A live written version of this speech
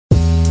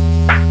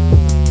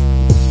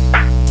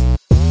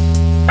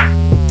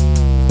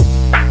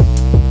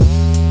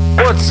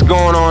What's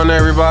going on,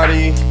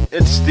 everybody?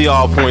 It's the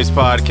All Points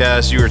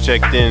Podcast. You are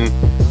checked in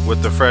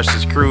with the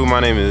freshest crew. My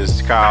name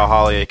is Kyle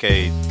Holly,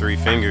 aka Three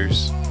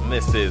Fingers. And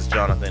this is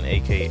Jonathan,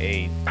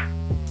 aka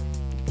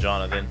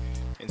Jonathan.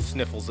 And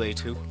Sniffles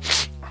A2.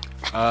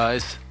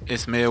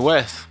 It's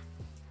Midwest.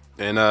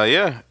 And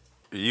yeah,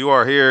 you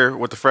are here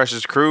with the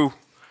freshest crew.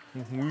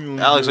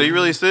 Alex, are you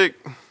really sick?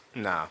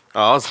 Nah.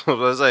 Oh, I was about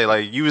to say,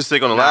 like, you was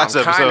sick on the last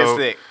I'm kinda episode.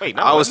 sick. Wait,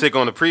 no, I was sick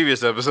on the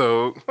previous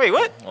episode. Wait,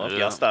 what? Well, if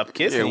y'all stop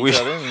kissing Yeah, each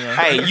other,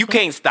 Hey, you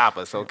can't stop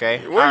us,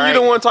 okay? Weren't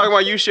you the one talking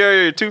about you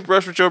share your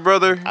toothbrush with your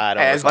brother? I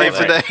don't As know like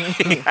that.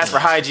 today? That's for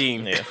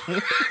hygiene. Yeah.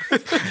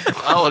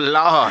 Oh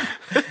Lord.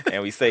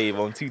 And we save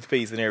on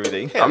toothpaste and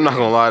everything. I'm not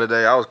gonna lie,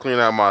 today I was cleaning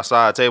out my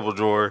side table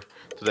drawer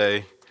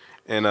today,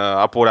 and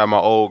I pulled out my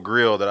old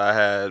grill that I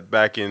had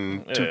back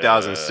in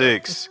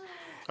 2006.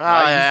 Oh,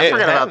 yeah, I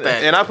forgot about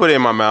that. And I put it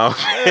in my mouth.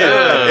 I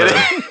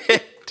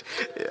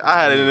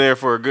had it in there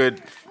for a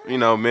good,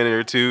 minute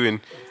or two, and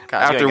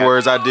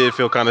afterwards I did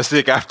feel kind of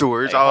sick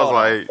afterwards. Hey, I was hold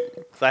on. like,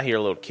 So I hear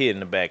a little kid in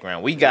the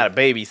background. We got a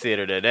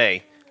babysitter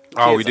today.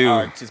 oh, we Kids do.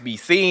 are just be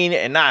seen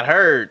and not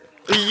heard.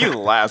 You the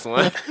last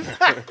one.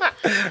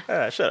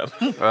 Shut up.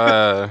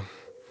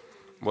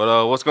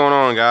 What's going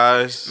on,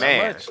 guys?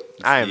 Man, much.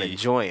 I am See.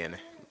 enjoying.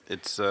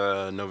 It's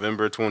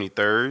November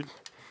 23rd,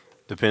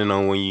 depending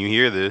on when you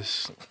hear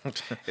this.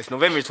 It's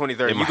November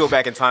 23rd. You go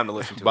back in time to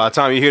listen to By it. the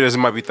time you hear this, it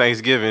might be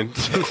Thanksgiving.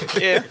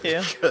 Yeah,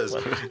 yeah.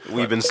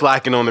 We've been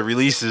slacking on the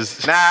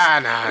releases. Nah.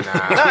 Nah,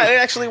 it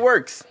actually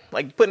works.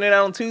 Like putting it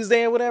out on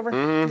Tuesday or whatever.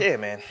 Yeah,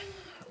 man.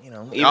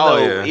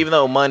 Even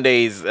though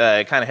Mondays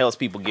kind of helps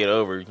people get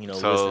over,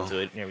 So- listen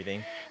to it and everything.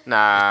 What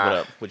Nah.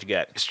 up? What you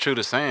got? It's true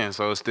to saying,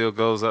 so it still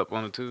goes up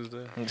on a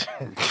Tuesday.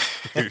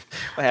 What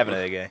happened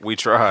to that guy? We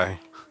try.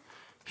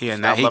 He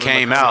loving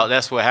came the out.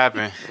 That's what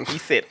happened. He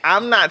said,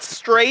 "I'm not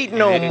straight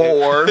no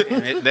more."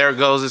 There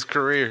goes his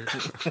career.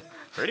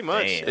 Pretty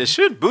much. Man. It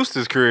should boost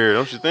his career,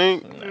 don't you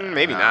think?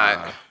 Maybe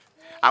not.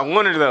 I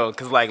wonder, though,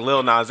 because, like,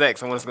 Lil Nas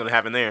X, I wonder what's going to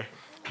happen there.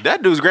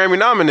 That dude's Grammy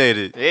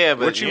nominated. Yeah,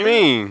 but... What you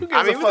mean? Who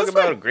gives a fuck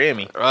about a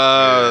Grammy?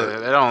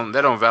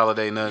 They don't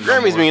validate nothing. no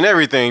Grammys more. mean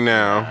everything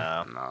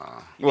now. Nah.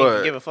 You What? think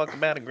you give a fuck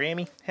about a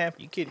Grammy? Half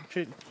you kidding?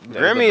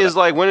 Grammy is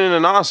like winning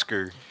an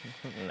Oscar.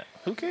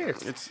 Who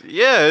cares?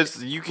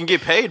 It's you can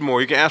get paid more.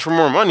 You can ask for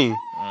more money.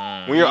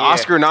 When you're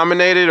Oscar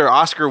nominated or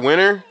Oscar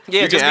winner,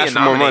 Yeah, you just can being ask for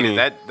more nominated,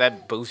 money.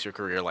 that boosts your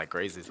career like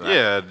crazy. So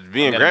Yeah,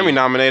 being gotta Grammy be-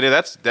 nominated,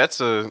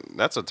 that's a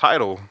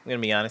title. I'm gonna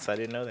be honest, I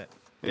didn't know that.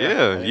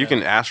 Yeah, you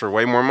can ask for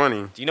way more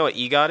money. Do you know what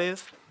EGOT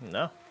is?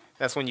 No.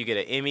 That's when you get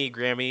an Emmy,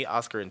 Grammy,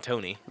 Oscar, and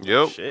Tony.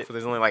 Yep, Shit. So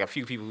there's only like a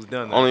few people who've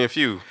done that. only a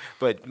few.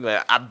 But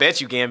I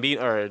bet you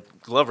Gambino or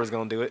Glover's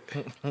gonna do it.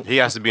 He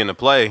has to be in the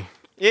play.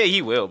 Yeah,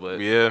 he will. But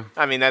Yeah.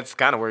 I mean, that's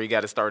kind of where you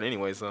got to start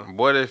anyway. So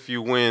What if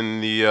you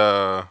win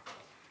the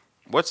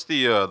what's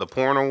the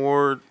porn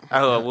award?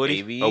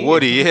 Woody. AV. A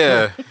Woody,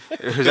 yeah.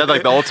 Is that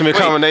like the ultimate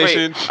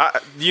combination?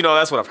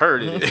 That's what I've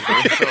heard. It is.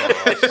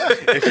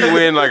 If you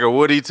win like a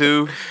Woody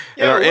too,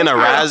 Yeah, or in a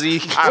what Razzie,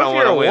 I don't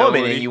If you're want to a win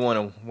woman Woody. and you want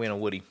to win a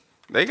Woody.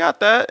 they got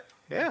that.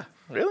 Yeah.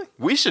 Really?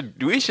 We should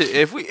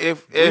if would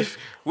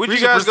we you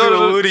should guys pursue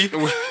go a to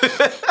Woody.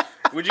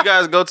 Would you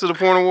guys go to the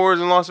porn awards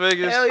in Las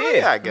Vegas? Hell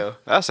yeah, I go.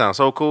 That sounds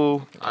so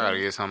cool. I gotta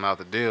get something out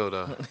the deal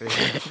though.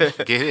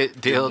 Get it,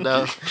 deal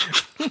though.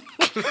 Stupid.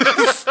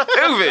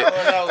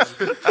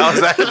 I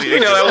was actually,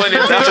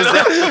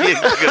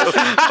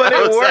 But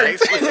it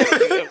works.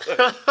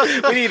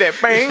 We need that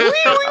bang.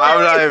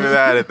 I'm not even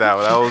mad at that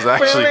one. That was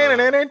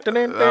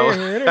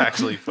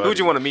actually funny. Who'd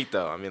you want to meet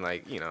though? I mean,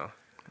 like No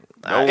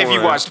if you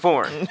one. watched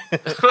porn.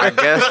 I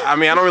guess. I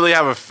mean, I don't really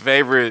have a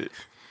favorite.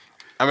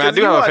 I mean, I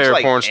do have a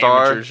favorite porn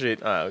star, Shit.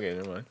 Oh, okay,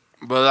 never mind.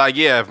 but like,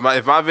 yeah, if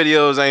my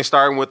videos ain't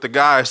starting with the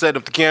guy setting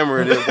up the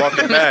camera and then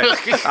walking back,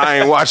 I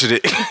ain't watching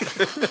it.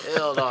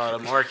 Hell no,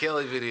 the R.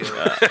 Kelly video.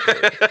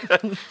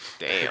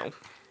 Damn.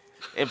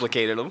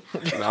 Implicated him.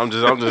 I'm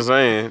just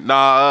saying.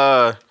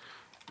 Nah,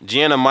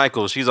 Gianna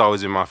Michaels, she's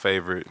always been my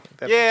favorite.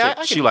 Yeah,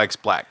 I She can, likes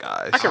black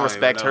guys. I can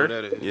respect her.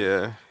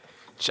 Yeah,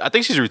 I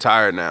think she's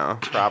retired now.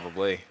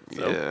 Probably.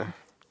 So, Yeah.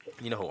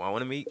 you know who I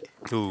want to meet?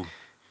 Who?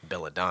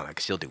 Belladonna,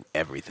 because she'll do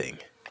everything.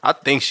 I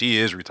think she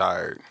is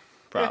retired.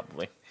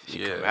 Probably. She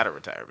Yeah. come out of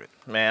retirement.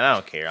 Man, I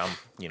don't care.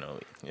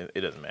 It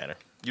doesn't matter.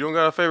 You don't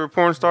got a favorite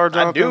porn star, I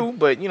Jonathan? do,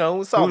 but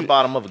it's all the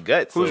bottom of a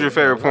gut. Who's so, your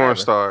favorite porn whatever.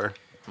 star?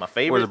 My Was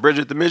favorite? it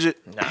Bridget the Midget?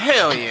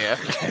 Hell yeah.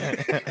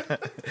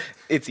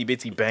 Itsy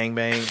Bitsy Bang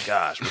Bang.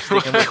 Gosh, we're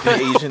sticking with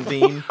the Asian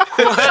theme.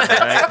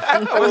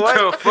 Right? What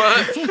the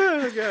fuck?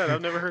 Oh, God,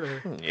 I've never heard of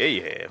her. Yeah,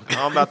 you have.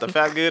 I'm about to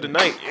fat good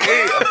tonight.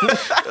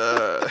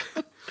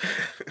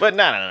 But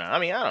no. I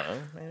mean, I don't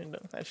know. Man,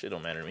 that shit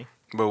don't matter to me.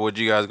 But would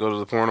you guys go to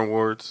the porn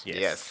awards?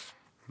 Yes.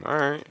 All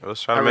right,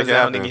 let's try A to make it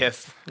happen. resounding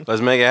yes.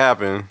 Let's make it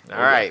happen. All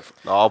right.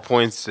 All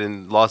points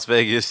in Las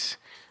Vegas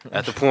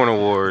at the porn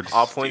awards.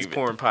 All Points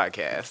Porn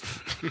Podcast.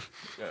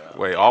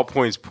 Wait, All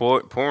Points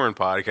Porn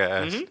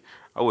Podcast.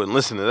 I wouldn't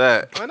listen to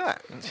that. Why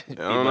not? I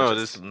don't know.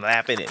 This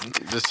snapping it.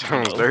 just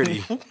sounds dirty.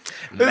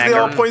 This is the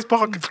All Points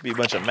podcast. Be a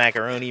bunch of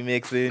macaroni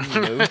mixing.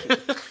 You know?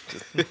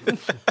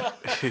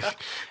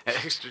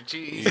 Extra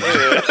cheese.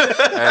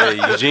 Hey,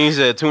 Eugene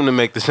said tuna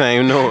make the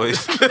same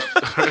noise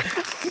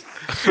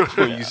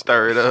when you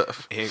stir it up.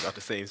 It ain't got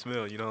the same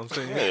smell, you know what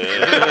I'm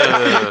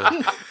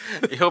saying?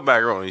 Your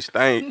macaroni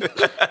stink.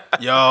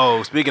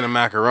 Yo, speaking of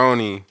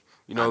macaroni,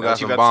 you know, know got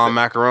what you some about to bomb say.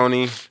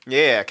 macaroni.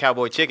 Yeah,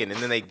 Cowboy Chicken, and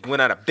then they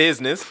went out of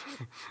business.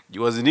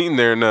 You wasn't eating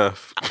there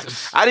enough.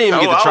 I didn't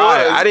even get to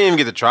try it. I didn't even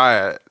get to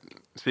try it.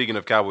 Speaking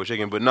of Cowboy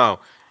Chicken, but no,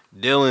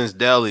 Dylan's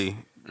Deli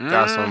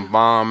got some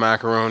bomb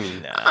macaroni.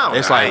 Nah.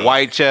 It's like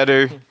white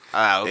cheddar.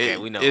 Ah, okay,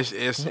 we know.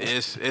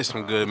 It's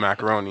some good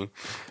macaroni.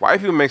 White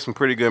people make some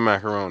pretty good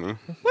macaroni.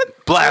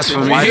 What?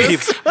 Blasphemy.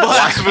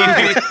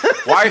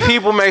 White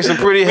people make some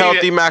pretty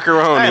healthy I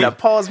macaroni. had to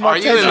pause my Are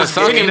you in the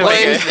sunken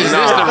place? Is this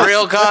the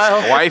real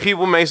Kyle? White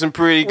people make some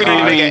pretty We need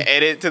to make creamy. an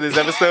edit to this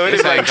episode.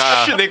 It's like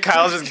Kyle. Then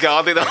Kyle's just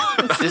gone through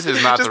the. This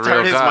is not just the real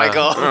turn his Kyle. mic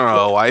off.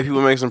 Oh, white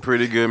people make some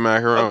pretty good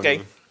macaroni.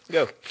 Okay,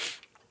 go.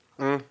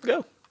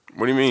 Go.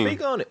 What do you mean?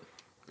 Speak on it.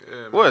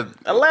 What?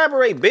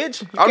 Elaborate,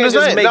 bitch. You I'm can't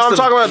just saying. make No, I'm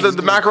some talking about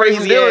the macaroni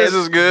from crazy Dylan's ass-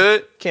 is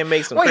good. Can't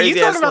make some Wait, crazy you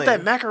talking ass about that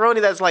slang. macaroni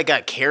that's like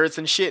got carrots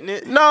and shit in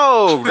it?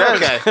 No,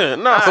 that's Okay.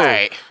 no, All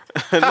right.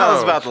 no, I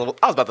was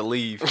about to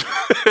leave.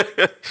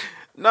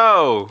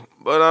 no.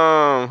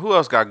 But who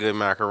else got good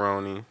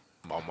macaroni?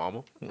 My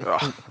mama.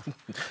 Oh,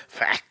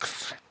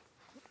 Facts.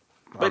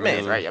 I But man,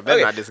 mean, Right, I better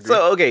okay, not disagree.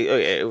 so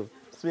okay.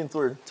 Since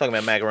we're talking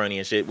about macaroni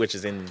and shit, which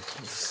is in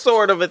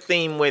sort of a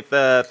theme with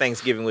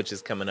Thanksgiving, which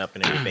is coming up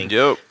and everything.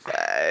 Yep.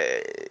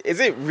 Is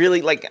it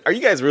really like? Are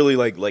you guys really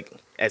like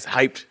as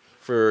hyped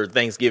for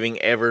Thanksgiving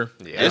ever?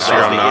 Yeah. This As year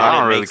I'm Thanksgiving not. I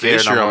don't makes really it? care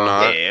This year no I'm more.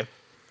 not. Yeah.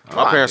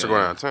 My parents are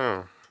going out of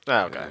town. Oh,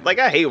 okay. Like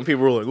I hate when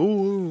people are like,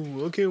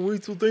 "Oh, I can't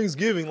wait till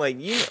Thanksgiving." Like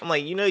I'm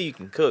like, you know, you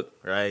can cook,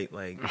 right?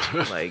 Like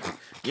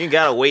you ain't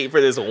gotta wait for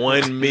this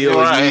one meal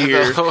a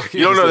year. You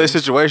don't know their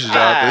situations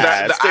out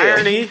there.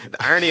 The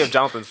irony of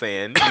Jonathan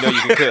saying, you know, you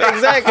can cook.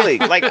 Exactly.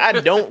 Like I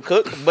don't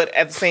cook, but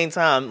at the same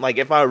time, like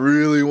if I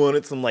really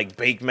wanted some like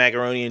baked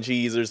macaroni and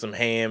cheese or some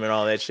ham and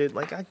all that shit,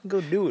 like I can go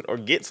do it or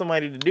get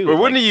somebody to do it.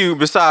 But when like, do you,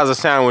 besides a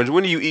sandwich,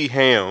 when do you eat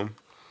ham?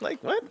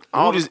 like what?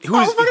 All the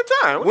fucking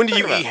time. What When you do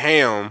you talking eat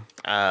ham?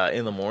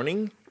 In the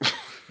morning.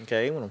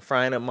 Okay, when I'm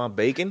frying up my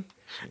bacon.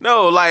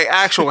 No, like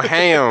actual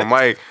ham,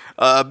 like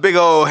big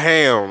old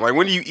ham. Like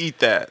when do you eat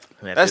that?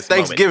 At That's this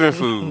moment. Thanksgiving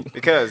food.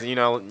 Because, you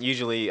know,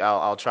 usually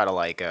I'll try to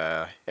like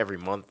every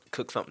month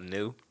cook something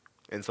new.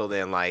 And so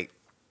then like,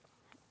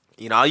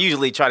 you know, I'll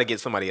usually try to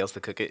get somebody else to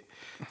cook it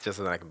just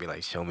so that I can be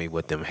like, show me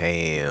what them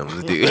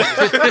hams do.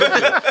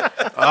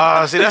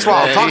 See, that's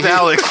why I'll talk to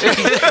Alex.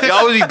 He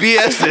always be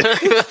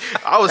BSing.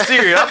 I was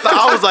serious.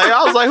 I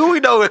was like, who we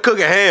know with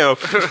cooking ham?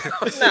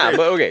 Nah,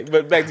 but okay,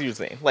 but back to what you were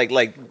saying.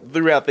 Like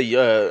throughout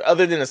the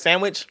other than a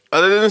sandwich,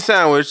 Other than the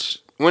sandwich,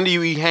 when do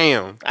you eat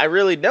ham? I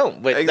really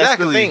don't. But that's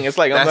Exactly. the thing. It's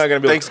like I'm That's not gonna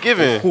be like,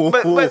 Thanksgiving.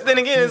 but then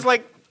again, it's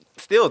like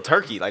still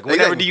turkey. Like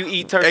whenever Exactly. do you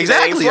eat turkey?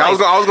 Exactly. that I ain't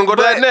was gonna go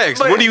to But- that next.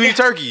 but- When do you eat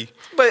turkey?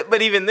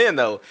 But even then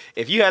though,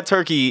 if you had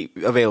turkey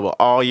available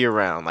all year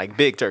round, like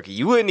big turkey,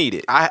 you wouldn't eat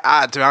it.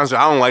 To be honest with you,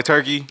 I don't like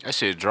turkey. That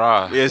shit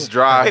dry. It's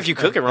dry. If you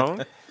cook it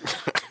wrong.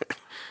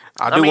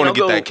 I do mean, want I'll to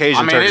get go- that Cajun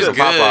I mean, turkey it's from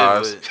good.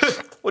 Popeyes.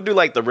 but- we'll do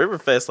like the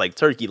Riverfest, like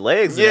turkey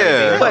legs. And Yeah,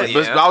 everything.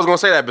 but yeah. I was gonna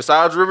say that.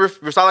 Besides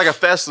like a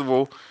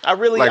festival, I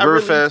really, Like I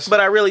really, Riverfest?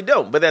 but I really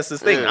don't. But that's the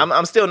thing. Yeah.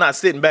 I'm still not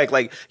sitting back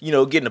like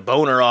getting a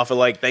boner off of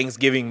like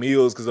Thanksgiving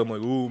meals because I'm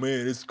like, oh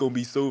man, it's gonna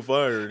be so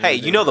fire. and Hey,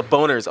 everything. you know the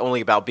boner is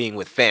only about being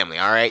with family,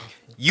 all right?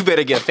 You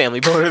better get a family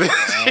boner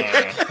this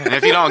year. And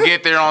if you don't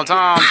get there on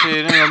time, shit,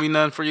 there ain't gonna be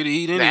nothing for you to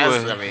eat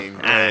anyway. I mean,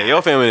 man,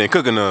 your family didn't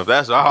cook enough.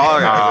 That's all.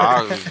 I got.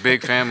 I was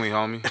big family,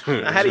 homie.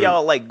 How do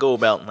y'all like go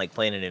about like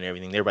planning and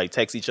everything? Everybody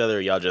text each other,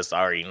 or y'all just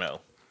already know?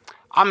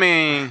 I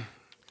mean,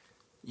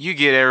 you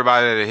get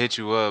everybody to hit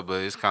you up,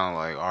 but it's kind of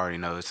like I already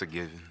know it's a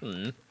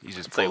given. You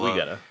just Say pull we up.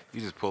 gotta. You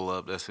just pull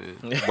up. That's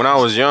it. When I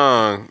was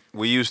young,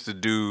 we used to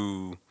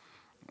do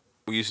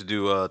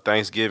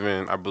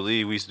Thanksgiving. I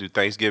believe we used to do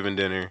Thanksgiving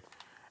dinner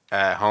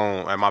at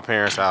home at my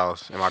parents'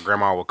 house, and my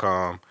grandma would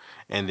come,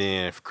 and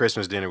then for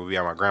Christmas dinner would be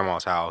at my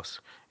grandma's house,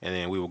 and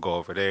then we would go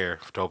over there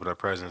to open up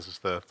presents and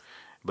stuff.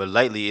 But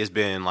lately, it's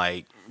been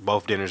like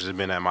both dinners have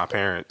been at my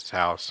parents'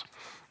 house,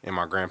 and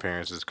my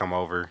grandparents has come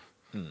over.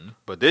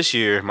 But this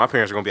year, my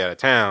parents are gonna be out of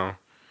town,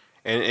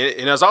 and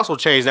it's also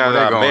changed now Where that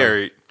they I'm going?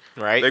 married.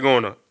 right? They're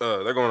going to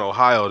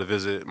Ohio to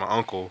visit my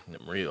uncle.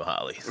 Them real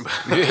hollies.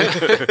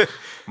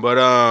 But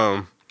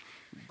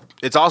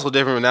it's also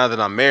different now that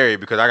I'm married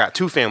because I got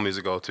two families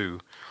to go to.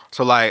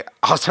 So like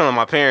I was telling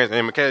my parents,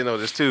 and Michaela knows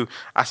this too.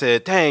 I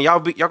said, "Dang, y'all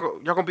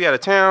gonna be out of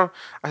town."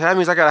 I said, "That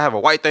means I gotta have a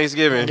white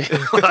Thanksgiving."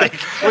 Like,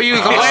 What you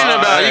complaining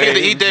about? You get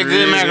to eat that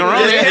good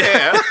macaroni.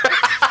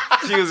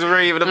 Yeah. she was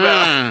raving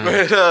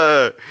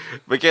about.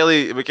 But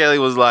Kelly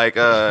was like,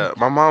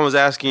 my mom was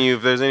asking you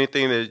if there's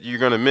anything that you're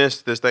gonna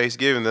miss this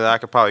Thanksgiving that I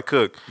could probably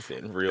cook.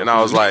 And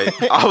I was like,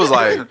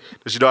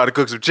 does she know how to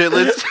cook some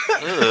chitlins?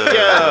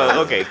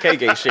 Yo, okay,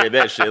 KK shared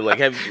that shit. Like,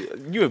 have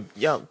you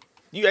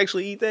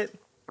actually eat that?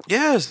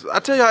 Yes, I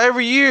tell y'all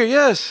every year.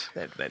 Yes.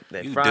 That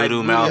You fried doo-doo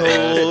booty mouth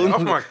hole, Oh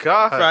my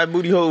god. fried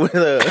booty hole with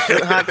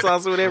hot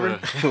sauce or whatever.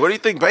 What do you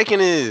think bacon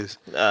is?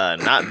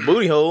 Not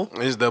booty hole.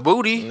 It's the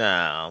booty.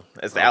 No,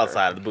 that's the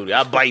outside of the booty.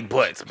 I bite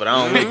butts, but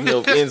I don't make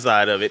no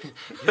inside of it.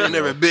 You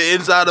never bit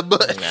inside the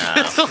butt.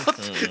 Nah.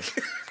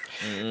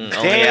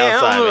 Only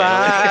outside,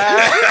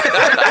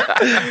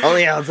 man.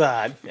 Only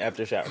outside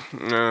after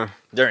shower.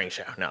 During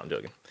shower. No, I'm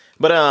joking.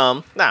 But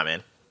nah,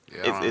 man.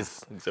 Yeah,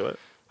 It's so what?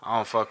 I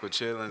don't fuck with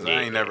chitlins. Yeah.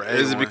 I ain't never ate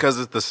Is it one. because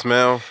it's the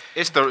smell?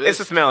 It's the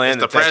smell and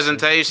the the texture.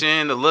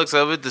 presentation, the looks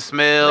of it, the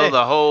smell, Yeah.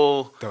 the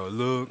whole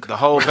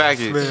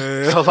package.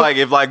 So like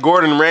if like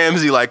Gordon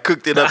Ramsay like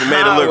cooked it up and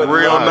made it look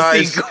real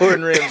nice.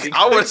 Gordon Ramsay.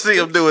 I want to see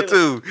him do it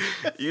too.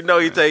 You know,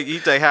 you take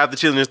half the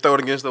chitlin and throw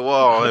it against the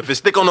wall. If it's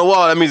stick on the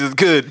wall, that means it's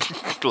good.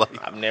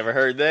 Like, I've never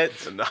heard that.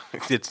 no,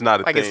 it's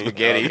not a Like thing. it's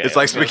spaghetti. It's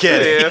like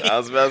spaghetti. I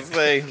was about to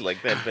say,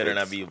 like, that better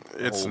not be.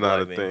 It's whole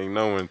not a black thing.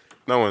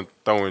 No one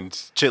throwing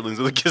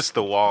chitlins against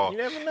the wall You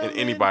never know, in man.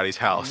 anybody's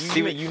house.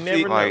 You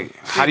never know. Like,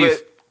 how do you?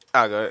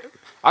 I'll go ahead.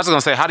 I was gonna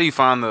say, how do you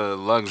find the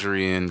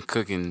luxury in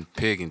cooking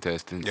pig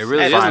intestines? It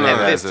really At, is this, none at of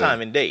this as a-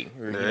 time and date,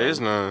 There is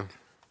none.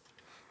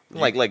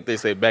 like they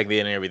said back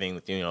then and everything.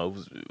 It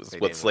was what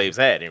didn't. slaves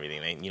had and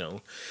everything. They,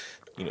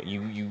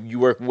 you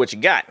work with what you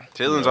got.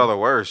 Chitlins are the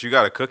worst. You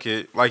got to cook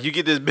it. Like you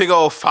get this big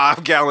old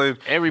 5-gallon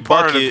Every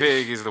part bucket. of the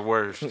pig is the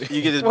worst. You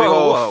get this big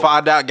Whoa, old whoa.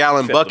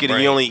 5-gallon Except the bucket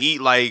and you brain. only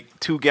eat like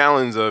 2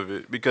 gallons of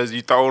it because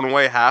you throwing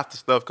away half the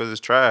stuff because it's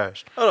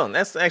trash. Hold on,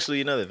 that's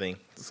actually another thing.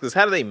 Because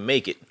how do they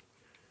make it?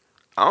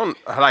 I don't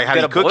like how do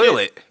you gotta cook boil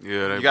it.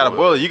 Yeah, You gotta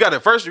boil it. You gotta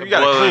first. You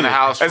gotta boil it clean in the it.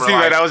 house for See,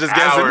 like, like I was just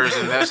guessing. hours,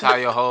 and that's how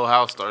your whole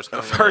house starts.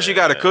 smelling. First, you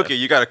gotta cook it.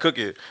 You gotta cook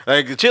it.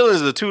 Like the chitlins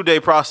is a 2-day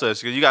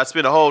process because you gotta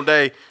spend a whole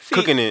day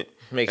cooking it.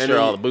 Make And sure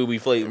then all the booby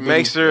flakes.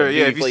 Make sure,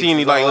 yeah. If you see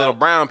any like little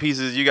brown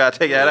pieces, you gotta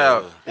take that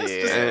out.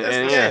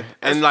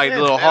 And like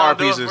little hard I'll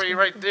do it pieces. for you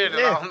right there. Then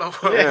I don't know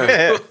what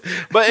Yeah.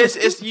 But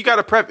it's you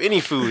gotta prep any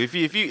food.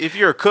 If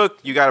you're a cook,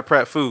 you gotta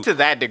prep food. To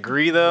that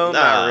degree, though, Nah.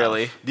 not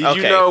really. Did you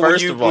Okay, know when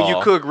first you of when you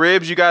all- cook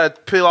ribs, you gotta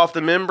peel off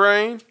the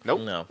membrane?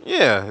 No.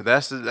 Yeah,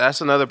 that's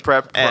another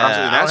prep And process.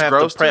 And I that's don't have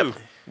gross to prep too.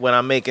 when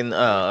I'm making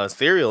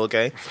cereal.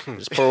 Okay,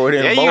 just pour it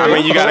in Yeah, a bowl. you- I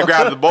mean, you gotta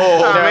grab the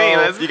bowl.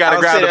 I mean, you gotta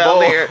I'll grab sit the out bowl.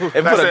 there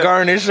and put a it.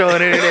 garnish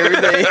on it and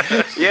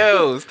everything.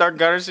 Yo, start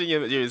garnishing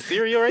your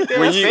cereal right there.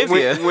 When That's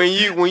you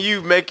fancy. when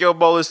you make your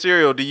bowl of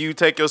cereal, do you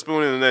take your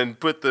spoon and then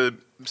put the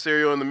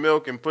cereal in the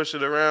milk and push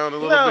it around a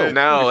little No. bit?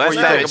 No, before that's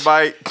you take a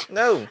savage. bite.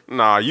 No,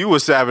 Nah, you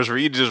was savage for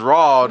eating just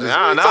raw. Just,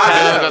 No, no.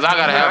 because I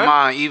gotta have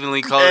mine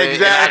evenly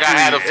coated. And I gotta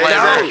have the flavor.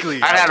 Exactly. I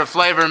gotta have the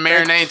flavor and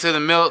marinate to the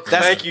milk.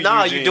 Thank you,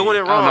 Nah, Eugene. you're doing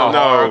it I don't wrong.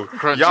 know. No, Hard,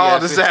 crunchy y'all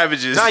the ass.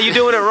 savages. No, you're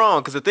doing it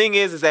wrong. Because the thing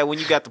is that when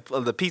you got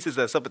the pieces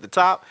that's up at the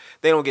top,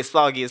 they don't get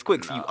soggy as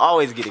quick. So you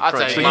always get it I'll tell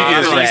crunchy. you So mine. you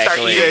get So you start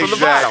exactly. eating from the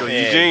bottom. Exactly.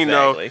 Yeah, Eugene,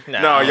 exactly.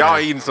 no, Nah. y'all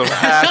eating some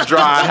half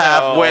dry,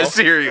 half wet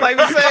cereal. like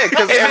I said,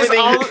 because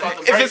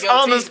If it's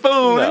on the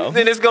spoon, No.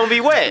 then it's gonna be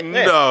wet.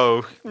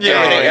 no,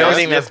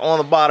 everything that's on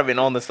the bottom and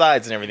on the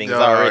sides and everything is Yo,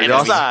 already.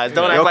 y'all- Besides,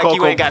 don't Yo, act like you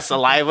Coco- ain't got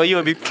saliva. You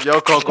would be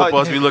your cocoa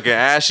supposed to be looking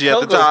ashy at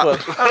the top.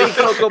 Puffs. I mean,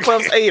 Cocoa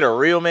Puffs ate a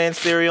real man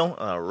cereal,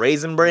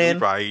 Raisin You Bran.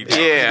 probably eat.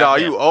 Yeah. No,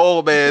 you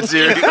old man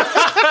cereal.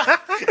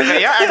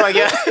 Hey, y'all act like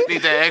y'all.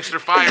 Need that extra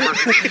fiber.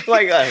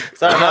 Like,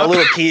 so I'm not a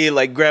little kid,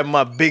 like grabbing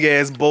my big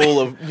ass bowl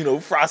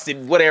of,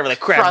 frosted whatever the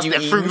crap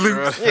Frosted you Fruit eat.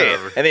 Loops.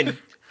 Yeah, and then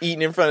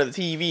eating in front of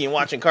the TV and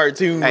watching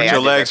cartoons. Hey, With I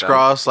your did legs that, though.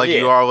 crossed like you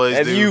Yeah, always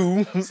as do.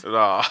 you.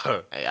 Nah,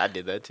 Hey, I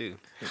did that too.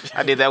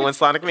 I did that when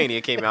Sonic Mania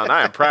came out, and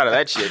I am proud of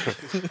that shit.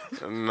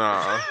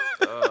 nah.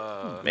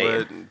 Man.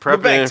 But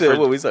But back prepping to for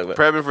what we talking about.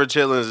 prepping for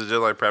chitlins is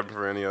just like prepping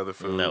for any other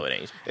food. No, it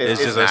ain't.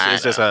 It's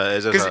just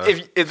a.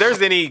 Because if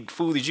there's any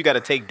food that you got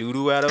to take doo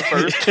doo out of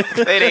first,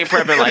 it ain't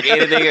prepping like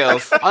anything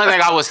else. Only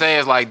thing I would say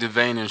is like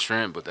deveined and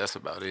shrimp, but that's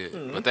about it.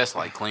 But that's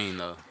like clean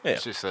though. Yeah.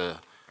 It's just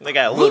They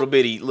got a little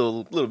bitty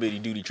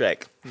duty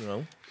track.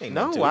 Ain't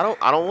No, nothing to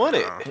I don't want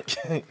it. it.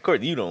 Of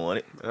course, you don't want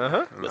it.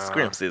 But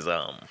scrimps is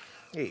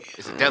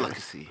it's a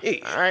delicacy.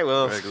 All right,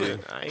 well, Regular.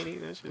 shit, I ain't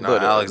eating that shit. Nah,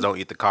 But, Alex don't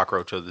eat the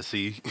cockroach of the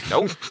sea.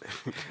 Nope.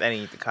 that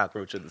ain't the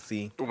cockroach of the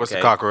sea. What's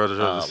the cockroach of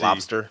the sea?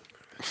 Lobster.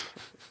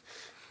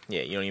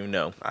 Yeah, you don't even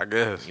know. I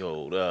guess. You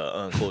old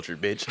uncultured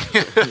bitch.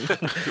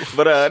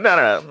 But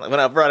no.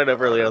 When I brought it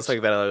up earlier, I was talking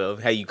about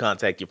how you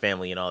contact your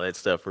family and all that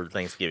stuff for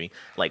Thanksgiving.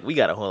 Like we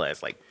got a whole ass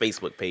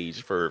Facebook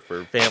page for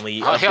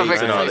family Oh, yeah, updates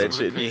make and a all that Facebook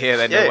shit. You hear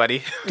that? Yeah.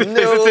 Nobody.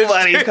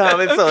 Nobody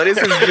comments on it. It's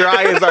as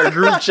dry as our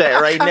group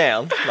chat right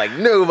now. Like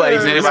nobody's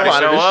Does anybody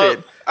responding show to up?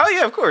 shit. Oh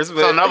yeah, of course.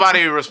 But So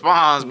nobody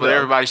responds, but No.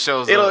 everybody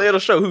shows It'll up. it'll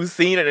show who's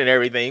seen it and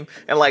everything.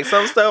 And like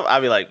some stuff, I'll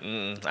be like, I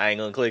ain't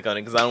gonna click on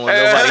it because I don't want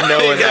nobody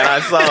knowing that I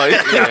saw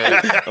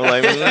it. I'm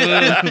like,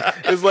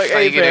 it's like, How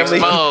hey you get family,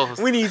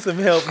 exposed. we need some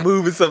help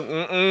moving some.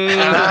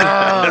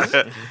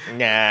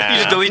 Nah. you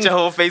just delete your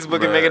whole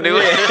Facebook and make a new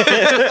one.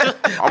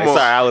 I'm sorry,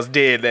 I was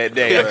dead that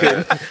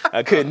day.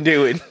 I couldn't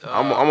do it.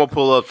 I'm gonna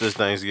pull up this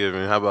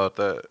Thanksgiving. How about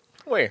that?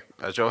 Where?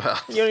 At your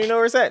house. You don't even know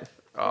where it's at.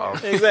 Oh,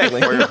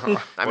 Exactly.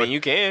 I mean,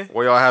 you can.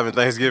 where y'all having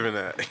Thanksgiving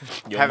at?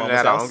 Your Having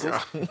mama's that at house?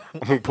 uncle's? I'm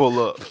gonna pull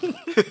up.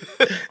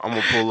 I'm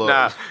gonna pull up.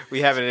 Nah,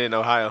 we having it in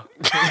Ohio.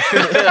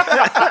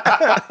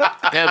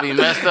 That'd be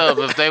messed up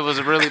if they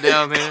was really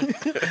down there.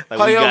 Like,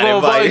 How we y'all got gonna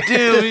invited. fight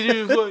them? We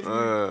didn't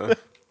fight.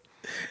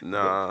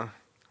 Nah.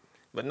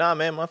 But nah,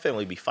 man, my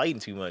family be fighting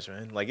too much,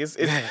 man. Like it's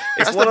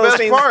That's one the of those best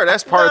things. part.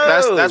 That's part.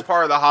 No. That's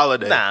part of the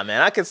holiday. Nah,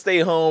 man, I could stay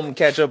home and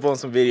catch up on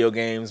some video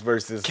games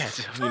versus,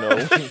 you know,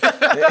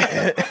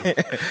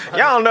 y'all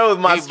don't know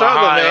my He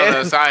struggle, behind on an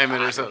man.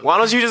 assignment or something. Why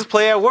don't you just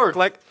play at work?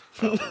 Like,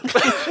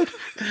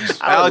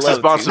 Alex is love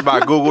sponsored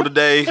by Google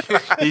today.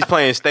 He's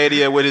playing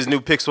Stadia with his new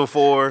Pixel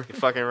 4. you're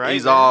fucking right.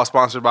 He's man. all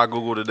sponsored by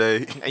Google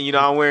today. And you know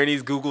I'm wearing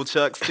these Google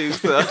Chucks too.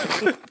 So,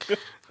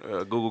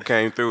 Google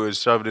came through and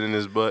shoved it in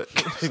his butt.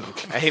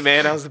 hey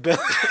man, that was the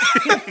best.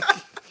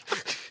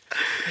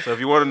 So if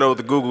you want to know what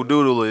the Google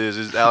Doodle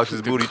is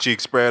Alex's booty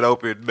cheek spread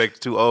open, make the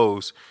two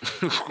O's.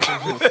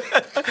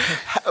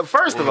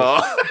 First of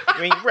all, I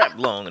mean, you rap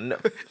long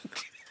enough.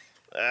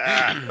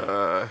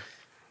 But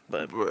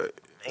But,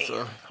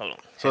 man, hold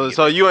on.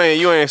 so you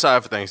ain't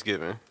excited for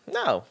Thanksgiving?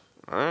 No,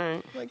 All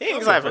right. like, he ain't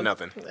excited for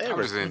nothing. I'm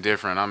just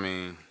indifferent. I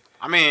mean,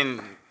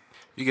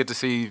 you get to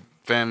see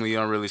family you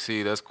don't really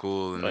see. That's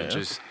cool, and Oh, yeah.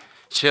 just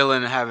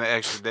chilling and having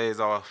extra days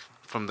off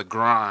from the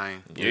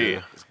grind.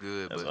 Yeah. it's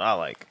good. That's But what I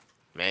like.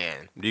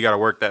 Man, Do you got to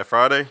work that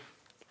Friday?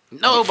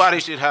 nobody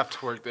should have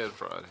to work that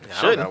Friday. I don't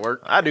Shouldn't gotta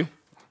work. I do.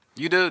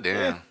 You do,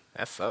 damn.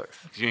 That sucks.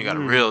 You ain't got a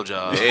real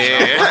job.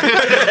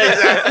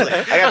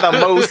 I got the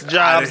most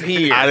jobs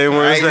here. I didn't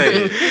want to say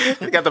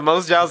it. You got the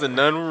most jobs and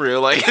none real.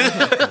 Like,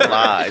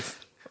 Lies.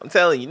 I'm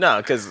telling you, no,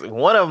 because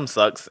one of them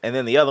sucks, and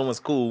then the other one's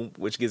cool,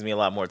 which gives me a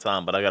lot more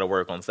time. But I got to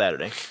work on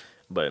Saturday.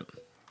 But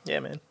yeah,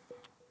 man,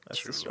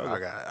 that's the struggle.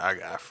 I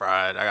got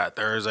Friday. I got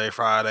Thursday,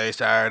 Friday,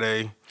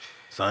 Saturday,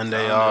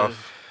 Sunday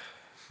off.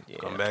 Yeah,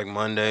 Come back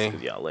Monday.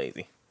 y'all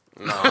lazy.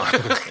 No,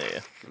 Yeah.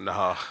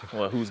 no.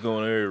 Well, who's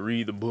going to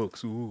read the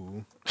books?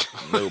 Ooh,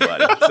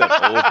 nobody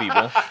except old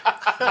people.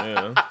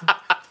 Yeah.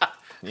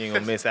 You ain't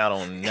gonna miss out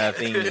on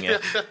nothing.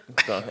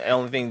 The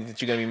only thing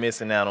that you're gonna be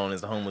missing out on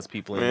is the homeless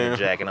people in there Man.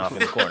 jacking off in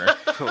the corner.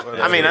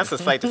 I mean, that's a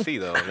sight to see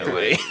though.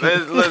 Anyway.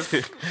 Let's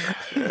you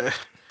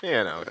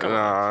know, come on.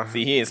 Nah.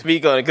 See, he didn't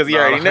speak on it because he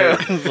already knows.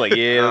 It's like,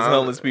 yeah, those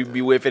homeless people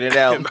be whipping it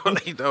out. No,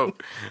 they don't.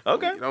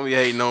 Okay, Don't be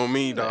hating on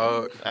me,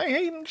 dog. I ain't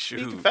hating. Speak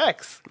the Shoot.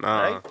 facts.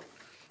 Nah. Right?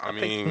 I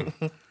mean,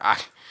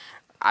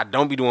 I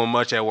don't be doing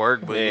much at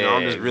work, but you know,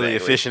 I'm just really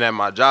Exactly. efficient at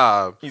my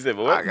job. He said,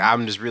 "But what?"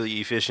 I'm just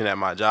really efficient at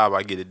my job.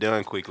 I get it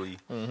done quickly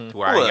to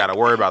where I Look. ain't got to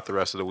worry about the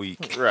rest of the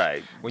week.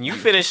 Right. When you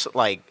finish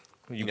like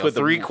You know, put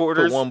three put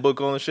quarters. one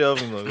book on the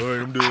shelf, and like, all right,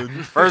 I'm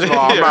done. First of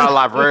all, I'm not a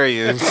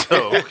librarian,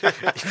 so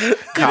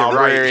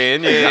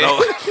librarian, yeah.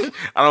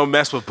 I don't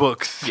mess with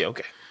books. Yeah,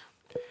 okay.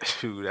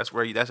 Shoot, that's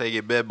how you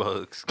get bed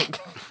bugs.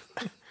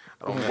 I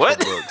don't mess What?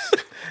 with books.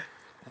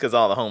 Because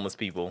all the homeless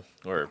people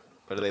were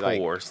What do they like?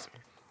 poor.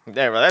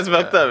 There, that's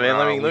fucked up, man.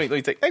 nah, Let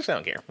me take. Actually, I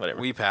don't care.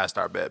 Whatever. We passed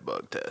our bed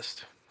bug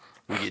test.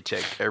 We get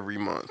checked every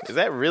month. Is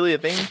that really a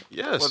thing?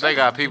 Yes. Well, they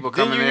got people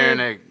Didn't coming you there and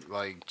hear- they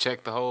like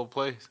check the whole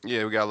place.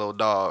 Yeah, we got a little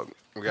dog.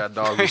 We got a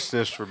dog who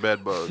sniffs for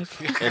bed bugs.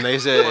 And they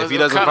said What if he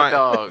kind doesn't of find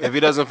dog? if he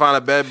doesn't find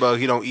a bed bug,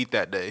 he don't eat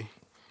that day.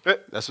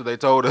 That's what they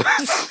told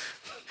us.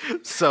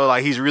 So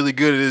like he's really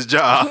good at his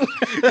job.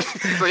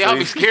 So y'all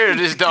be scared of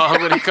this dog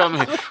when he come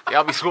in.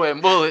 Y'all be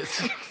sweating bullets.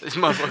 This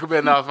motherfucker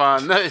better not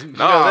find nothing.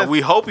 No,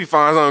 we hope he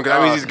finds something because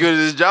that means he's good at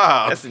his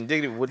job. That's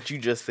indicative of what you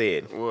just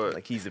said. What?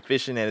 Like he's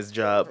efficient at his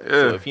job. Yeah.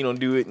 So if he don't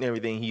do it and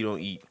everything, he don't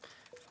eat.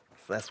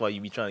 So that's why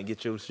you be trying to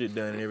get your shit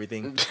done and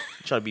everything.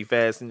 Trying to be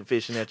fast and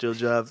efficient at your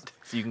job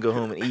so you can go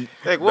home and eat.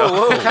 Like,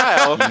 whoa,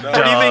 Kyle. Where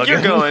do you think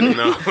you're going?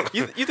 No.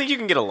 You think you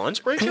can get a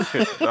lunch break?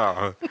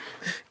 No.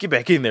 Get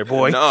back in there,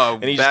 boy. No,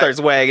 and he just back- starts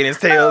wagging his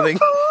tail. And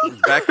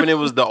Back when it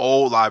was the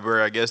old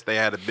library, I guess they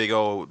had a big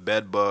old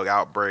bed bug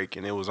outbreak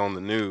and it was on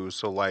the news.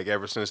 So like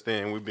ever since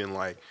then, we've been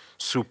like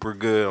super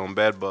good on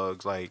bed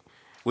bugs. Like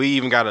we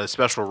even got a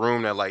special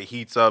room that like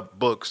heats up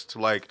books to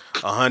like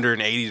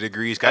 180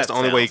 degrees. That's the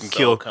only way you can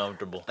kill.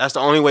 Comfortable. That's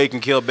the only way you can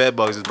kill bed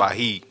bugs is by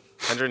heat.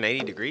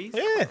 180 degrees?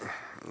 Yeah,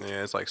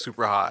 Yeah, it's like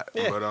super hot.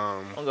 Yeah. But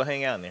I'm gonna go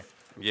hang out in there.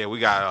 yeah, we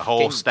got a Can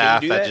whole you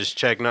staff do that that? just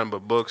check nothing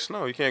but books.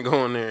 No, you can't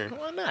go in there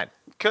Why not?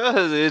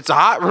 because it's a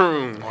hot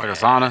room. Like a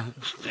sauna.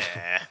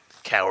 Nah,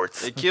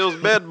 cowards. It kills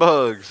bed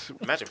bugs.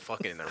 Imagine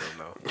fucking in that room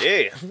though.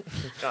 Yeah.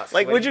 God,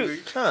 Like, would sweaty you?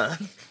 Huh?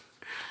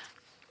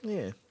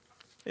 Yeah.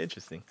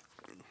 Interesting.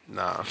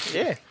 Nah.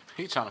 Yeah.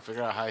 He trying to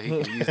figure out how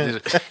he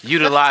can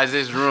utilize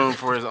this room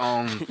for his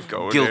own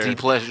Go in guilty there.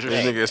 pleasure.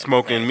 This nigga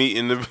smoking meat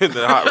in the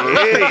hot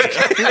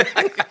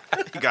room.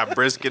 He got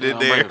brisket in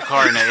Bring a there.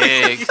 carton of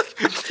eggs.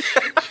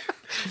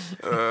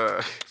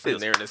 Sitting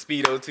there in a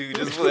Speedo, too,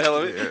 just for the hell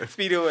of it.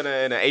 Speedo and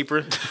an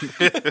apron.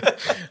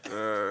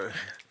 Man.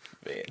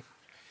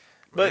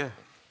 But Yeah.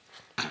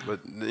 But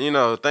you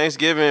know,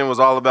 Thanksgiving was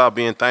all about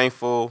being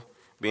thankful,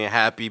 being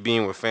happy,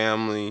 being with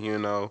family. You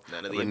know,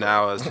 None of the but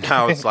above.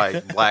 now it's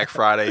like Black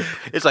Friday.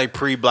 It's like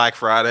pre-Black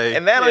Friday.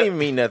 and that don't even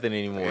mean nothing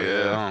anymore.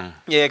 Yeah.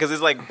 Yeah, because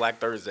it's like Black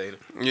Thursday.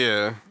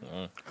 Yeah.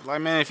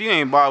 Like, man, if you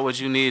ain't bought what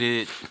you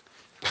needed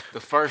the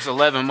first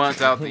 11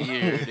 months out the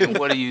year, then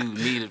what do you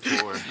need it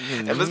for?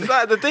 And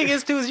besides, the thing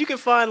is, too, is you can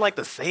find, like,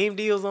 the same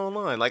deals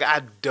online. Like,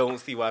 I don't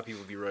see why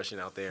people be rushing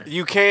out there.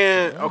 You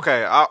can.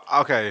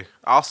 Okay.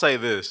 I'll say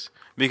this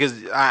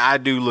because I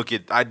do look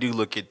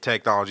at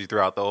technology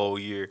throughout the whole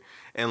year,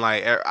 and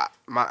like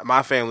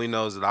my family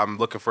knows that I'm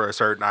looking for a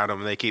certain item,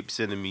 and they keep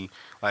sending me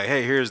like,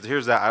 hey, here's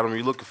that item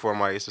you're looking for. I'm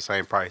like, it's the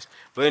same price.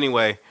 But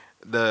anyway,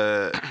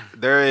 there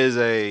is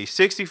a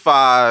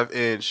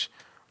 65-inch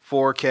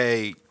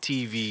 4K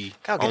TV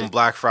I'll get on it.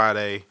 Black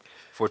Friday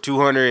for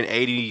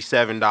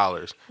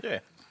 $287. Yeah.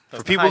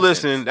 For people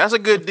listening, that's a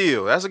good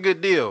deal. That's a good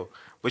deal.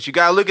 But you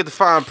gotta look at the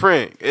fine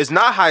print. It's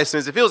not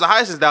Hisense. If it was a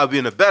Hisense, that would be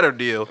in a better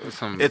deal.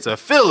 It's a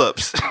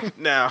Philips.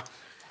 Now,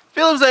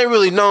 Philips ain't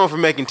really known for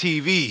making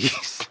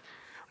TVs,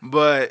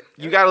 but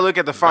you gotta look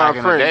at the fine Back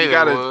in the print. day,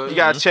 You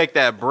gotta check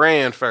that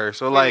brand first.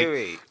 So like,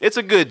 wait. it's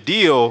a good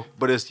deal,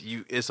 but it's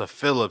a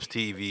Philips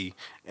TV,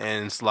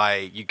 and it's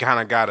like you kind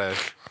of gotta.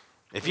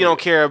 If you don't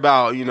care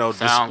about Sound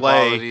display,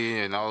 quality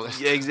and all that.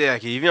 yeah,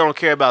 exactly. If you don't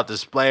care about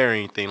display or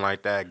anything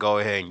like that, go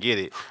ahead and get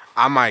it.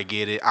 I might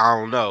get it. I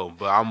don't know,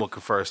 but I'm looking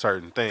for a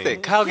certain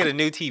thing. Kyle get a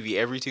new TV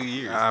every 2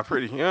 years.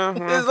 Yeah.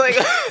 It's like,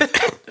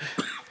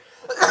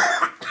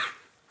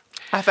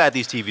 I've had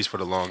these TVs for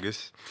the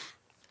longest.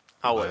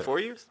 oh, what, But- 4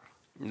 years?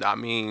 I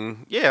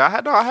mean, yeah, I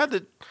had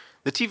the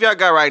TV I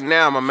got right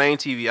now, my main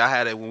TV. I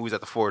had it when we was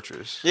at the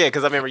Fortress. Yeah,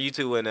 because I remember you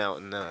two went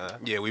out and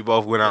Yeah, we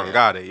both went out and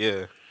got it.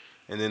 Yeah,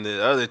 and then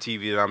the other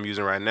TV that I'm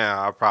using right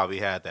now, I probably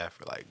had that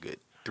for like good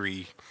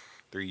three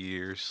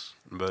years.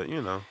 But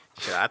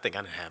shit, I think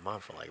I done had mine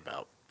for like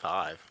about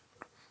 5.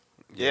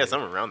 Yeah,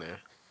 somewhere around there.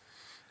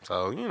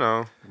 so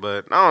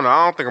but I don't know.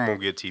 I don't think I'm gonna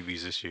get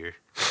TVs this year.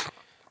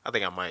 I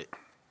think I might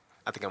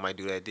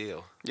do that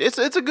deal. It's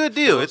a good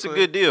deal. It's a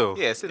good deal.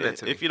 Yeah, send that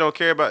to me. If you don't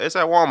care about, it's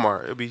at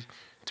Walmart. It'll be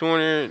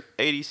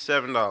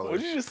 $287.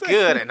 What'd you just say?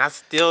 Good, and I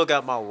still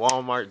got my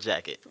Walmart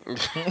jacket.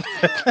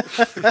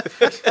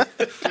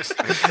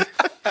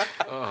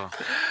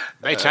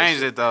 They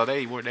changed it though.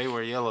 They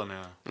were yellow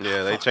now.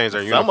 Yeah, they changed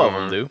their Some uniform.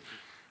 of them do.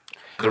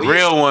 The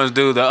real ones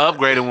do. The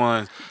upgraded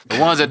ones. The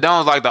ones that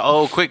don't, like the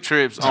old Quick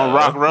Trips on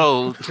Rock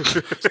Road,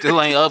 still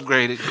ain't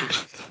upgraded.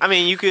 I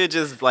mean, you could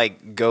just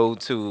like go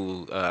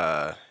to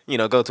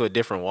go to a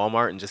different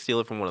Walmart and just steal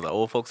it from one of the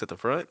old folks at the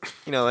front.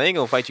 They ain't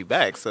gonna fight you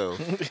back. So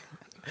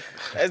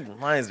That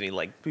reminds me,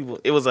 like people.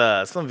 It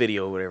was some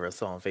video or whatever I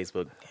saw on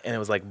Facebook, and it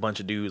was like a bunch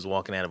of dudes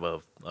walking out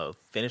of a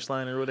finish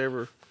line or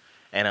whatever,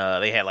 and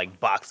they had like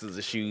boxes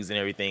of shoes and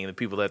everything. The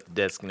people at the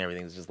desk and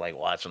everything was just like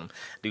watching them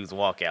dudes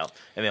walk out,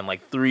 and then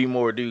like 3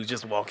 more dudes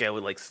just walk out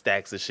with like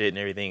stacks of shit and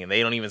everything, and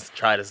they don't even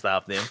try to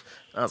stop them.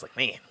 And I was like,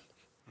 man,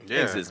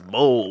 this is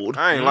bold.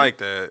 I ain't like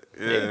that.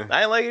 Yeah. Yeah, I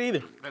didn't like it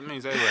either. That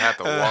means they would have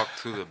to walk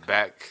to the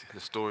back, the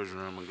storage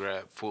room, and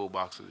grab full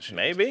boxes of shoes.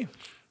 Maybe.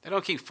 They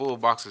don't keep full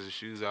boxes of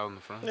shoes out in the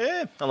front.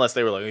 Yeah. Unless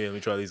they were like, yeah, let me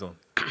try these on.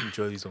 Let me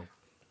try these on.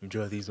 Let me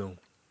try these on.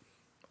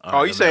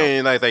 Oh, you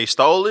saying like they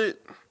stole it?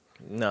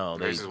 No,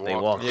 They they just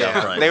walked walked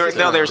out front. they were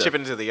Set they were up.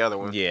 shipping it to the other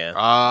one. Yeah.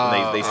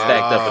 Oh, They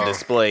stacked up a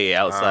display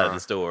outside of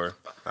the store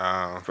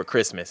for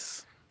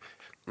Christmas.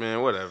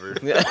 Man, whatever.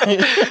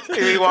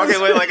 He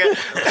walking with like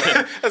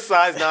a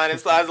size 9 and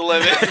size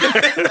 11.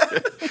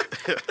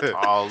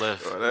 All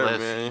left. Whatever, left.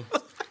 man.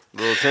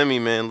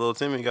 Little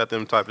Timmy got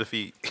them type of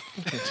feet.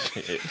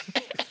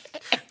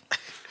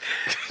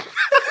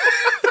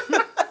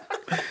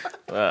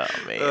 Oh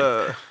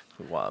man.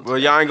 Wild. Well,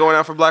 y'all ain't going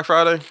out for Black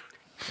Friday?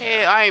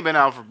 Yeah, I ain't been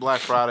out for Black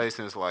Friday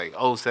since like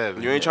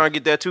 07. You ain't trying to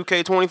get that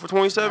 2K20 for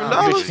 $27?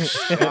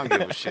 I don't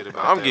give a shit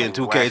about I'm that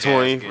getting whack-ass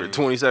 2K20 game. for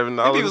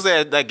 $27. People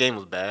said that game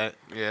was bad.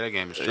 Yeah, that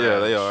game is trash. Yeah,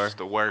 they are. It's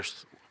the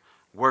worst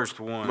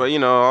one. But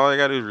all they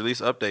gotta do is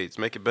release updates,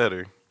 make it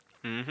better.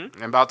 And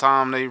about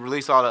time they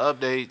release all the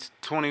updates,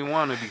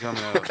 21 will be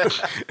coming out.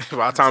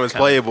 By the time it's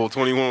playable,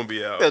 21 will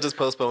be out. They'll just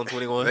postpone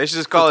 21. They should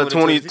just call it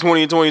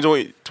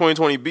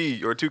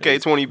 2020B or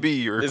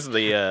 2K20B or This is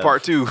the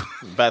Part 2.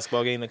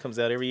 basketball game that comes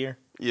out every year.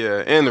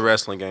 Yeah, and the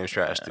wrestling game's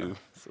trash too.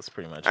 So it's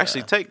pretty much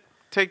Actually,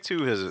 Take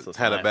Two has it's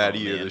had a an bad iPhone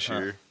year then, this huh?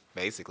 year.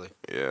 Basically.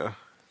 Yeah,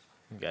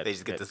 They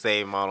just get the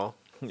same model.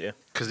 yeah.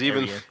 because Every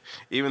even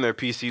year. their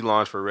PC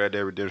launch for Red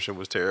Dead Redemption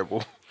was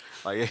terrible.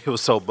 Like it was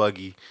so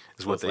buggy,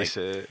 is what it's they like-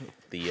 said.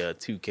 The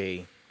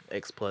 2K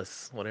X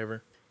Plus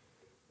whatever.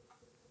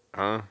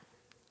 Huh?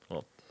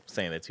 Well,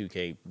 saying that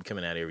 2K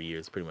coming out every year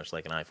is pretty much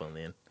like an iPhone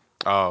then.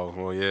 Oh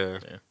well, yeah.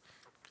 Yeah.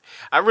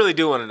 I really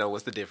do want to know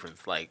what's the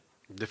difference. Like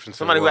Difference.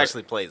 somebody in who what?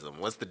 actually plays them.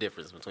 What's the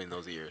difference between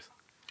those years?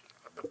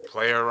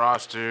 Player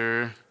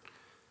roster,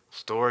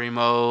 story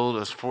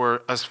mode. As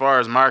far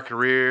as my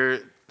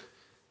career,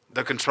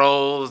 the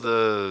controls,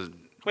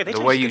 Wait, they the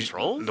changed way the you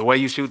controls? the way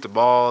you shoot the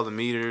ball, the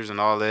meters and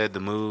all that, the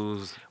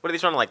moves, What are they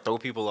trying to like throw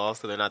people off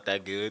so they're not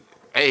that good?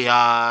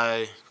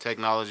 AI,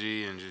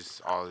 technology, and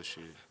just all this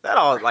shit. That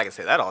all, like I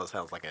said, that all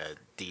sounds like a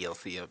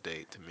DLC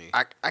update to me.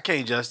 I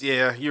can't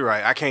yeah, you're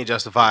right. I can't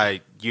justify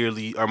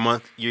yearly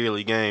or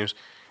yearly games.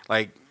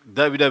 Like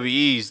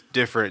WWE's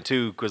different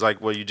too, because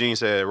like what Eugene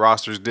said,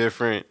 roster's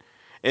different.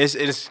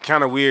 It's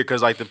kind of weird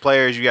because like the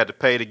players you had to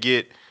pay to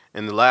get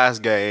in the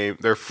last game,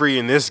 they're free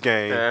in this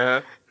game,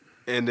 Uh-huh.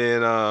 and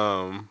then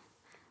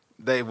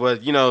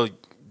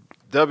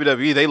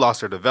WWE they lost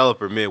their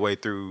developer midway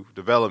through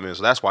development,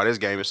 so that's why this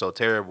game is so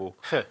terrible.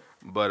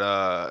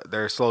 But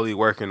they're slowly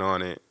working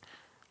on it.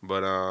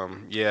 But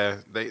yeah,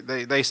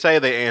 they say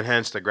they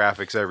enhance the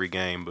graphics every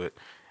game, but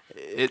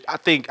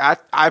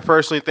I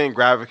personally think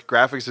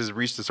graphics has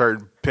reached a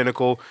certain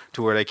pinnacle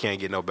to where they can't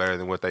get no better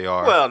than what they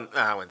are. Well,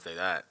 I wouldn't say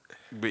that.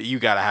 But you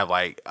gotta have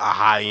like a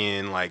high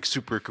end like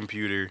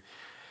supercomputer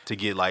to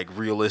get like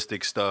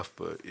realistic stuff.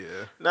 But yeah,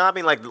 No, I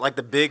mean like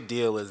the big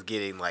deal is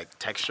getting like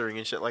texturing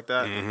and shit like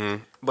that.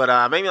 mm-hmm.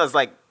 But maybe it's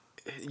like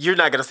you're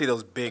not gonna see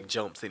those big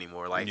jumps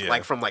anymore. Like Yeah.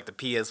 like from like the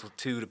PS2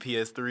 to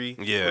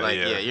PS3. Yeah, like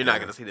yeah, you're not yeah.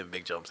 gonna see them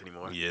big jumps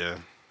anymore. Yeah.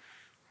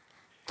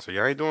 So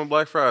y'all ain't doing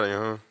Black Friday,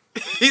 huh?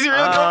 He's really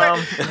going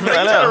back. Like, you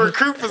trying to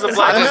recruit for some I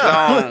Black just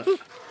Friday. don't.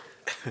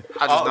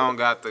 I just don't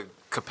got the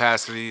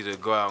capacity to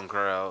go out in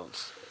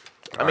crowds.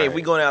 I mean, if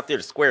we going out there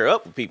to square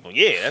up with people,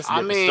 yeah, that's a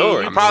I different mean,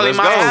 story. you probably let's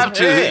might go. have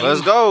to. Yeah.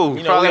 Let's go.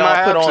 You know, probably we all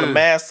might put have on to. the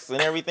masks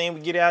and everything. We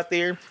get out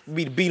there,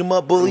 beat them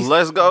up bullies.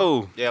 Let's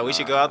go. Yeah, we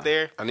should go out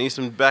there. I need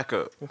some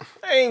backup.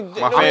 We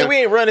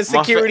ain't running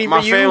security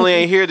my for you. family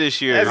ain't here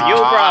this year. That's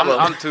your problem.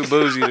 I'm too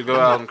bougie to go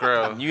out in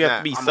crowd. You have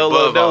to be I'm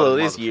solo above all dolo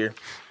the this year.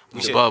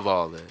 Above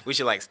all that. We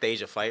should like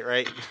stage a fight,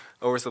 right?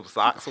 Over some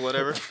socks or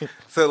whatever.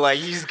 So like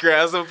you just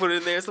grab some, put it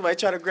in there. Somebody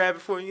try to grab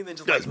it for you, and then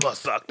just like, my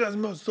sock. That's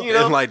my sock. you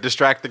know, And like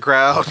distract the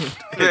crowd. yeah,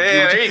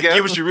 there you go.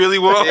 Get what you really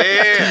want.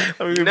 Yeah.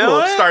 I mean, You know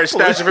what? Start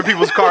stashing for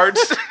people's cards.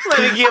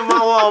 Let me get my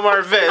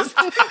Walmart vest.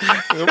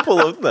 You pull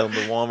up the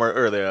Walmart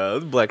or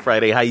the Black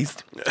Friday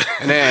heist.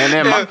 And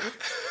then my,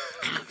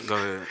 go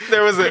ahead.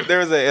 There was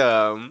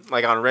a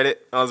like on Reddit,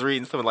 I was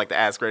reading something like the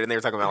Ask Reddit, and they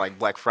were talking about like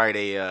Black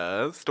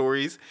Friday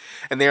stories,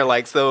 and they're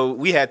like, so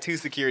we had two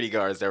security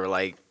guards that were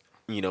like,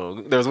 you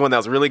know, there was one that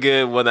was really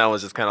good, one that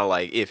was just kind of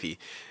like iffy.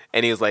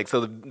 And he was like,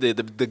 so the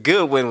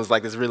good one was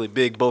like this really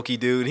big, bulky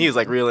dude. He was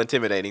like real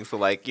intimidating. So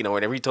like, you know,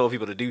 whenever he told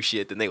people to do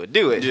shit, then they would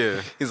do it.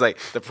 Yeah. He's like,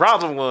 the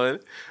problem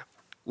one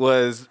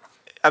was,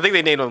 I think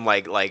they named him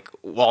like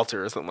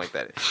Walter or something like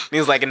that. And he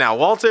was like, and now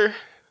Walter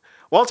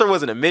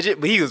wasn't a midget,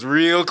 but he was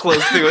real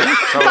close to it.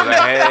 So I was like,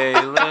 hey,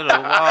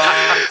 little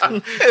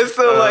Walter. And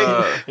so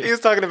like he was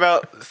talking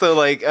about, so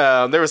like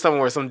there was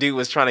somewhere where some dude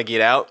was trying to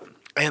get out,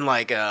 and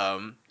like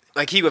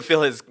he would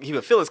fill his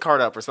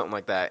card up or something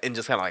like that, and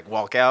just kind of like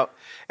walk out.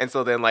 And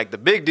so then like the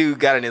big dude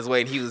got in his way,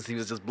 and he was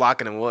just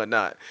blocking and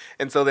whatnot.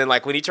 And so then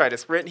like when he tried to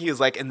sprint, he was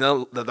like, and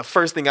the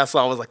first thing I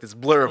saw was like this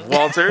blur of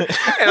Walter,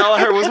 and all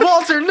I heard was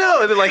Walter,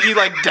 no. And then like he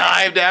like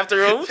dived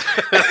after him,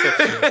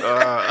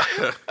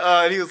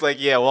 and he was like,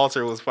 yeah,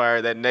 Walter was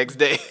fired that next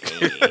day.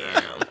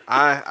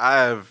 I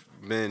have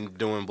been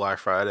doing Black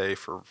Friday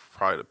for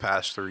probably the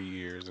past 3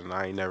 years, and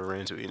I ain't never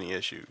ran into any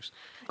issues.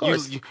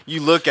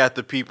 You look at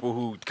the people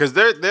who, because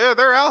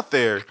they're out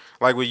there.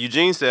 Like what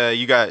Eugene said,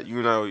 you got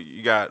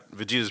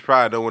Vegeta's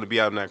Pride don't want to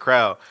be out in that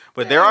crowd,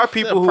 but there are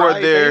people who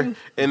are there baby.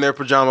 in their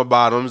pajama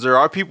bottoms. There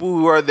are people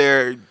who are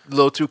there a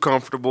little too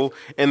comfortable,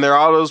 and there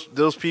are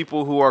those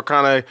people who are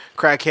kind of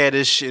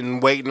crackheadish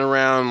and waiting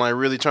around, like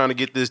really trying to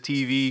get this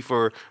TV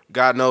for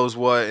God knows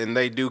what, and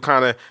they do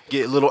kind of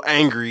get a little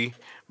angry.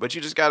 But you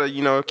just gotta,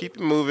 keep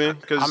it moving,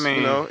 because I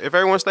mean- if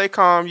everyone stay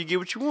calm, you get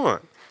what you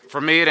want. For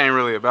me, it ain't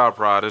really about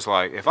pride. It's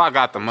like, if I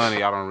got the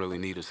money, I don't really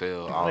need a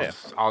sale. Yeah.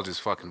 I'll just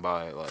fucking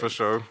buy it. Like, For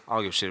sure. I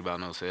don't give a shit about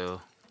no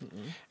sale.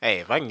 Hey,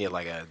 if I can get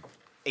like a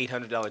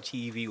 $800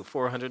 TV with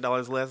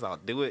 $400 less, I'll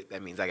do it.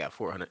 That means I got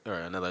 $400 or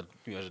another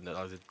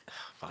 $300.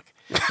 Fuck.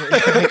 I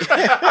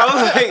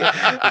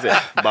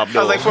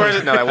was like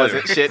 400. No, that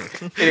wasn't shit.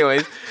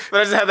 Anyways,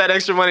 but I just have that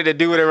extra money to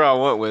do whatever I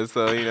want with.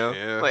 So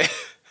Yeah. like,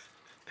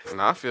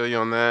 No, I feel you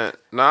on that.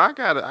 No, I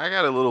got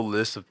a little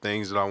list of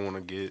things that I want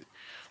to get,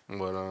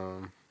 but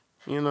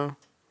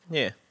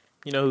Yeah.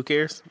 You know who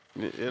cares?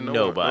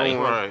 Nobody.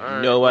 All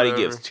right, Nobody whatever.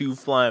 gives two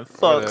flying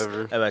fucks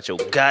Whatever. about your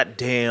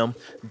goddamn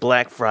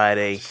Black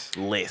Friday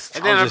list.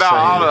 And then I'm just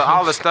about saying.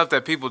 all the stuff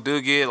that people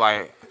do get,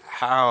 like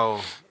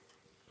how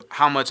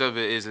much of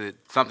it is it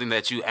something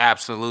that you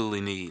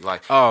absolutely need?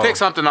 Like, Oh. pick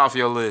something off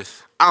your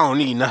list. I don't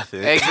need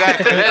nothing.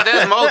 Exactly.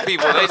 That's most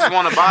people. They just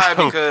want to buy it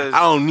because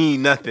I don't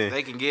need nothing.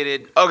 they can get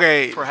it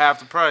Okay, for half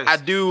the price. I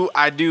do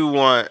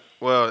want.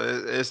 Well,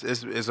 it's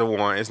a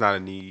want. It's not a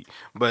need,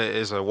 but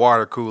it's a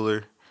water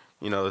cooler.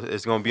 You know,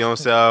 it's gonna be on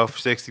sale for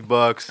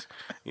 $60.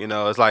 You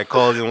know, it's like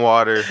Culligan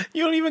water.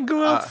 You don't even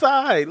go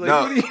outside. Like,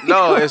 No, what do you-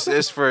 no, it's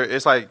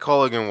like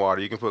Culligan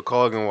water. You can put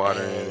Culligan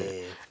water in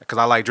it. Cause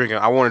I like drinking.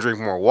 I want to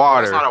drink more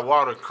water. It's not a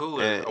water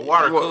cooler. And- A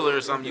water cooler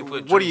is something you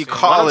put. What do you drinks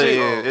in. call Why it?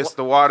 don't you- It's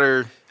the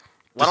water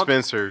Why don't-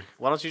 dispenser.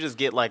 Why don't you just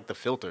get like the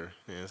filter?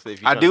 Yeah, so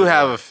if you I trying do to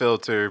have do a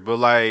filter, but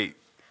like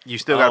you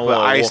still I gotta don't put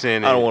wanna ice wa-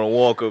 in it. I don't want to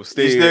walk You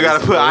upstairs. still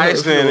gotta put ice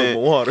in Fill up my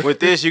water. it. With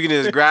this, you can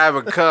just grab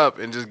a cup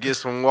and just get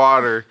some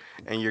water,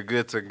 and you're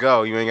good to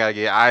go. You ain't gotta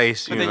get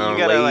ice. But You then know, you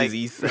gotta like, Lazy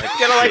you sack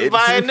gotta like shit.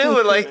 buy a new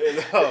one. Like,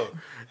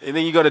 and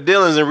then you go to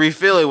Dillon's and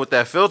refill it with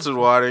that filtered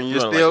water, and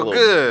you're Like still a little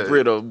good.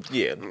 Brita,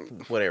 yeah,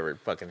 whatever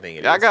fucking thing it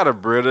is. Yeah, I got a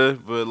Brita,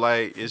 but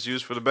like it's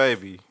used for the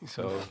baby.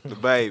 So the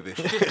baby.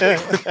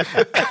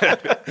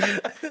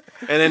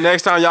 And then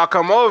next time y'all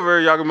come over,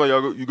 y'all gonna be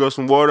like, you got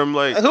some water? I'm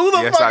like, Who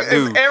the yes, fuck I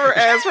do. has ever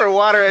asked for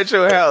water at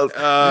your house?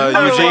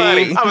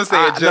 Eugene, I'm gonna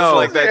say it just no,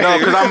 like that. No,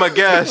 too. because I'm a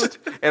guest,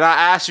 and I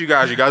asked you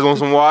guys want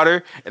some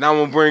water, and I'm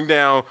gonna bring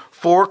down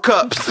 4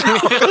 cups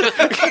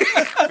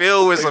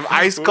filled with some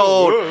ice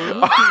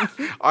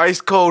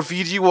cold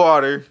Fiji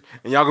water,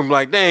 and y'all gonna be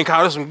like, dang,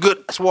 Kyle, that's some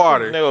good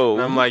water. No.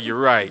 And I'm like, you're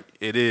right,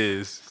 it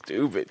is.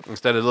 Stupid.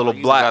 Instead of little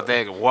You black, got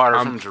that water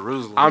from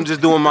Jerusalem. I'm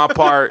just doing my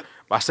part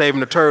by saving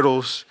the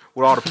turtles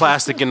with all the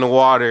plastic in the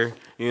water.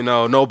 You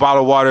know, no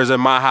bottled waters at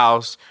my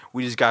house.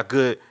 We just got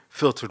good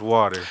filtered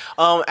water.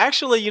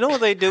 Actually, you know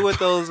what they do with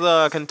those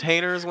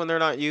containers when they're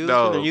not used?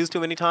 No. When they're used too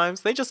many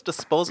times, they just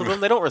dispose of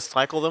them. They don't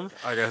recycle them.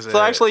 Like I said,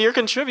 So actually, you're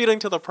contributing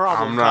to the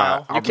problem. I'm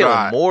not. Kyle. You're killing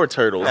not. more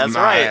turtles. That's you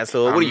right.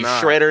 asshole. What I'm are you,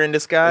 not. Shredder in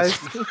disguise?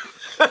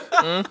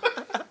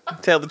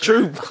 Tell the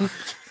truth.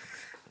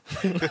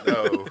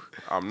 No,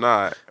 I'm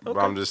not. But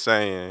I'm just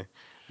saying.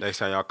 Next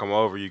time y'all come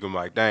over, you can be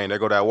like, dang, there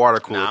go that water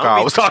cooler Nah,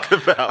 Kyle was talking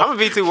about. I'm gonna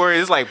be too worried.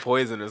 It's like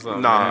poison or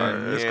something. Nah,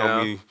 man. it's You gonna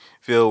know? be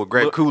filled with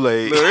grape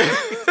Kool-Aid.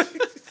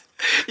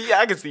 Yeah,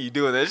 I can see you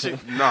doing that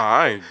shit. Nah,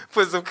 I ain't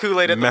Put some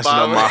Kool-Aid at the messing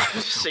up bottom.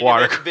 my shaking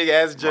water- that big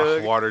ass my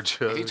jug. water He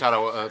jug. try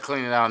to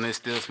clean it out and it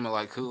still smell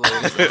like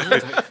Kool-Aid.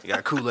 You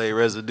got Kool-Aid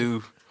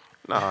residue.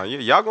 Nah,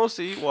 y'all gonna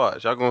see.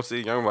 Watch, y'all gonna see.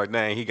 Y'all gonna be like,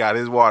 dang, he got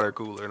his water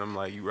cooler, and I'm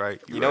like, you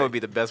right. You know what would be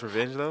the best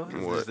revenge though? Is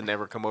What? just to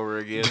never come over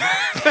again.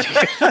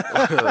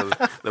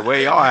 the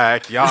way y'all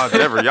act, y'all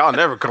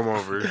never come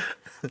over.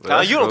 But Kyle,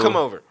 that's you don't cool. come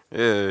over.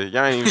 Yeah,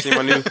 y'all ain't even seen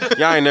my new.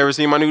 Y'all ain't never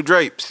seen my new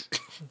drapes.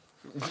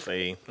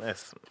 See,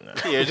 that's nah.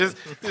 Here, just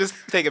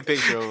take a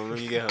picture of them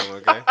when you get home,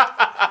 okay?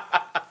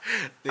 I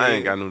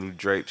ain't got no new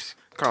drapes.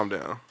 Calm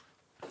down.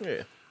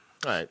 Yeah.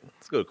 All right,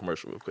 let's go to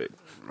commercial real quick.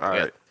 All I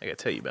right. got to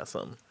tell you about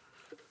something.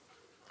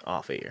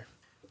 Off air.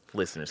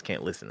 Listeners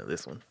can't listen to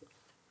this one.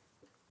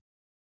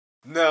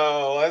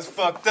 No, that's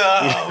fucked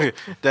up.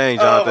 Dang,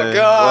 Oh, my Jonathan.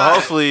 God. Well,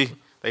 hopefully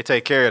they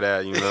take care of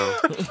that. You know.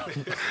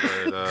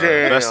 But,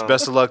 Damn.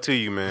 best of luck to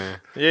you, man.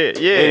 Yeah,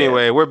 yeah.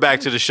 Anyway, we're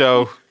back to the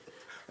show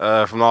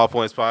from the All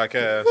Points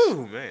Podcast.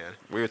 Ooh, man.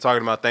 We were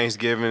talking about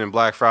Thanksgiving and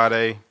Black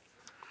Friday.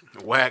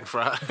 Whack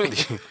Friday.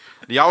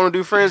 Do y'all want to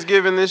do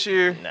Friendsgiving this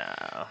year?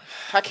 Nah.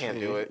 I can't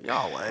do it.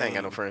 Y'all I ain't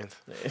got no friends.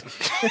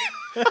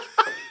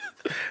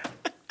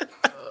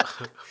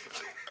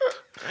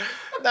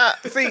 Nah,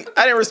 see,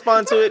 I didn't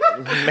respond to it.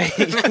 Man.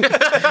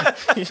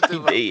 He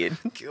did.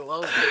 Kill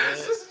over,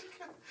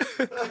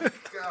 man.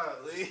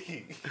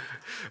 Golly.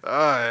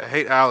 I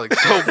hate Alex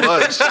so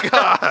much.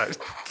 God.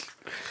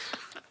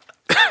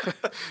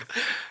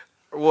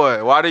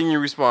 What? Why didn't you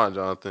respond,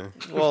 Jonathan?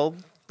 Well,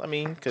 I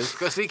mean, because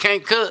Because he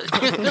can't cook.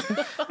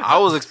 I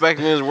was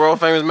expecting his world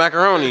famous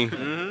macaroni.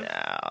 nah,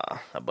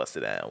 I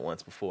busted out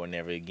once before,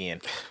 never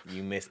again.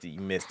 You missed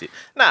it.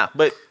 Nah,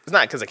 but it's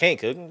not because I can't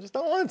cook. I just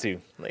don't want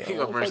to. Like, He I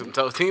gonna don't bring fucking-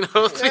 some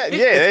Totinos. Yeah,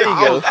 there you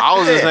go. I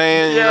was just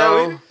saying, you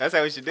know, That's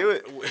how we should do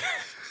it.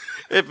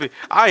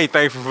 I ain't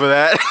thankful for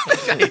that.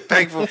 I ain't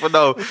thankful for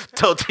no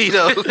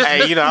Totitos.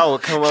 Hey, you know, I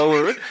would come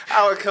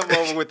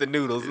over with the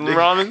noodles and the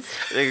ramens.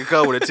 They can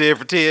come with a 10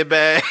 for 10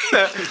 bag.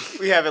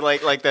 We have it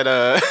like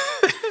that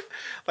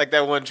like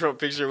that one Trump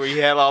picture where he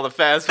had all the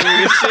fast food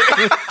and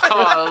shit.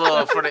 Oh,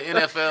 look, for the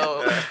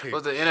NFL.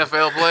 What's the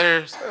NFL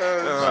players?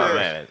 Oh,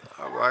 man.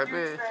 I'm like,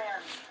 man.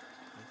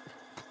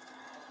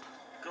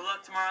 Good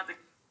luck tomorrow at the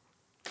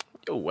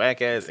Your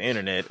whack ass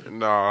internet.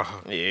 No.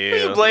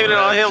 Yeah. You blaming it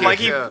on him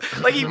like Yeah.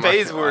 he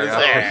pays for it.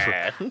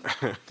 Yeah.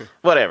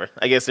 Whatever.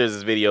 I guess there's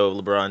this video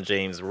of LeBron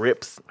James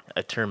rips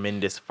a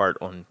tremendous fart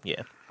on.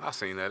 Yeah. I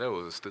seen that. That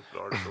was a stupid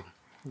article.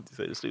 You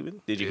said it's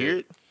stupid. Did you Yeah. hear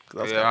it?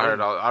 'Cause was Yeah, I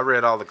kinda heard. I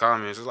read all the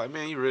comments. It's like,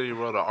 man, you really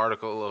wrote an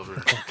article over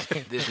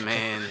this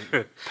man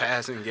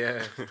passing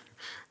gas.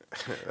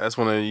 That's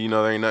when, there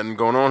ain't nothing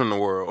going on in the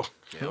world.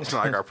 It's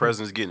not like our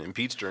president's getting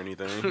impeached or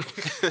anything.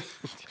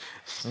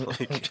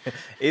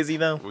 Is he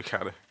though? We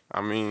gotta,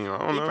 I don't He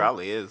know.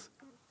 probably is.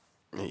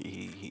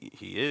 He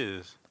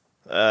is.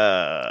 He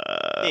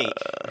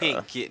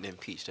ain't getting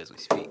impeached as we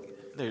speak.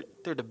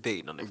 They're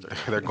debating on it.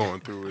 They're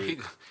going through He, it.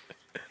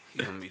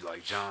 he gonna be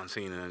like John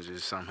Cena and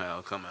just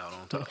somehow come out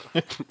on top.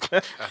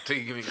 I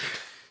think he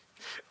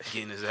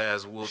getting his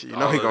ass whooped. You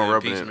know he all gonna of the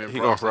rub it. impeachment He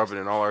gonna process. rub it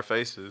in all our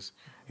faces.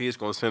 He just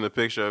gonna send a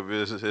picture of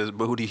his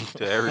booty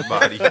to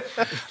everybody.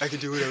 I can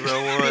do whatever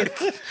I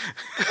want.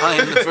 I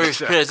am the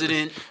first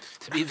president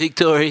to be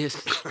victorious.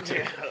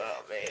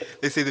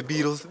 They say the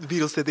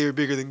Beatles said they were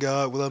bigger than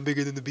God. Well, I'm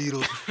bigger than the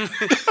Beatles.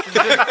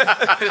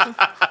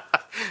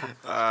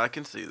 I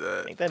can see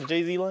that. Ain't that a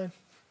Jay-Z line?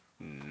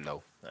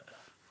 No,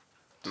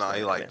 Nah,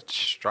 he like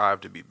strive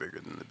to be bigger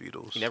than the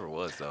Beatles. he never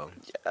was though.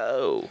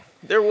 Oh,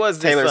 there was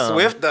this, Taylor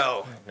Swift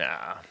though.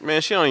 Nah.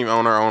 Man, she don't even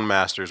own her own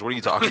masters. What are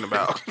you talking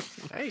about?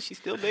 Hey, she's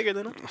still bigger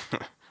than him.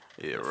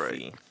 Yeah, right.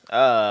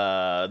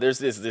 See. There's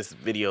this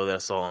video that I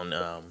saw on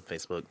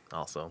Facebook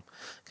also,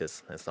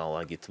 because that's all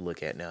I get to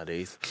look at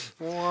nowadays.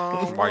 Why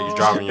are you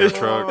driving your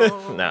truck?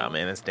 Nah,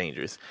 man, that's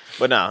dangerous.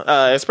 But no,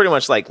 it's pretty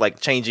much like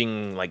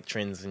changing like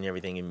trends and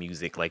everything in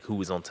music, like who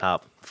was on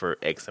top for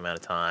X amount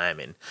of time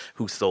and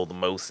who sold the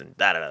most and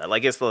da da da.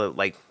 Like it's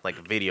like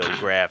a video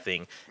graph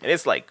thing, and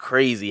it's like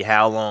crazy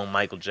how long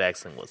Michael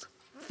Jackson was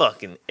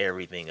fucking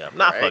everything up.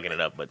 Not Right. fucking it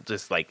up, but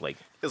just like It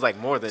was like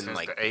more than Since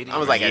like the 80s. I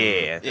was like,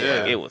 yeah, yeah.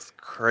 like, it was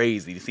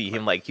crazy to see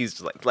him like he's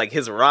just like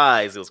his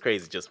rise. It was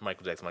crazy, just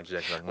Michael Jackson.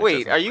 Michael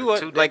Wait, are you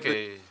Two like?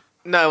 decades.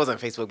 No, it wasn't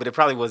Facebook, but it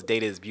probably was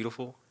Data is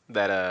Beautiful.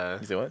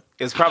 That You say what?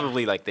 it was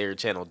probably like their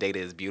channel. Data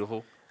is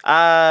Beautiful.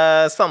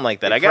 Something like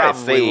that. It I got it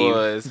probably saved,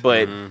 was.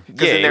 but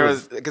Because yeah, there it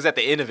was because at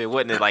the end of it,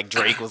 wasn't it like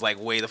Drake was like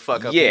way the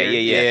fuck up yeah,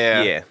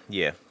 here?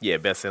 yeah.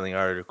 Best-selling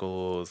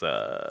articles.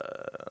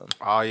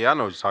 Oh yeah, I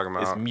know what you're talking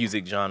It's about.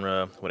 music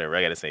genre, whatever.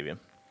 I gotta save him.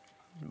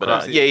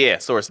 But Crazy. yeah.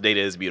 Source data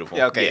is beautiful.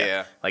 Yeah, okay,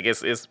 yeah. Like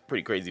it's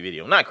pretty crazy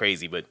video. Not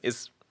crazy, but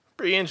it's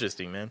pretty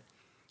interesting, man.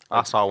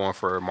 I saw one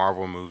for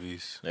Marvel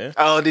movies. Yeah.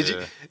 Oh, did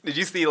Yeah.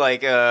 you see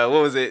like what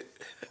was it?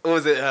 What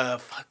was it?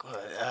 Fuck.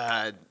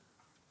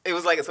 It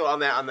was like so on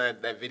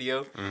that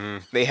video.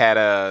 They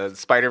had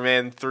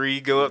Spider-Man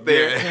 3 go up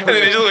there, and then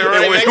it just went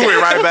right back. It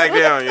went right back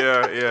down.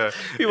 Yeah.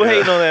 People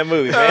hating on that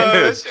movie, man. Oh,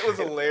 it that shit was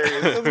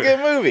hilarious. was a good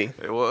movie.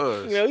 It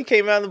was. You know, he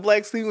came out in the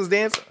black suit and was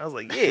dancing. I was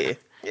like,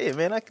 yeah,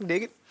 man, I can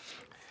dig it.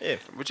 Yeah.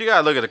 But you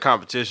gotta look at the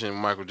competition with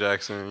Michael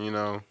Jackson, you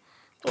know.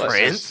 What,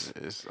 Prince?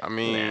 I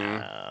mean,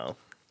 No.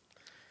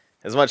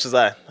 As much as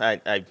I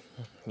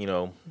you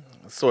know,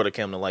 sort of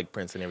came to like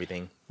Prince and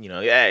everything. You know,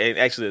 yeah,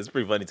 actually, it's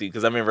pretty funny too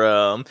because I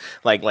remember,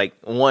 like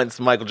once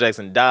Michael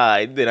Jackson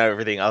died, then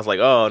everything I was like,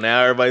 oh,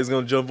 now everybody's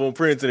gonna jump on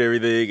Prince and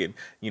everything, and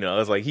you know, I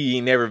was like, he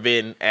ain't never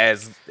been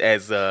as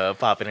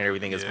popping and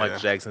everything as Yeah. Michael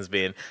Jackson's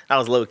been. I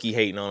was low key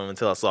hating on him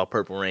until I saw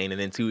Purple Rain,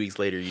 and then 2 weeks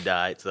later he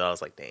died. So I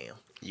was like, damn,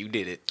 You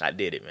did it. I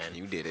did it, man.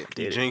 You did it.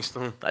 you did it. jinxed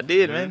him. I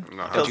did, man.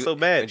 Nah. I felt so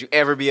bad. Don't you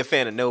ever be a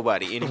fan of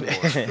nobody anymore?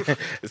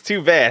 It's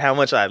too bad how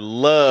much I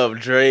love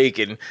Drake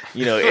and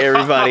you know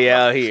everybody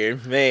out here,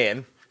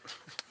 man.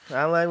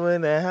 I like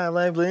when that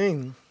highlight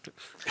bling.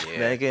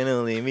 That can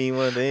only mean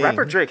one thing.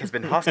 Rapper Drake has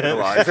been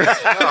hospitalized.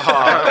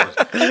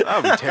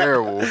 That would be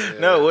terrible.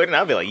 No, it wouldn't.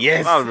 I'd be like,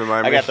 yes, I would've been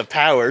like, I got man. the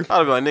power.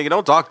 I'd be like, nigga,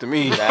 don't talk to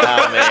me. Nah,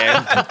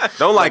 man.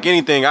 Don't like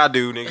anything I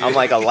do, nigga. I'm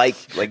like a like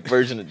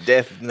version of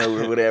Death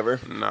Note or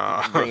whatever.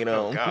 nah. Bring it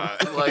on.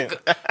 Like,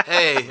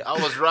 hey, I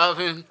was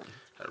driving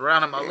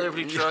around in my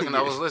Liberty truck and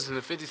I was listening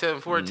to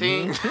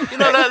 5714. You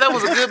know that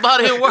was a good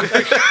body of work.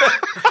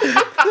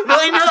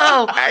 Like,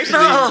 no,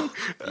 Actually,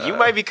 you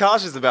might be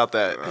cautious about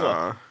that.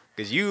 Uh,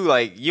 Because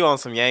you on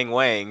some Yang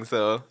Wang,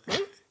 so.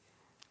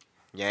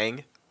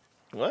 Yang?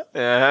 What?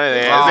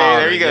 Yeah,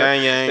 there you go.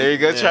 Yang Yang. There you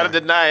go. Try Yeah. to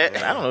deny it.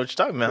 I don't know what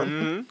you're talking about.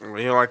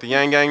 You don't like the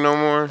Yang Gang no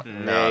more?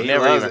 No, he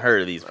never loves even it.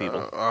 heard of these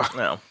people.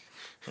 No.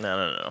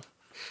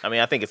 I mean,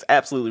 I think it's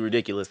absolutely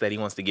ridiculous that he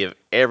wants to give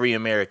every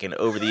American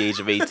over the age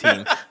of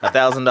 18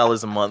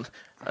 $1,000 a month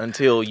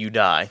until you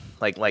die.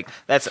 Like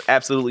that's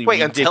absolutely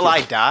Wait, ridiculous. until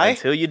I die?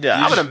 Until you die.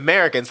 I'm an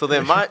American, so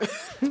then my Did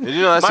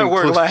you know that's my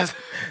word inclu- lasts.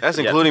 That's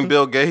including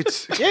Bill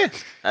Gates. Yeah,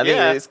 I think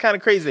Yeah. it's kind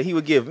of crazy that he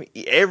would give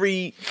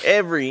every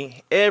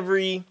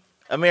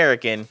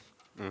American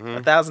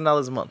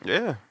 $1,000 a month.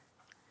 Yeah.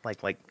 Like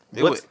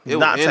It what's would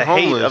not to end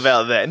hate homeless.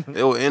 about that?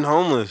 It will end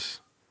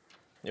homeless.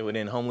 It would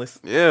end homeless,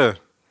 Yeah.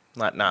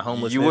 not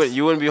homelessness.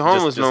 You wouldn't be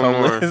homeless just no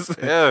homeless.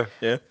 more.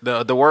 Yeah.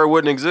 Yeah. The word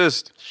wouldn't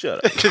exist.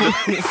 Shut up.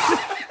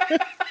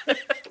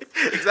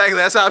 Exactly.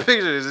 That's how I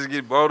picture it. Just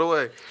get blown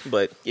away.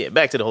 But yeah,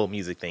 back to the whole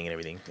music thing and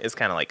everything. It's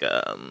kind of like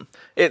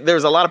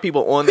there's a lot of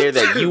people on there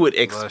that you would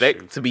you.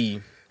 expect to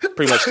be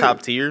pretty much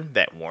top tier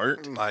that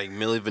weren't. Like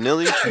Milli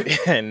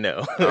Vanilli. And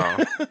no, Oh.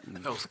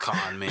 those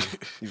con men.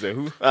 you said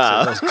who?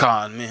 Those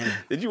con men.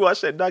 Did you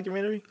watch that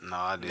documentary? No,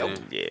 I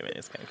didn't. Yeah, man,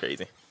 it's kind of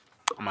crazy.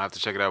 I'm gonna have to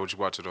check it out. What you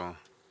watch it on?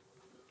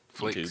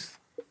 Flicks.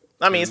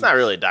 I mean, it's not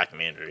really a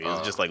documentary. It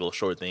was just like a little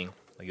short thing.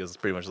 Like it was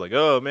pretty much like,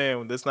 oh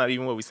man, that's not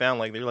even what we sound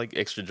like. They're like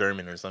extra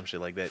German or some shit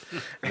like that.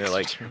 And they're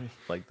like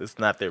that's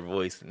not their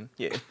voice. And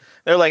yeah,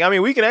 they're like, I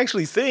mean, we can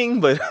actually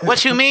sing, but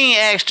What you mean,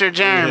 extra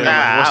German?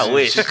 I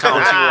wish.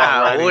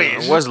 I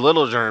wish. What's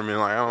Little German?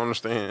 Like I don't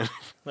understand.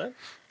 What?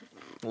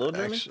 Little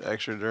German?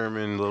 Extra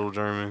German, Little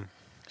German.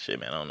 Shit,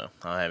 man, I don't know.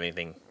 I don't have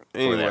anything for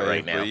Anyway, that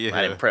right now. but yeah.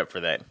 I didn't prep for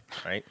that,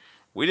 right?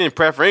 We didn't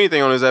prep for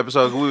anything on this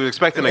episode. We were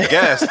expecting a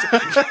guest.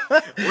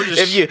 We're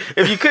just,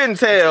 If you couldn't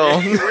tell,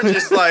 we're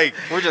just like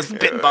We're just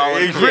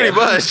spitballing. pretty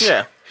much.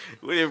 yeah.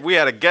 We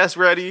had a guest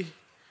ready.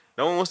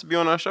 No one wants to be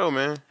on our show,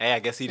 man. Hey, I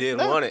guess he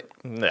didn't want it.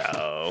 No.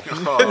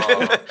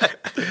 Oh.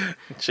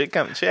 Shit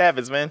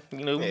happens, man.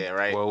 You know. Yeah,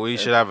 right. Well, we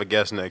should have a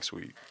guest next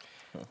week.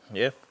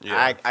 Yeah.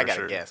 I for got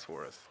sure. a guess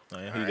for us. Oh,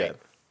 yeah, All who you right.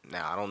 got?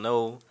 Now, I don't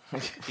know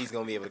if he's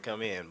going to be able to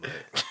come in,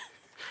 but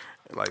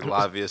Like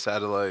live via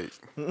satellite.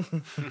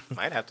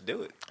 might have to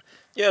do it.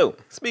 Yo,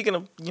 speaking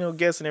of,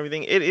 guests and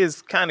everything, it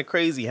is kind of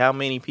crazy how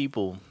many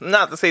people,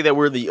 not to say that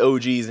we're the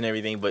OGs and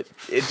everything, but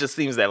it just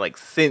seems that like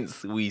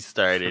since we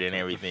started and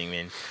everything,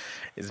 man,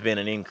 it's been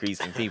an increase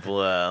in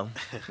people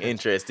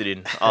interested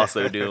in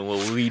also doing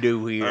what we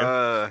do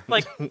here.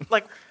 Like,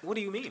 what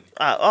do you mean? You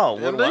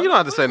don't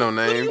have to say no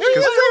names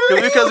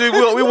because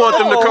we want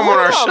them to come on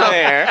our show.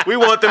 there. We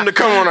want them to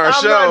come on our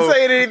I'm show. not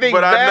saying anything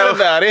but bad I know,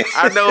 about it.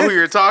 I know who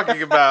you're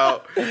talking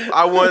about.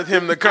 I want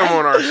him to come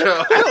on our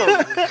show.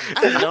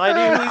 No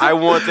idea. I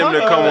want them to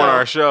come on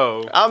our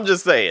show. I'm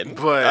just saying.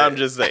 But- I'm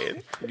just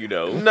saying.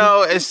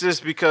 No, it's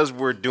just because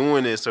we're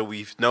doing it, so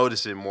we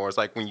notice it more. It's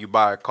like when you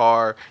buy a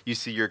car, you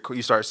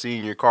start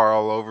seeing your car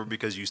all over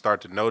because you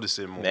start to notice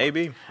it more.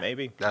 Maybe.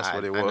 That's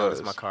what it I was.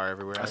 notice my car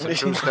everywhere. That's a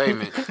true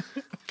statement.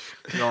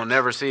 You don't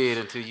never see it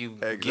until you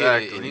get it,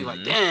 Exactly. and you're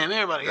like, "Damn,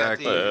 everybody got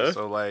Exactly. these."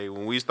 So like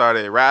when we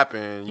started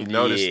rapping, you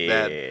noticed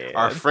Yeah. that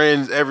our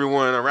friends,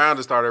 everyone around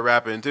us started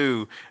rapping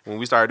too. When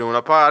we started doing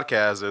a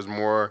podcast, there's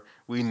more.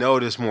 We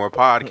noticed more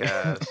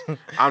podcasts.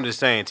 I'm just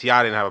saying,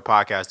 T.I. didn't have a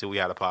podcast till we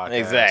had a podcast.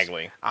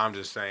 Exactly. I'm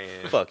just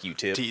saying, Fuck you,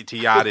 Tip.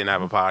 T.I. didn't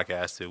have a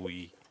podcast till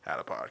we had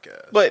a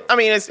podcast. But I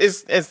mean,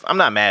 it's I'm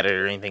not mad at it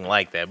or anything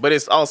like that. But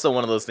it's also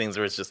one of those things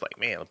where it's just like,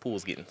 man, the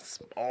pool's getting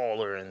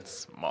smaller and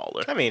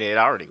smaller. I mean, it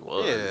already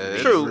was. yeah,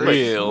 It's true, but-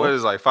 real. What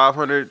is it, like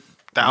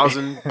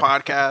 500,000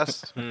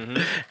 podcasts?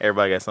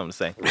 Everybody got something to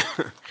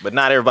say, but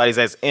not everybody's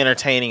as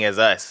entertaining as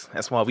us.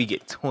 That's why we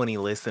get 20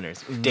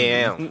 listeners.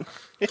 Damn.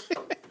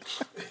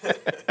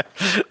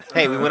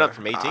 Hey, we went up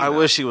from 18. I now.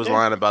 wish he was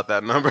lying about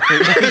that number.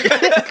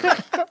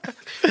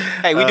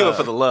 Hey, we do it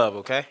for the love,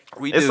 okay?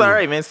 We It's do. all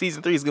right, man.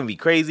 Season 3 is gonna be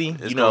crazy.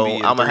 It's You know, gonna be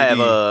in I'm gonna have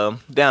 3D.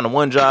 down to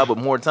one job with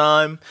more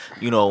time.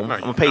 You know, I'm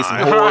gonna pay some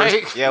whores.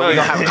 Right? Yeah, we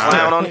gonna have a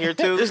clown on here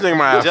too. This nigga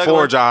might have Juggling.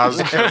 4 jobs.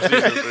 Season 3.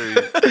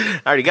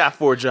 I already got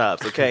 4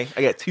 jobs. Okay,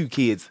 I got 2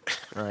 kids.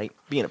 All right,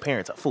 being a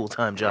parent's a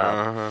full-time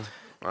job. Uh-huh.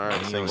 All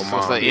right, single It's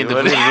mom. like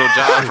individual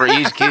job for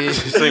each kid.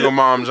 Single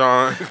mom,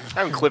 John.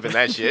 I'm clipping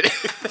that shit.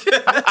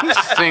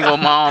 Single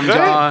mom,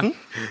 John.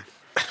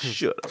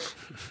 Shut up.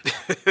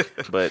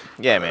 But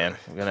yeah, man,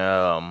 we're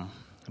gonna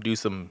do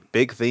some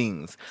big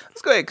things.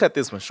 Let's go ahead and cut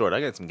this one short. I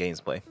got some games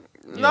to play.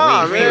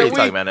 Nah, we ain't really man.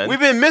 talking about nothing. We've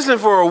been missing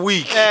for a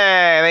week.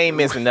 They ain't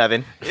missing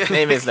nothing. They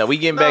ain't missing nothing. We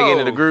getting back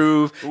into the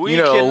groove. We you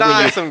know, cannot when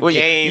you, have some when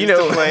you- games you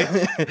know, to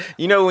play.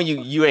 you know when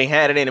you ain't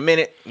had it in a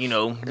minute. You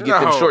know, you get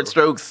them No. short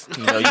strokes.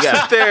 You know, you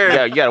got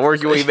there. you got to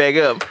work your way back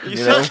up. You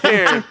know, Sit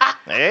there.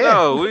 yeah.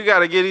 No, we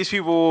gotta give these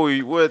people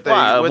what they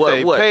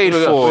Why? paid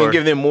We're for. gonna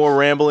give them more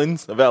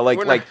ramblings about We're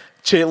not- like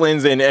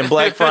chitlins and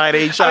Black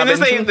Friday I shopping.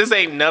 mean, this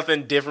ain't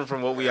nothing different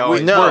from what we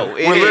always no, do.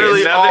 it We're is.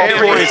 literally all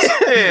Every- points.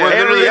 We're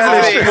literally It's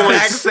all the exact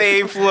points.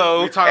 same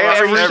flow. We talk about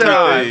every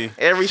show, everything.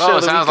 every show Oh,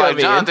 it that sounds we like come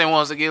in. Jonathan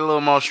wants to get a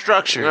little more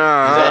structured. Is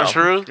Uh-huh. that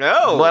true?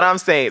 No. What I'm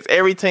saying is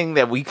everything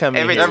that we come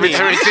in here.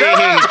 Everything.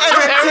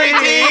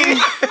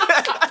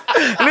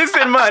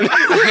 Listen, man.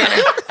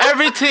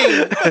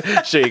 Everything.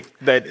 Shake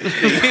that.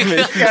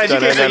 God, you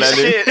can't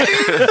say shit.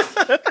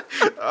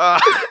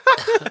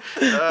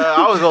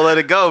 I was gonna let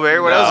it go, man.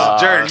 Everyone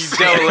else is jerks.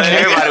 Don't let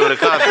Everybody would have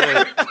caught it.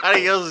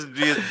 Everybody else is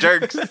being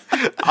jerks.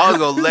 I was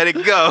gonna let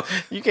it go.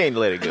 You can't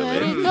let it go,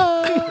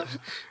 man.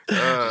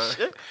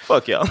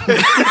 Fuck y'all.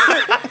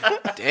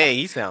 Dang,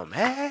 you sound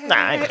mad. Nah,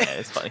 I ain't mad.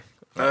 It's funny.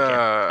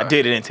 I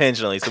did it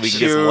intentionally so we can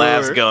get some Sure.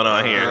 laughs going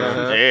on here.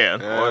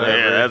 Yeah.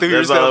 Whatever. Threw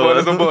That's yourself all it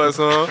under the was.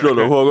 bus, huh? Shut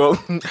the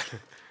fuck up.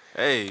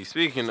 Hey,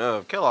 speaking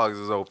of, Kellogg's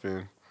is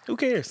open. Who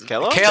cares?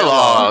 Kellogg?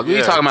 Kellogg. You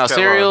Yeah, talking about Kellogg.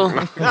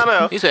 cereal? I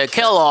know. He said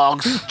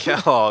Kellogg's.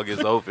 Kellogg is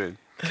open.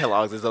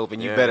 Kellogg's is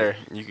open. You Yeah, better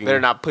you can- better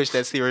not push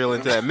that cereal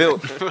into that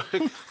milk.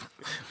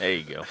 There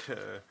you go.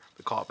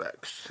 The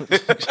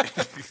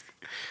callbacks.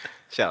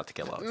 Shout out to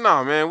Kellogg's.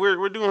 No, man,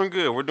 we're doing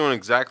good. We're doing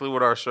exactly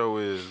what our show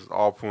is,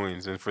 all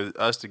points. And for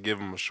us to give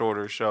them a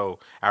shorter show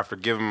after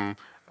giving them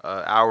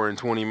an hour and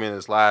 20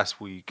 minutes last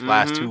 2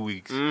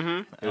 weeks, it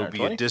Hour would be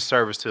 20? a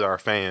disservice to our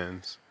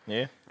fans.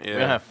 Yeah. Yeah. We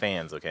don't have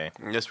fans, okay?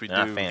 Yes, we They're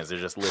not do. fans. They're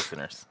just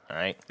listeners. All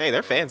right. Hey,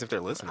 they're fans if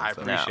they're listening. I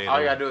so. appreciate All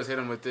you it. gotta do is hit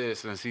him with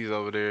this, and he's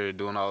over there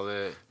doing all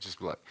that. Just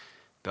be like,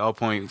 the All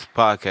Points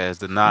podcast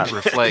did not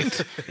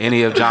reflect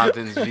any of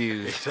Jonathan's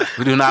views.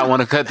 We do not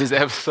want to cut this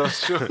episode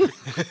short.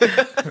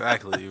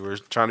 Exactly. We're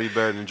trying to be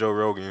better than Joe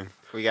Rogan.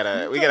 We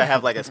gotta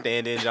have like a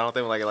stand-in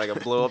Jonathan, like a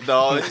blow up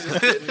doll that's just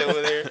sitting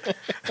over there,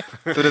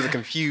 so it doesn't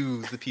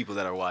confuse the people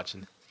that are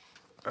watching.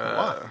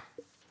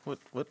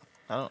 What?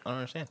 I don't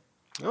understand.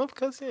 No,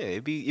 because yeah,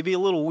 it'd be a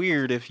little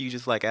weird if you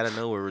just like out of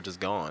nowhere were just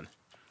gone.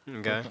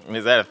 Okay.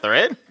 Is that a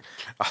threat?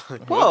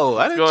 Whoa,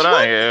 What's going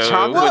on here?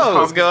 Whoa.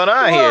 What's going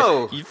on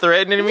Whoa. here? You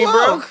threatening me, Whoa,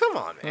 bro? come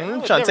on, man. I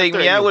would Trying never to take me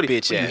threaten out? you, What,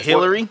 bitch you ass.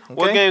 Hillary?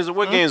 What Okay. games?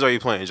 What games are you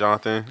playing,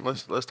 Jonathan?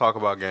 Let's talk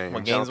about games.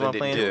 What games am I Jonathan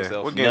playing? didn't do Yeah.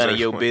 himself. What games None are of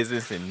you your playing?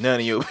 business and none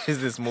of your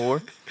business more.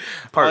 All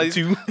Part he's-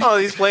 2. All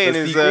he's playing The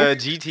is sequel?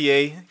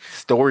 GTA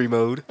story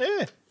mode.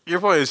 Yeah. You're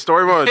playing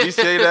story mode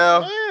GTA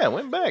now. Yeah,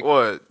 went back.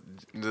 What?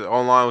 The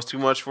online was too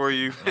much for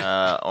you?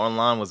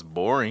 Online was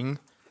boring.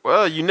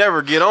 Well, you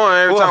never get on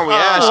every time we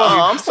ask Oh,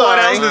 you. I'm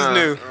sorry. What else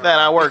is new? That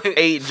I work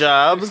 8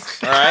 jobs,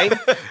 all right?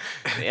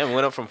 Damn,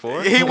 went up from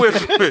 4. He went.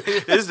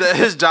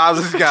 His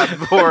jobs has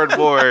got more and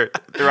more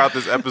throughout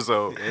this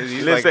episode.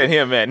 He's Let's like, say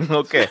him, man.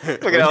 Okay.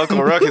 look at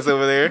Uncle Ruckus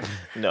over there.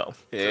 No.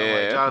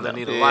 Yeah. Jonathan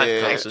need a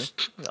life coach.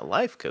 Actually, a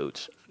life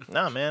coach.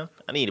 Nah, man.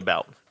 I need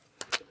about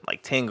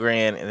like 10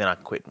 grand and then I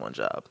quit one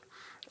job.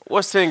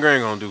 What's 10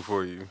 grand gonna do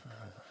for you?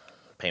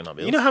 Pay my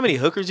bills. You know how many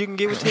hookers you can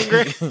get with 10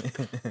 grand?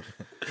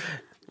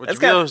 Your That's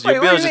got- bills, wait,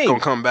 your what do bills you just mean? gonna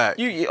come back.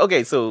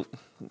 Okay, so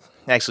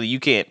actually you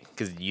can't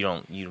because you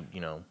don't, you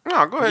know.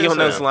 No, go ahead. You don't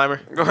know and say Slimer?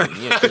 it. Go ahead.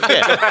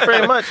 Yeah,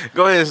 pretty much.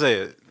 Go ahead and say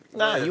it.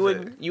 Nah, you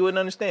wouldn't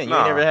understand. You Nah.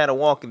 ain't never had to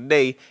walk a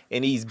day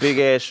in these big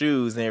ass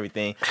shoes and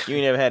everything. You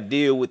ain't never had to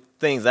deal with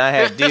things I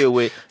had to deal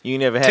with. You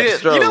never had to Dude,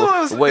 struggle. you know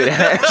what was- Wait,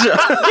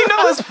 You know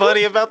what's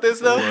funny about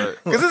this though?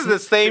 What? Because this is the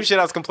same shit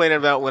I was complaining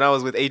about when I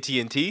was with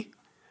AT&T,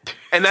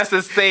 and that's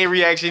the same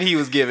reaction he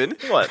was giving.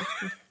 what?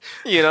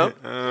 You know,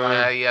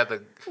 You have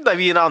to. like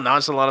being all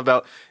nonchalant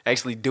about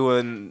actually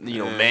doing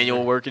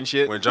manual work and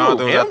shit. When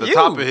Jonathan was Who, at him? the You.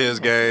 top of his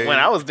game. When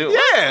I was doing,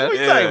 Yeah, what are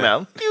you yeah. talking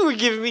about? You were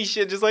giving me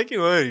shit just like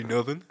I ain't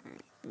nothing.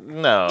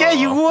 No. Yeah,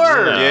 you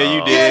were. No. Yeah,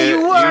 you did. Yeah,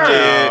 you were. You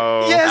did.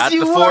 No. Yes, At you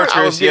the were. fortress,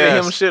 I was giving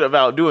yes. him shit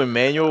about doing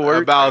manual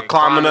work. About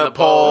climbing climbing up the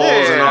poles,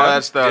 poles and all yeah.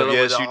 that stuff. dealing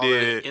Yes, with you all the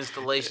did.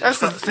 Installation. That's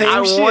the stuff. same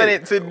I shit.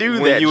 wanted to do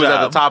When that you was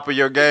at the job. top of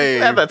your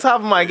game. At the top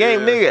of my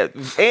game, Yeah.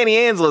 nigga. Annie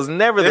Ansel is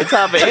never the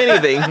top of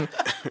anything.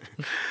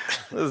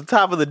 It was the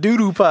top of the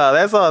doo-doo pile.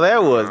 That's all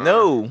that was.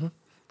 No.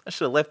 I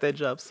should have left that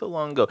job so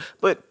long ago.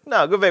 But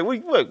no, go back. What?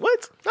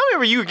 I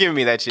remember you were giving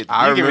me that shit.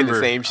 I you were giving me remember.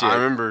 the same shit. I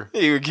remember.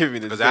 You were giving me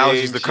the Because same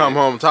Alex used to shit. come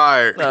home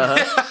tired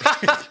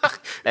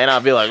And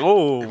I'll be like,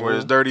 oh. with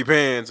his dirty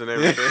pants and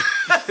everything.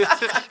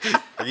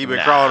 Like he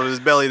been crawling on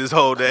his belly this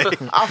whole day.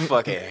 I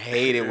fucking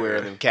hated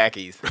wearing them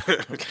khakis.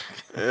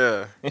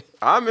 Yeah,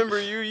 I remember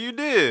you. You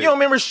did. You don't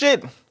remember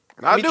shit.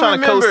 I Me do trying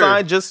remember. to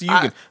co-sign just so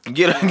you can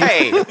get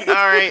Hey, all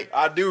right.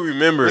 I do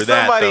remember For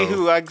that. somebody though.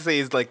 who I can say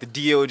is like the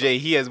DOJ,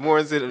 he has more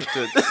incentive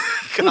to.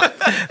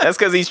 That's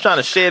because he's trying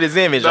to shed his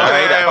image. All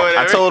right, yeah, I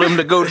whatever. told him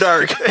to go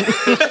dark.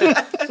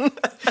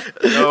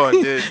 No, I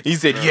did. He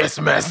said, "Yes,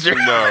 master."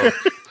 No,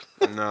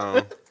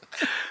 no.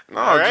 No,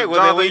 All right,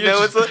 well then we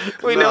know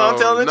we know I'm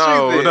telling the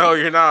truth. then. No,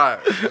 you're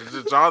not.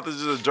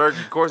 Jonathan's just a jerk.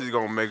 Of course, he's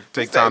gonna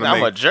take time to I'm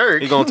make. a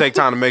jerk. He's gonna take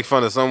time to make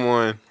fun of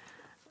someone.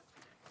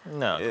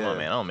 No, come Yeah. on,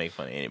 man. I don't make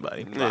fun of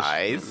anybody.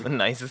 Lies. The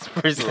nicest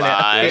person.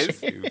 Lies.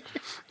 Yes, you do.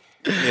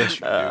 Yes,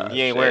 you do.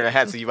 You ain't wearing a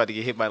hat, so you about to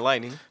get hit by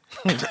lightning.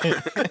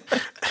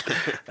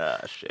 Ah,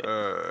 shit.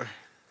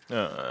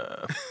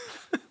 No,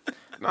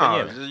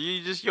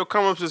 yeah. your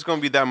come up's just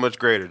gonna be that much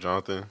greater,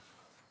 Jonathan.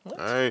 All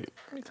right.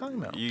 What are you talking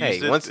about? You Hey,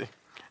 said, once-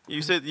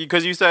 you said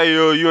because you say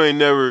yo, you ain't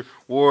never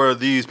wore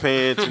these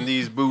pants and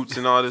these boots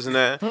and all this and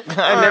that.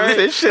 I never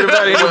said shit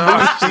about any Well,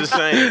 boots. I'm just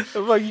saying.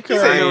 The fuck you said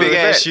saying? big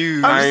ass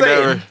shoes. I I'm ain't just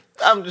saying. never-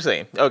 I'm just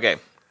saying. Okay,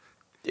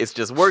 it's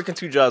just working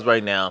 2 jobs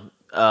right now.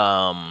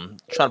 Trying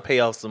to pay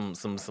off some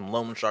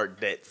loan shark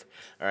debts.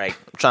 All right,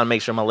 I'm trying to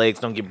make sure my legs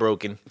don't get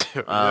broken.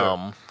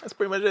 That's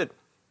pretty much it.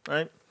 All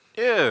right.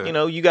 Yeah. You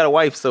know, you got a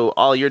wife, so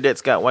all your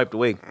debts got wiped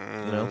away.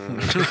 You know,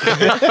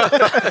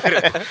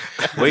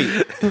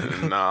 Wait,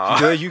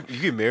 Nah. you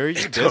get married?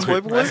 You just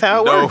wipe away? that's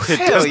how it No, works. it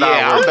Hell does not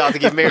yeah, I'm work. about to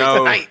get married No.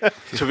 tonight.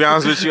 To be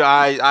honest with you,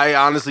 I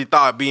honestly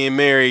thought being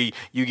married,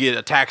 you get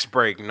a tax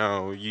break.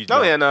 No, you.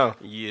 Oh yeah, no.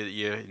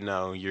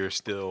 No, you're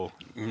still.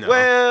 No.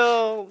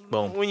 Well,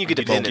 Boom. when you get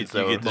you don't dependents,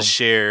 get, you get though.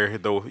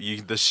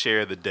 to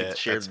share the debt.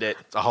 Share That's, debt.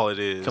 that's all it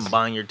is.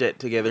 Combine your debt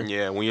together.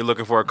 Yeah, when you're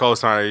looking for a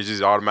cosigner, you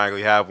just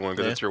automatically have one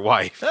because Yeah. it's your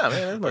wife Yeah, man,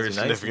 that or must your be nice.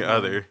 significant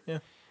other. Yeah.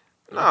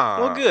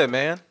 Nah. Well, good,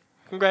 man.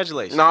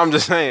 Congratulations. No, I'm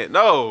just saying.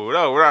 No, we're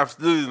not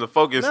losing the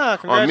focus Nah, on me.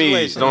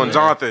 congratulations, It's on man.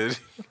 Jonathan.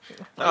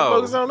 No,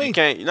 focus on me. You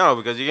can't. No,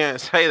 because you can't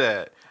say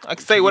that. I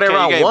can say whatever you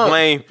I can't want.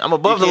 blame- I'm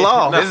above you the can't-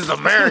 law. no. This is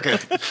America.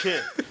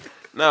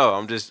 No,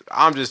 I'm just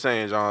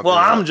saying, Jonathan. Well,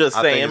 I'm just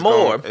I think saying it's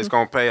more. It's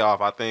gonna pay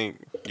off. I think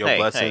your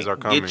blessings are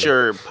coming. Get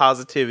your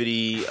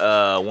positivity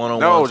one-on-one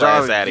no,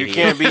 class Jonathan. out of You here.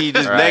 can't be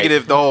just All right.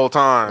 negative the whole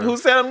time. Who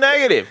said I'm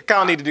negative?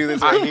 Kyle need to do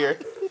this right here.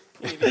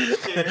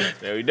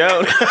 No, we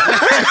don't.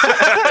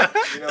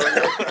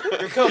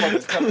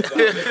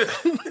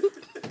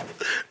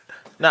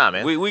 Nah,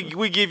 man.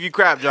 We give you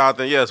crap,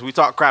 Jonathan. Yes, we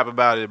talk crap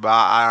about it, but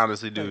I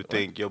honestly do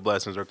think your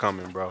blessings are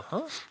coming, bro.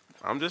 Huh?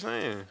 I'm just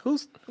saying.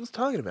 Who's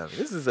talking about it?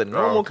 This is a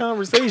normal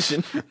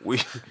conversation.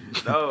 We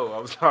no,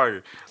 I'm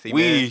sorry. See,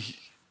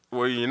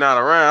 Well, you're not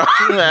around.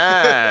 Okay,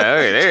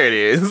 there it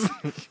is.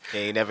 He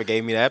ain't never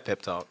gave me that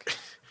pep talk.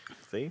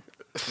 See?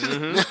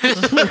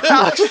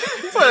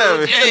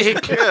 Whatever.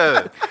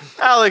 Yeah.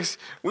 Alex,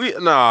 don't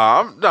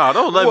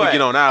let me What?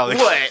 get on Alex.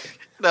 What?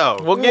 No.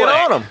 Well, get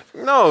on him.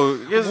 No,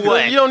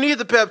 What? you don't need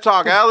the pep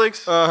talk,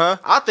 Alex. Uh-huh.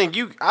 I think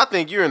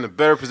you're in a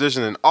better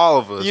position than all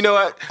of us. You know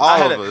what?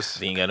 All of us.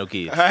 He ain't got no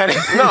kids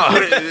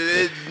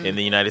No, in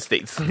the United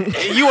States.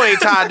 you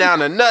ain't tied down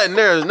to nothing.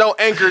 There's no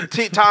anchor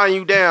tying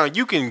you down.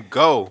 You can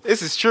go.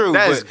 This is true.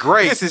 That is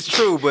great. This is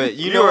true, but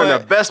you know You're in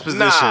what? the best position.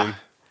 Nah.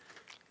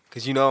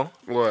 Cause you know,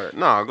 What?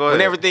 No, go ahead.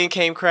 when everything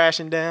came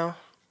crashing down,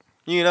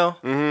 you know,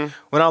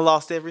 when I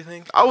lost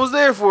everything, I was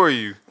there for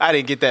you. I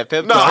didn't get that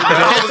pep No, talk.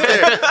 I was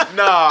there.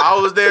 No, I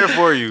was there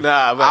for you.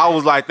 Nah, but- I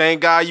was like,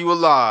 thank God you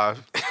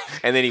alive.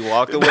 And then he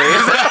walked away.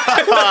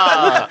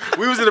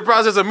 We was in the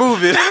process of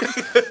moving.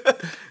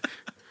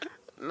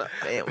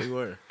 Damn, we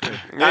were. I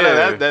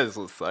know that is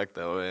what sucked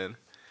though, man.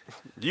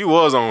 You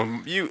was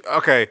on you.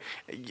 Okay,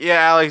 yeah,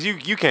 Alex,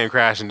 you came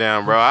crashing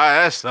down, bro.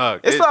 That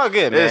sucked. It's all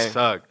good, man. It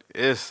sucked.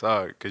 It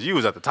sucked because you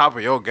was at the top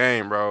of your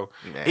game, bro.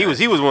 Nah. He was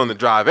willing to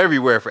drive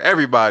everywhere for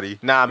everybody.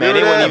 Nah, man, it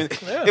Remember wasn't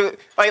that? even. It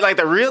was, like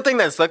the real thing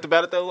that sucked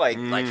about it though, like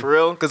for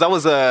real, because I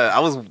was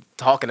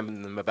talking to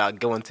them about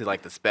going to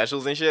like the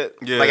specials and shit,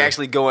 Yeah. like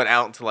actually going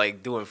out to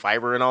like doing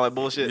fiber and all that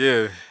bullshit.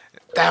 Yeah.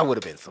 That would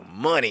have been some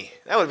money.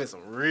 That would have been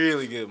some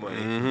really good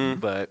money.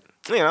 But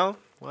you know,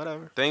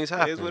 whatever. Things It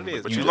happen. is what it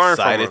is. But You you learn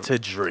from decided it. to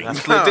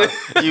drink.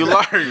 You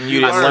learn. You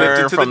didn't slipped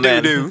learn into from the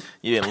that. doo-doo.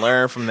 You didn't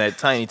learn from that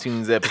Tiny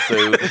Toons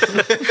episode.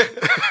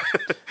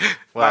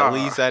 Well, at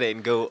least I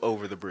didn't go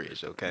over the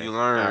bridge. Okay. You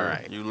learn. All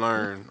right. You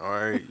learn. All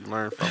right. You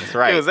learn from it. That's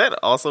right. Hey, was that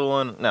also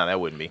on? No, that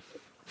wouldn't be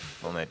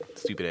on that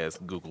stupid ass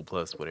Google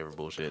Plus, whatever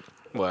bullshit.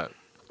 What?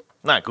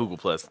 Not Google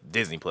Plus,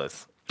 Disney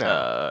Plus,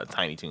 Oh.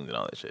 Tiny Toons and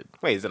all that shit.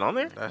 Wait, is it on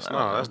there? That's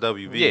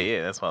WB.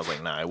 Yeah. That's why I was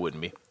like, nah, it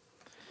wouldn't be.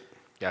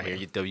 Y'all hear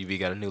your WB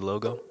got a new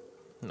logo?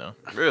 No.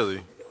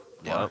 Really?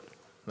 Yeah.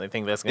 I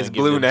think that's gonna It's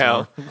give blue them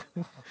now.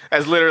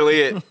 That's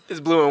literally it. It's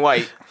blue and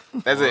white.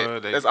 That's Well, it.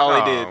 they- That's all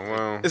they oh, did.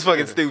 well. It's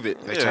fucking stupid.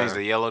 They Yeah. changed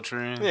the yellow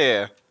trend.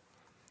 Yeah.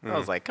 I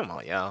was like, come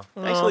on, y'all.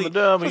 some- Actually, on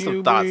the put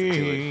some thoughts into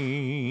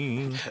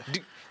it.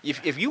 WB.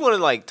 If you want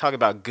to like talk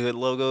about good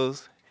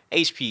logos,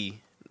 HP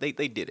they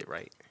did it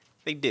right.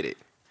 They did it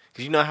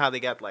because you know how they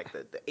got like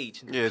the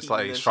H. And the Yeah, it's P and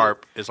like that shit?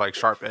 sharp. It's like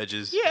sharp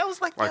edges. Yeah, it was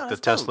like Like yo, the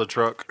that's Tesla dope.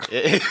 truck.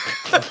 Yeah.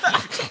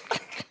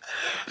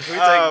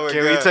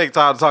 Can we take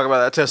time to talk about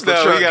that Tesla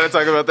No, truck? we gotta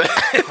talk about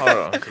that. Hold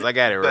on, because I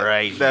got it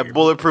right. that here.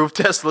 bulletproof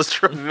Tesla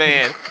truck.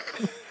 Man,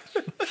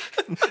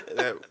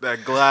 that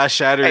glass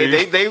shattered.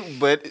 hey,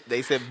 but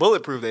they said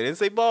bulletproof. They didn't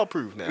say ball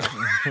proof. Now,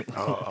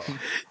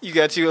 you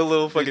got you a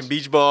little fucking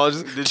beach ball.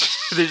 Just,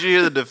 did you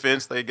hear the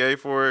defense they gave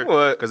for it?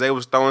 What? Because they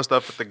was throwing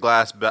stuff at the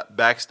glass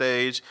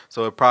backstage,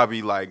 so it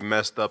probably like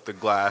messed up the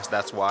glass.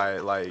 That's why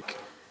it like.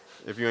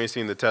 If you ain't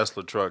seen the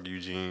Tesla truck,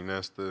 Eugene,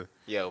 that's the.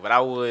 yo, but I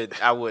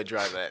would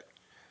drive that.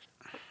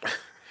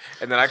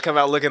 And then I come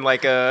out looking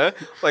like on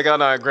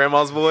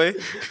Grandma's Boy.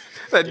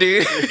 That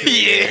dude.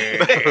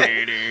 Yeah.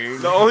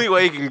 The only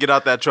way you can get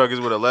out that truck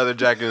is with a leather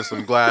jacket and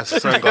some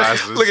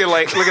sunglasses. looking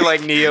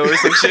like Neo or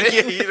some shit.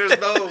 Yeah,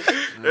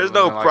 there's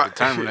no Like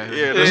the Terminator.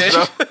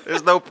 yeah,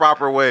 there's no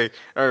proper way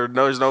or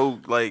there's no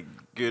like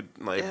good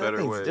like Yeah, better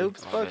that way. thing's dope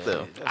as fuck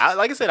though.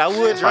 Like I said, I would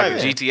Like drive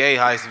a it. GTA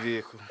heist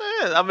vehicle.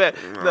 Yeah, I bet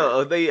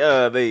no,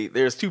 they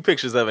there's two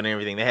pictures of it and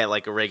everything. They had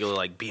like a regular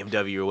like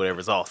BMW or whatever,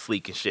 it's all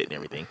sleek and shit and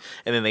everything.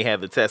 And then they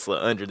had the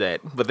Tesla under that.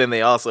 But then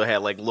they also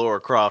had like Laura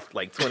Croft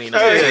like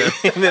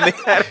 2019. And then they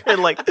had her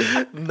like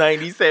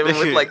 97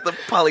 with like the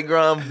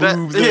polygon boobs. That,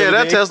 and yeah, that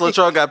everything. Tesla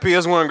truck got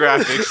PS1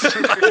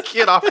 graphics.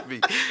 Get off me!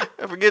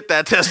 I forget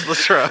that Tesla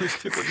truck.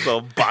 It's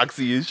all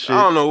boxy as shit.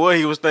 I don't know what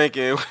he was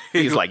thinking.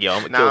 He's like, yo,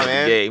 I'm gonna Nah, kill the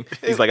man. game.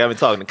 He's like, I've been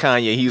talking to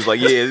Kanye. He's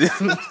like, yeah.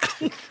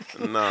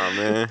 nah,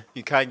 man.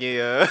 You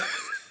Kanye.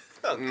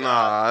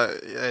 Nah,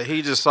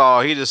 he just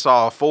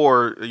saw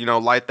Ford,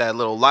 light that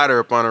little lighter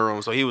up under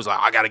him. So he was like,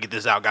 I gotta get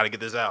this out.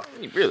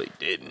 He really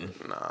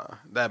didn't. Nah,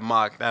 that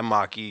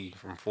Mach E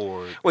from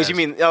Ford. What you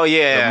mean? Oh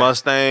yeah, The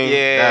Mustang.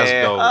 Yeah. That's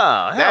dope.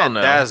 Oh, hell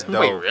no. That's dope.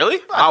 Wait, really?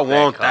 I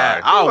want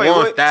that. I Wait, want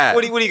what, that.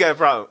 What do you got a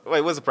problem?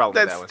 Wait, what's the problem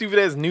That with that one? stupid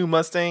ass new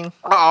Mustang.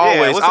 I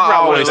always, what's the I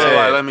problem always with said.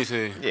 that? Let me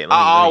see. Yeah, let me-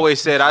 I always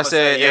said. I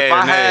said say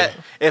yeah,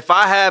 if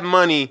I had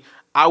money,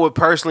 I would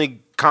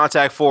personally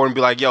contact Ford and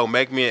be like, "Yo,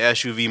 make me an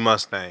SUV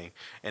Mustang,"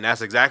 and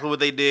that's exactly what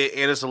they did.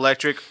 And it's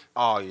electric.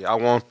 Oh yeah, I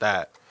want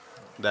that.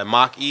 That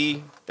Mach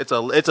E. It's a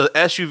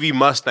SUV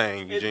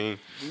Mustang, Eugene.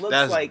 looks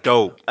That's like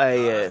dope.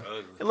 it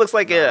looks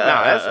like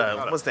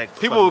a what's that?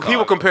 People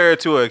called? compare it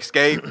to an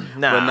Escape,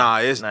 Nah. but nah,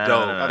 it's Nah,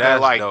 dope. nah, nah.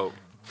 That's Like- dope.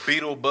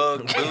 Beetle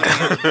bug booty in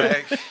the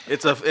back.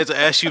 It's a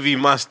SUV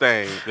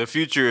Mustang. The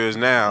future is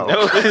now.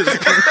 No,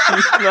 it's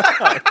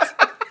not.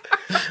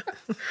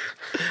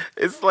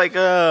 It's like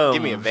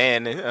Give me a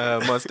van,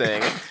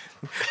 Mustang.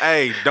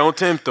 Hey, don't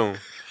tempt them.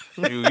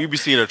 You be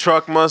seeing a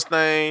truck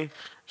Mustang.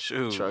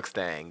 Shoot. Truck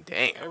Stang.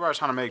 Dang. Everybody's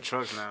trying to make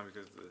trucks now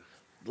because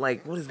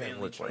like what does that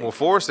look like? Well,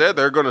 Ford said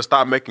they're going to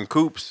stop making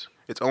coupes.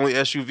 It's only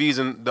SUVs,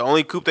 and the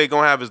only coupe they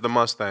going to have is the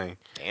Mustang.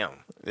 Damn.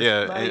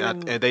 Yeah, not and,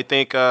 even- and they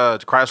think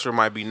Chrysler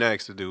might be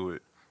next to do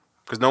it.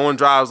 because no one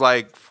drives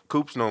like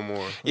coupes no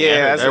more.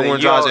 Yeah, that's the everyone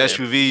thing. drives You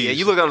all- SUVs. Yeah,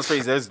 you look on the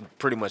streets. There's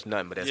pretty much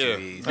nothing but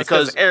SUVs. That's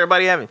because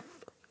everybody having.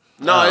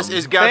 No,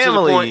 it's got to the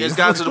point. families. It's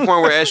got to the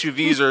point where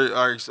SUVs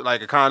are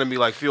like economy,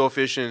 like fuel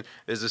efficient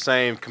is the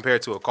same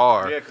compared to a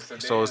car. Yeah, 'cause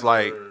sedans so it's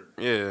like are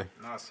yeah,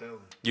 not selling.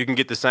 you can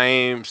get the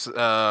same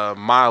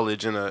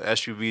mileage in a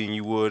SUV than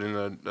you would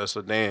in a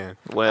sedan.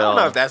 I Well,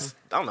 don't know if that's.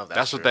 I don't know if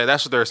That's true.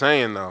 what they're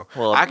saying though.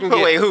 Well, I can But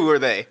get wait, who are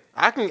they?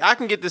 I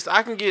can get this.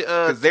 I can get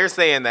Because they're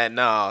saying that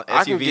no,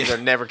 I can SUVs get-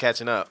 are never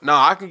catching up. no.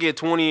 I can get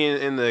 20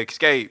 in the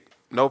Escape,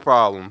 no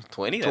problem.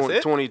 20, that's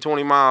it?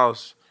 20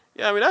 miles.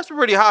 Yeah, I mean that's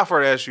pretty high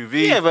for an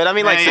SUV. Yeah, but I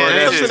mean, like, Man, some yeah,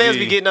 some that sedans shit be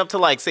be- getting up to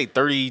like say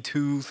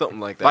 32,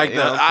 something like that. like you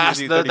know,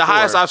 32, the 34.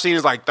 highest I've seen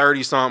is like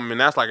 30 something, and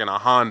that's like in a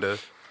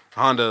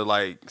Honda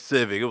like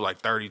Civic. It was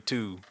like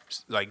 32,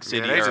 like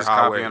city Yeah, they or just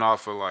highway. copying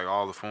off of like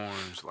all the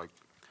forms, like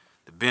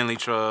the Bentley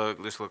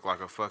truck. This look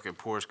like a fucking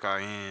Porsche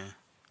Cayenne.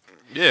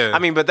 Yeah, I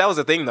mean, but that was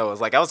the thing though. Is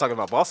like I was talking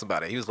to my boss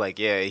about it. He was like,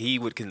 yeah, he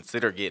would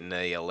consider getting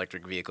a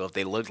electric vehicle if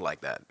they looked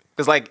like that.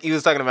 Because like he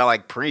was talking about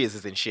like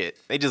Priuses and shit.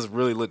 They just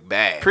really look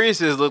bad.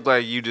 Priuses look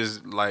like you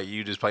just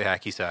play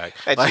hacky sack.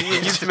 Like, Like,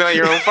 you smell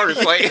your own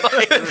first.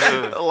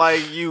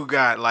 like you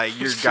got an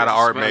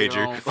art Smell your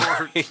major. own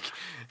farts.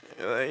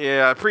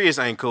 Yeah, Prius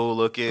ain't cool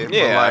looking.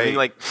 Yeah, but I mean,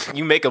 like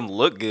you make them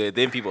look good,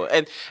 then people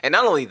and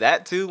not only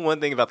that too. One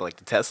thing about like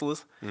the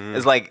Teslas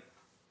is like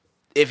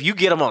if you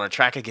get them on a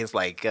track against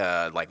like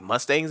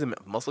Mustangs and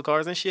muscle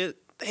cars and shit,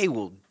 they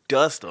will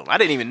dust them. I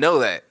didn't even know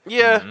that.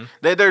 yeah,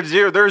 they're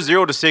 0 to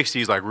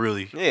 60s like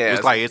really. Yeah,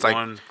 it's like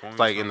one it's point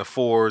like in the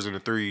 4s and the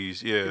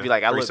 3s. Yeah, You'd be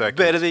like, I 3 look seconds.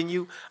 better than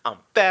you. I'm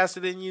faster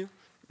than you.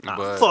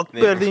 But fuck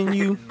better than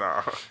you.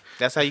 nah,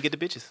 That's how you get the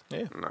bitches.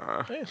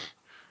 nah.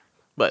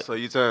 But So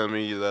you telling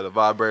me that a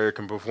vibrator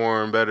can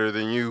perform better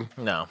than you?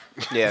 no,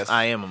 Yes.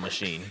 I am a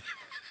machine.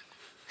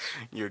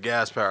 You're a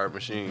gas powered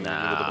machine.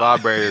 Nah.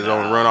 But the vibrators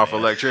don't run off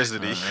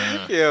electricity.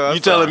 Yeah, You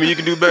telling me you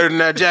can do better than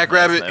that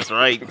Jackrabbit? That's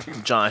right,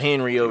 John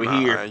Henry over Nah,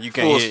 here. you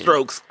can't full hit-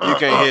 strokes. You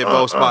can't hit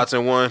both spots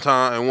in one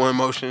time in one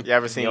motion. You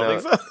ever seen You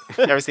don't those? think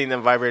You ever seen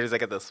them vibrators that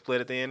got the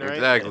split at the end, right?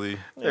 Exactly.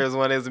 There was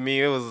one. It was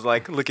me. It was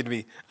like, look at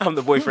me. I'm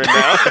the boyfriend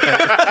now.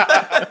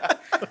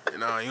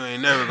 No, you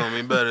ain't never gonna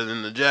be better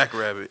than the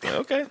Jackrabbit.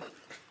 Okay,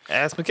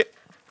 ask McKay.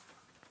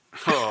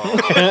 Well,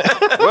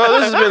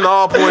 this has been the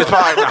All Points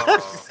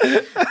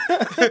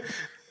podcast.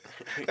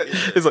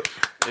 It's like,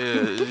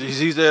 Yeah,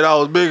 she said I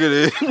was bigger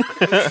than.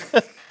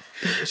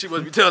 She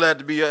must be telling that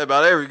to be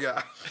about every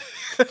guy.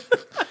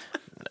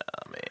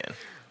 Man,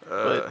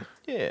 Uh, but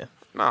yeah,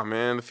 Nah,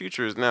 man, the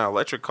future is now.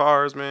 Electric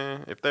cars,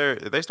 man. If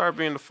they start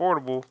being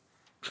affordable,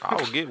 I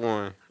will get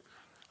one.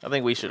 I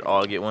think we should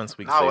all get one so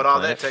we can Not save with all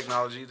planet. that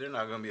technology, they're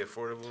not gonna be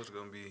affordable. It's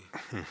gonna be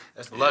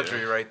that's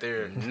luxury right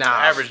there. Nah. The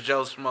average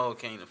Joe Schmo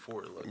can't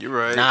afford it. You're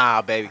right.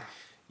 nah, baby.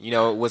 You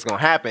know what's gonna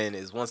happen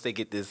is once they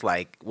get this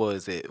like what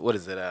is it?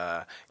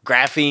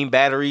 Graphene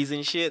batteries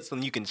and shit, so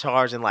you can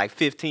charge in like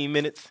 15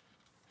 minutes.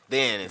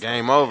 Then it's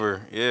Game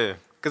over. Yeah.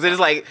 because it's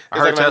like I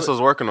heard it's like,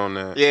 Tesla's working on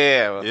that.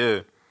 Yeah, well, Yeah.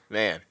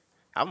 man.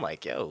 I'm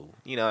like, yo,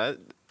 you know,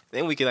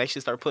 then we can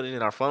actually start putting it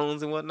in our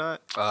phones and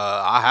whatnot.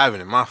 I have it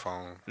in my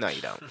phone. No,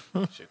 you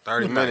don't. Shit,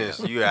 30 minutes.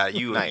 You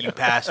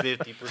passed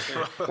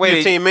 50%. Wait,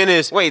 15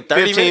 minutes. wait,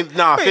 30 15, minutes?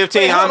 Nah, Wait,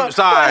 15. wait, hold I'm on.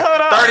 sorry. Wait,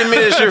 hold on. 30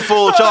 minutes, you're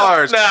full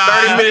charge. Nah,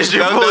 30 minutes,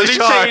 you're don't fully you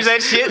charged. change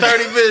that shit.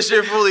 30 minutes,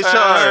 you're fully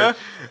charged.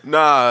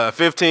 Nah,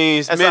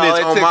 15 That's minutes all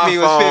it on took my me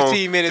was phone.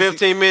 15 minutes.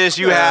 15 minutes,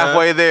 you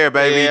halfway there,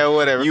 baby. Yeah,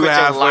 whatever. You Quit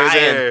your halfway lying.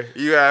 there.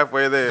 You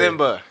halfway there.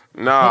 Simba.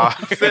 Nah.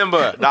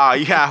 Simba. Nah,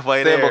 you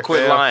halfway there. Simba,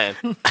 quit fam. lying.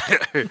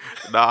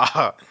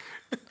 Nah.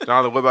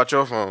 Jonathan, what about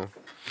your phone?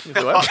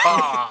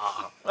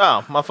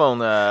 Oh, my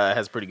phone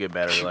has pretty good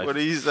battery life. What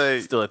do you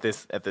say? Still at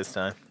this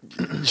time.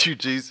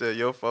 G said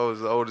your phone is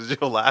as old as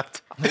your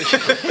laptop.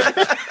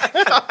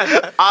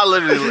 I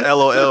literally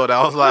LOL'd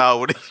out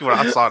loud when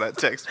I saw that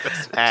text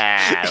message.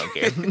 I don't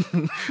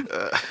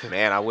care.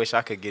 Man, I wish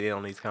I could get in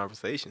on these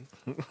conversations.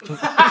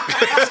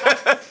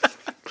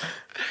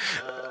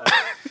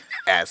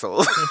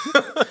 Assholes.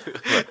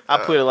 I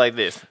put it like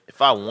this: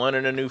 if I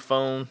wanted a new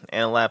phone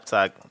and a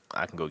laptop,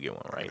 I can go get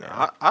one right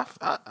now.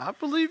 I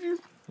believe you.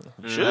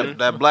 Should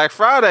That Black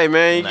Friday,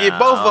 man, you get Nah,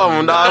 both of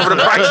them, dog,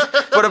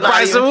 for the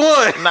price of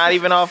one. not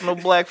even off no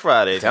Black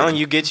Friday. Telling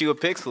you, get you a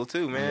Pixel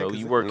too, man. You know, 'cause-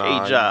 you work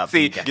Nah, 8 jobs.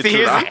 See, you got- Get see, you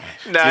here's an the,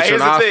 i- nah, get you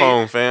here's an the thing.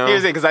 iPhone, fam.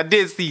 Here's it, because I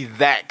did see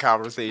that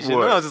conversation.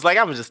 What? I was just like,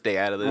 I'm gonna just stay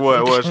out of this. What?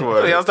 I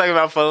was talking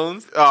about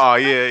phones. Oh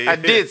yeah. I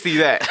did see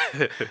that.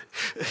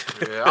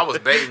 Yeah, I was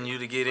baiting you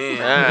to get in.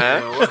 Go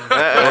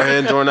ahead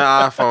and join the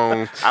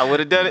iPhone. I would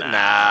have done it.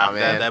 Nah,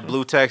 man. That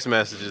blue text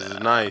messages is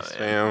nice,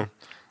 fam.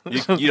 You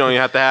don't even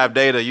have to have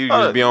data. You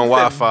Oh, just be on you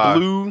said Wi-Fi.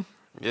 Blue.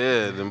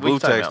 Yeah, them What blue you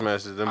talking text about?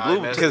 messages, them iMessage.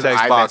 blue Because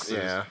text iMessage, boxes.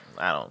 yeah.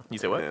 I don't. You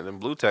said what? Yeah, them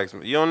blue text.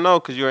 You don't know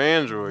because you're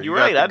Android. You're You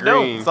got right. I the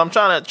don't. green. So I'm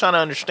trying to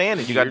understand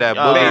it. You got here. that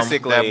booger,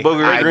 Basically, that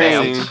booger iMessage.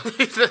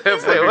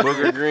 green.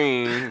 Booger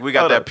green. We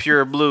got Hold that up.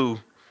 pure blue.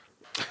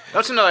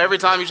 Don't you know every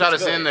time you try to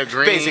send a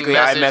green Basically,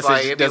 message, iMessage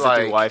like, it'd be does it like,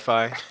 through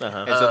Wi-Fi, and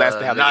so that's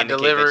how they not indicate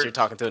delivered. that you're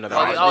talking to another.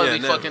 Like, iPhone. always Yeah,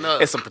 be never. fucking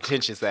up. It's some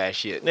pretentious ass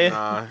shit.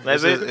 Yeah, It's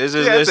that's just, it. it's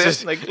just, Yeah, it's that's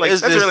just, it. Like,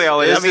 it's that's just, really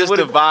all it is. it's I mean, just what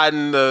if-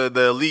 dividing the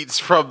elites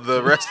from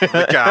the rest of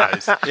the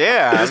guys.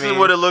 Yeah, This is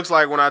what it looks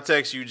like when I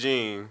text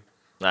Eugene.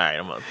 All right,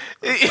 I'm up.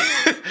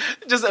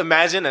 Just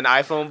imagine an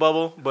iPhone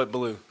bubble, but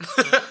blue.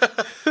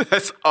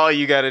 That's all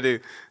you got to do.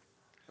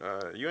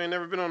 You ain't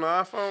never been on the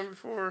iPhone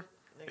before?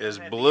 It's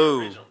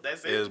blue.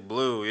 That's It's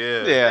blue,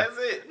 yeah. Yeah. That's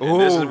it. And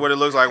this is what it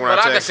looks like when But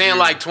I I could text send you.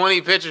 like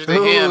 20 pictures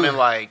to him in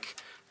like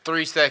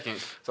 3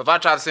 seconds. So if I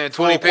try to send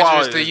 20 Full pictures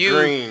quality to is you,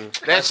 green.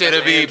 that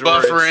shit'll be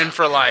Androids. buffering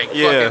for like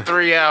Yeah. fucking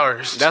 3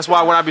 hours. That's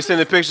why when I be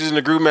sending pictures in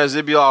the group message,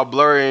 it be all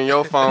blurry in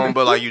your phone,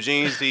 but like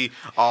Eugene see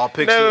all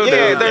pixels.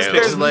 Yeah, there's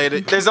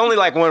pixelated. only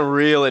like one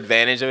real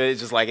advantage of it.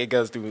 It's just like it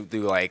goes through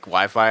like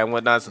Wi-Fi and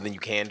whatnot, so then you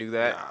can do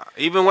that.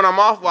 Even when I'm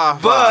off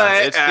Wi-Fi,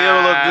 But, it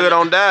still look good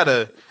on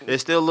data. It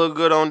still look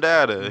good on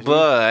data.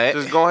 But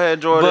Just go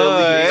ahead, Jordan.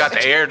 But- You got the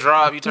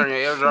airdrop. You turn your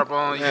airdrop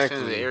on. You can send it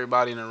Exactly. to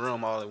everybody in the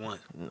room all at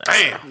once.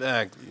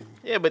 Exactly.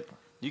 Yeah, but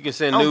You can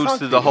send Don't nudes talk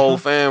to to the me. whole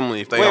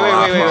family if they wait,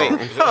 on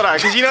iPhone. hold on,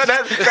 because you know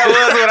that was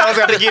what I was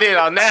going to get in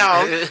on.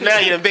 Now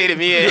you done baited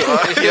me in.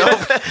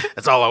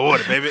 That's all I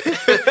wanted, baby.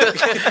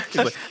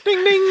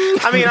 Ding ding.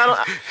 I mean,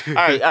 I don't.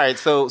 All right.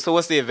 So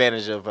what's the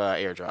advantage of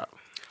AirDrop?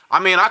 I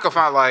mean, I could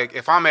find like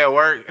if I'm at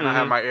work and I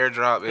have my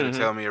airdrop, it'll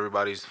tell me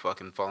everybody's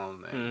fucking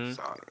phone name.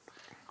 So,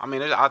 I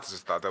mean, I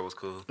just thought that was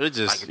cool. It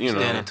just, like if you you know.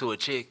 stand into a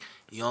chick,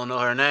 you don't know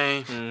her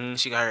name,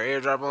 she got her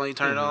airdrop on, you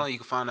turn it on, you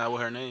can find out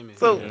what her name is.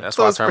 so, That's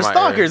so why I it's for turn my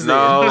stalkers.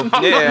 No,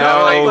 then.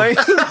 no. Like,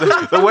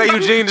 The way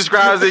Eugene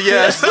describes it,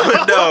 yes,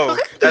 but no,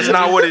 that's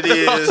not what it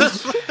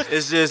is.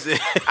 It's just,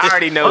 I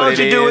already know why what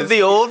don't it you do is. it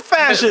the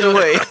old-fashioned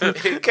way?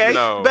 Okay.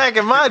 No. Back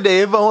in my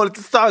day, if I wanted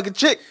to stalk a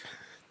chick,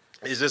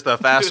 it's just a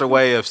faster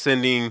way of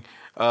sending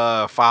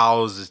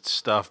files and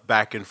stuff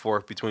back and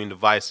forth between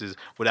devices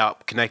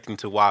without connecting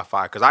to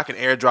Wi-Fi. Because I can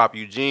airdrop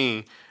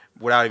Eugene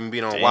without even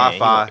being on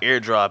Wi-Fi.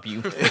 airdrop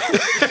you.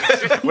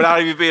 Without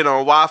even being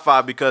on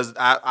Wi-Fi because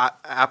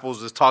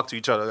Apples just talk to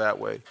each other that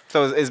way.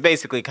 So it's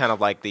basically kind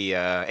of like the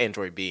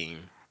Android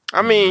Beam.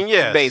 I mean,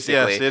 yes, Basically,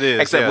 yes, it is,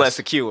 except yes. less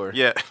secure.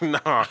 Yeah,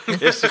 no,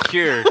 it's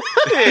secure.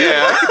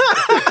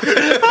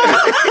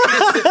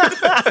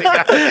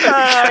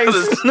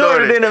 I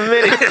snorted in a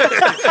minute.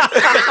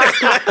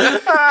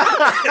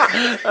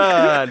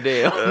 Ah,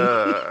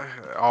 damn.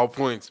 All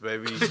points,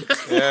 baby.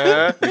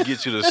 Yeah, we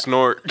get you to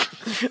snort.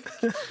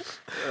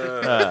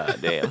 Ah,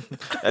 damn.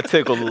 That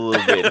tickled a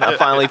little bit. I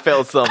finally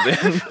felt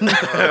something.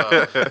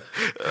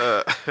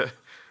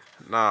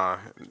 Nah,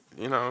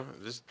 you know,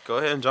 just go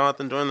ahead and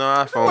Jonathan join the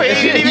iPhone. Wait,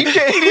 he gang.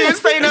 didn't even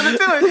say nothing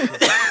to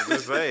it.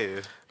 Just saying,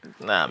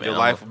 Nah, man. your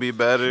life will be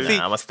better. I'm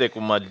gonna stick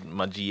with my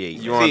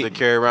G8. You want to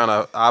carry around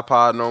an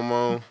iPod no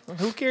more?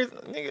 Who cares?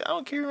 Nigga, I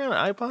don't carry around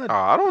an iPod. Oh,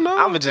 I don't know.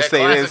 I'm gonna just that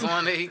say classic this.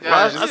 one that he I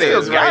got. just say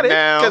this right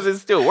now. because it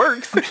still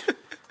works.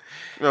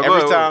 No,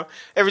 go ahead.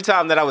 Every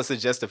time that I would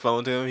suggest a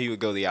phone to him, he would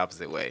go the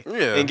opposite way.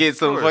 Yeah, and get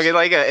some of course. fucking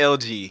like a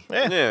LG.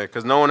 Yeah,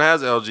 because no one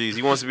has LGs.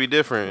 He wants to be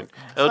different.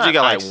 LG Not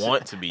got like I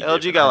want to be LG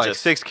different. got I like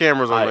just- 6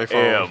 cameras on their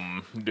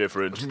phone.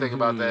 different. Think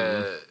about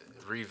that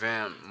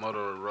revamped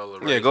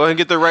Motorola. Yeah, go ahead and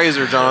get the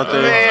Razor,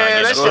 Jonathan.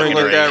 Man, that go ahead and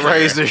shit get that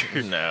crazy.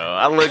 Razor. No,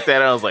 I looked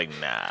at it. I was like,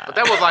 nah. But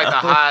that was like the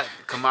hot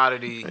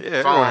commodity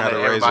everyone phone had that a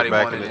Razor everybody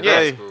back wanted in in the high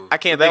day. school. I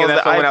can't that think of was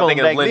that the phone without iPhone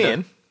thinking of back Linda.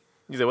 then.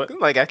 You said what?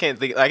 Like I can't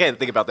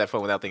think about that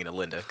phone without thinking of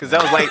Linda because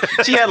that was like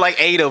she had like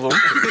 8 of them.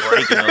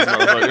 Breaking those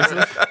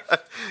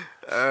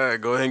motherfuckers.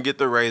 Go ahead and get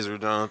the Razor,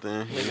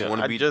 Jonathan. Nigga, You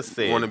want I to be just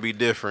said- want to be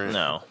different.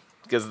 No,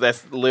 because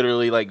that's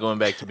literally like going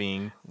back to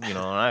being, an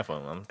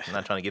iPhone. I'm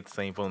not trying to get the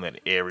same phone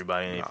that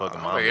everybody in their fucking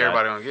I mom think got.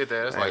 everybody gonna get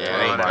that. That's like Ain't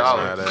nobody $100.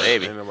 gonna have that.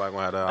 Maybe. Ain't nobody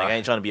gonna have that. Like I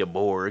ain't trying to be a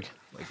Borg,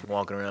 like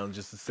walking around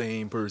just the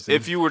same person.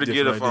 If you were to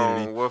get a different phone,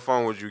 identity. what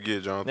phone would you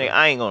get, Jonathan? Nigga,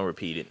 I ain't gonna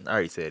repeat it. I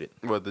already said it.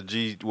 What the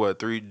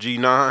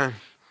G9?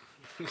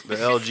 The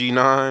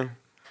LG9?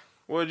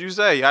 What did you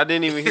say? I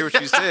didn't even hear what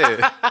you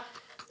said.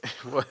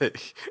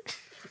 What?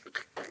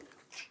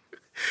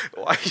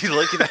 Why are you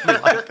looking at me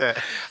like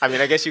that? I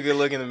mean, I guess you could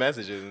look in the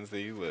messages and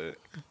see, but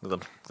 'Cause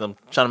I'm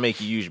trying to make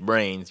you use your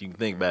brains. You can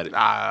think about it.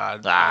 I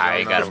I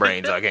ain't don't got know. a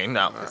brain, so I can't.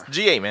 No, it's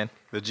G8, man.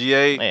 The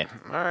G8? Yeah.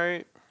 All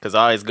right. Because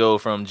I always go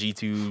from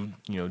G2,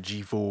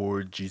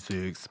 G4,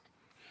 G6.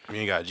 You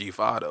ain't got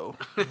G5 though.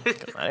 I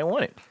didn't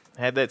want it.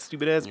 I had that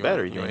stupid ass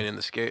battery. You ain't in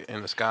the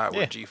sky Yeah.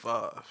 with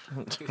G5.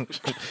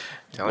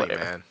 telling you,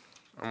 Whatever. man,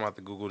 I'm about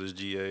to Google this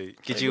G8.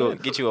 get you a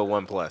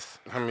OnePlus.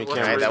 How many What's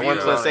cameras? the That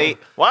review OnePlus on 8.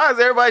 Why is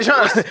everybody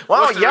trying to? Why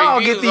What's don't the y'all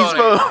reviews get these on it?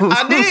 phones?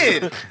 I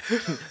did.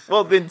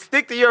 Well, then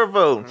stick to your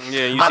phone.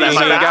 Yeah, you I see,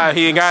 mean,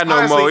 he ain't got no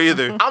honestly, more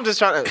either. I'm just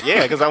trying to,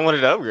 because I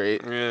wanted to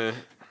upgrade. Yeah.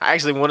 I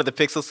actually wanted the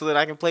Pixel so that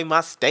I can play my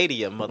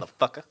Stadia,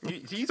 motherfucker.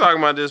 You talking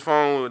about this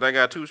phone that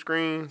got 2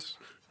 screens?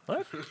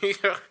 What?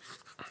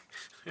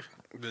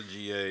 The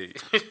G8.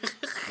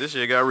 This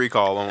shit got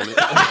recall on it.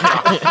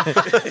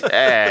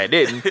 I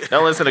didn't.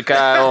 Don't listen to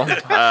Kyle.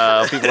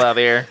 People out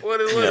there.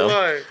 What it You look know.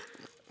 like?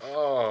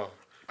 Oh,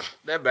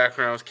 That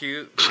background's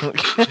cute.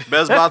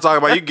 Best Buy talking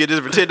about you can get this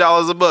for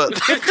 $10 a buck.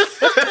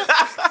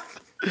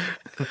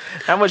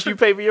 How much you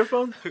pay for your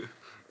phone? How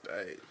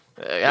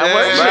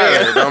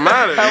It don't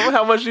matter.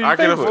 how much you I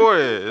pay can for afford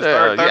it. It's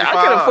Yeah, I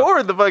can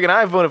afford the fucking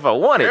iPhone if I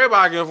want it.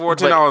 Everybody can afford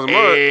 $10 But a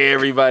month.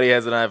 everybody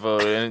has an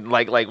iPhone, and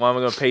like, why am I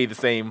gonna pay the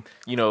same,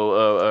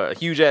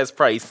 huge ass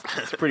price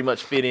to pretty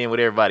much fit in with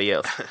everybody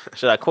else?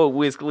 Should I quote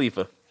Wiz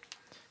Khalifa?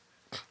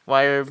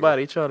 Why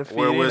everybody trying to fit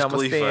Where in? Wiz I'ma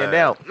Khalifa stand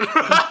at?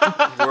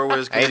 out. Where Wiz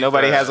Ain't Khalifa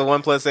nobody at? has a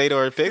OnePlus 8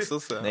 or a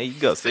Pixel, so. There you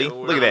go. See,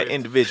 look at that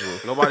individual.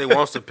 Nobody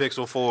wants the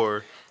Pixel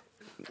 4.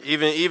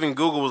 Even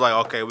Google was like,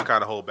 okay, we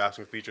kind of hold back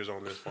some features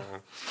on this phone.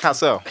 How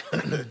so?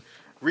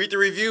 Read the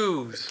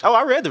reviews. Oh,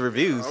 I read the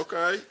reviews.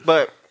 Okay.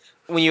 But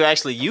when you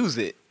actually use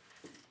it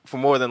for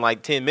more than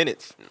like 10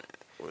 minutes.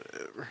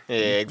 Whatever. Yeah,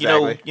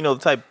 exactly. You know the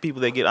type of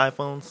people that get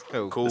iPhones.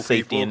 Cool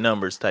Safety people. in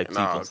numbers type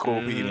Nah, people. cool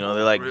people. You know,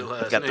 they're like Real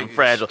ass got them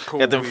niggas.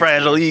 Cool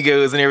fragile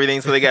egos and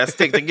everything, so they got to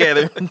stick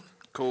together.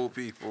 Cool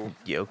people.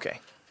 Yeah, okay.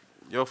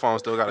 Your phone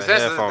still got a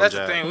That's headphone the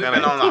jack. thing. We've That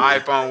been ain't on the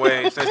iPhone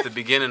wave since the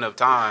beginning of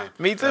time.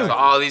 Me too. So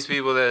all these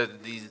people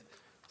that these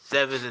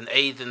 7th and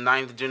 8th and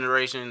 9th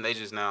generation, they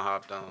just now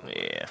hopped on.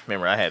 Yeah,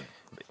 remember I had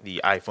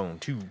the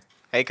iPhone 2.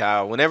 Hey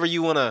Kyle, whenever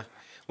you wanna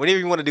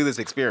do this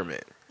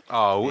experiment.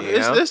 Oh, You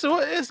it's know?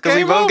 it's Because we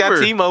game both over.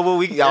 got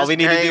T-Mobile, all we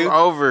need to Game do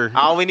over.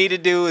 all we need to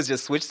do is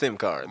just switch SIM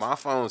cards. My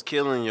phone's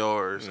killing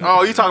yours.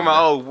 Oh, you talking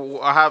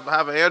about I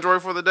have an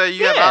Android for the day?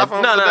 You have an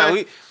iPhone no, for the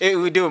no, day?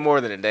 we do it more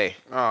than a day.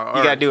 Oh, all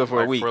you gotta do it for a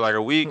Like, week. For like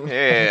a week.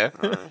 Yeah.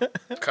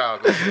 Kyle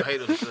goes to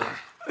hate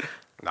himself.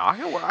 No,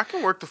 I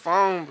can work the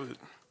phone,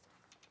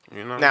 but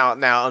you know.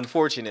 Now,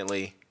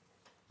 unfortunately,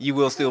 you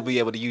will still be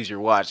able to use your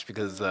watch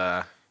because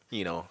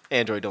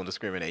Android don't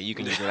discriminate. You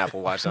can use an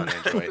Apple Watch on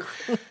Android.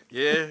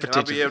 yeah, and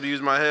I'll be able to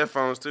use my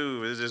headphones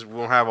too. It just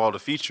won't have all the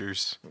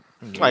features.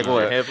 Like Your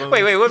what? headphones?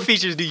 Wait, what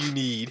features do you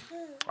need?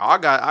 I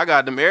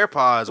got them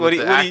AirPods What with do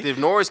the you- what do you- active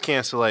noise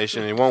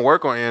cancellation. It won't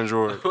work on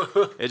Android.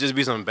 It just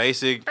be some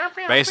basic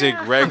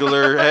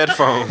regular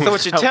headphones. So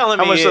what you're telling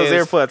me How much is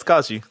those AirPods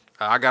cost you?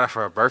 I got it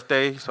for a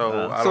birthday, so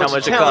I so don't How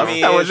much it telling cost? me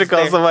How much is it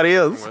cost that- somebody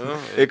else?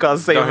 Well, It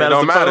costs the same don't- amount it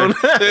as the don't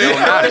phone. matter. It don't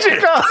How much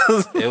it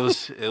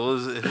cost?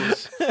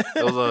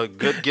 It was a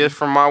good gift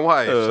from my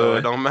wife, so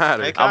it don't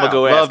matter. Hey, I'ma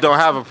go Love ask. don't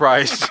have a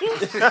price.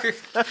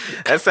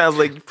 That sounds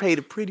like you paid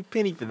a pretty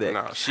penny for that.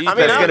 No, she I mean,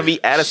 That's paid- gonna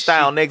be out of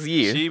style next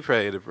year. She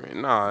paid the print.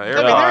 Nah, I mean, there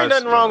ain't AirPods,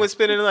 nothing wrong with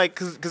spending like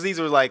because these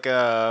were like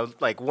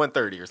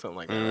 $130 or something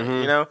like that,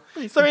 right? You know.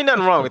 So there ain't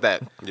nothing wrong with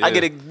that. Yeah. I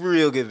get a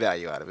real good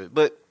value out of it,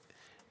 but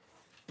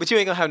you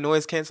ain't gonna have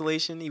noise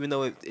cancellation, even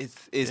though it's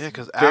Yeah,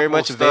 because very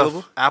much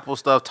available. Apple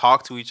stuff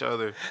talk to each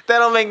other. That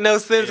don't make no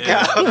sense,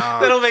 Yeah, Kyle. nah.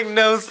 That don't make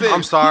no sense.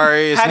 I'm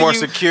sorry, it's How do more you-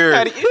 secure.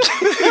 how do you-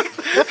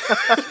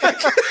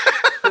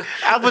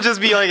 Apple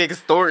just be like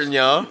extorting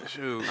y'all.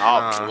 Shoot,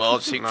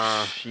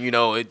 Nah.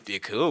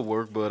 It could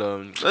work, but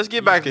Let's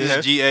get back to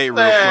this G8 real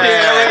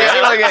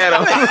Yeah, quick. look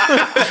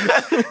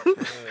at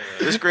him.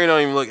 This screen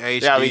don't even look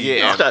HD. Yeah, we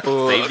get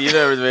safety and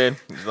numbers, man.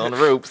 He's on the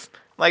ropes.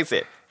 Like I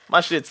said,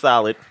 my shit's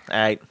solid. All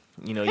right.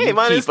 You know, Hey, you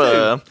mine is keep too.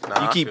 Nah,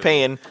 you I keep feel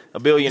paying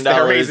 $1 billion It's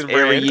that Raisin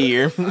every brand.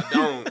 year.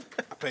 Don't.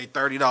 I paid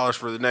 $30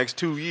 for the next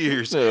 2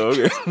 years.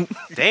 Okay.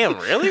 Damn,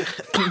 really?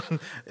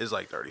 It's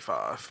like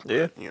 $35.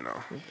 Yeah. You know.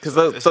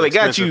 Because so they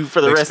got you for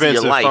the rest of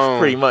your life,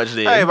 pretty much.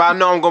 Then Hey, but I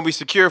know I'm gonna be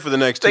secure for the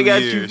next 2 they years.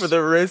 got you for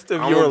the rest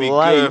of I'm your gonna be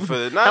life. good for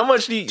the, not, How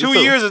much do you? 2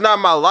 years is not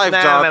my life,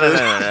 Nah,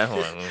 Jonathan.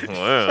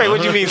 Wait, what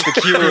do you mean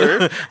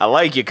secure? I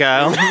like you,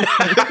 Kyle.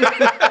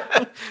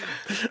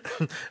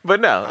 But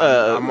no,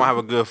 I'm gonna have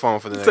a good phone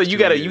for the next. so you 2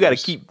 gotta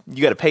years.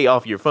 you gotta pay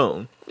off your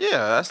phone. Yeah,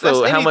 that's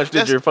So how any- much did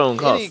that's your phone any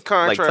cost? Like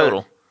contract.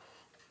 total?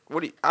 What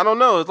do you, I don't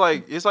know. It's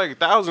like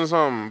 1,000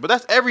 something, but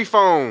that's every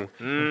phone.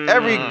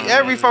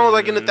 Every phone's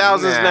like in the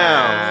thousands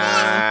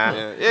now.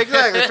 Yeah,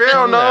 exactly. Fair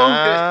don't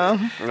know.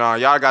 No,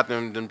 y'all got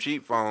them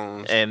cheap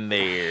phones. And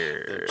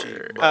they're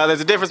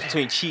There's a difference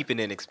between cheap and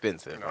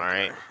inexpensive. All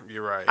right.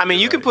 You're right. I mean,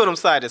 you're you can right. put them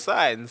side to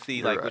side and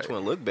see like You're which right.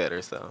 one look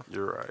better. So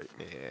You're right.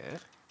 yeah,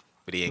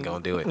 but he ain't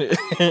gonna do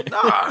it.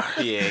 Nah.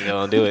 He ain't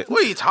gonna do it.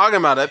 What are you talking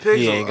about? That pixel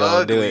He ain't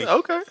gonna do ugly. it.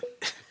 okay.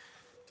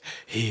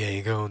 He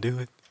ain't gonna do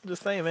it.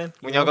 Just saying, man.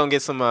 When y'all gonna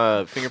get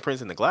some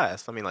fingerprints in the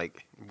glass? I mean,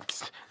 like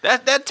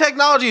That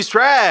technology is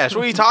trash.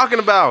 What are you talking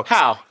about?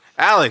 how?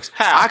 Alex,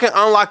 How? I can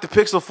unlock the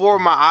Pixel 4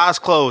 with my eyes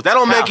closed. That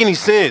don't How? make any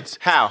sense.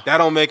 How? That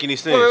don't make any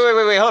sense.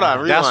 Wait, hold on.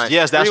 Rewind.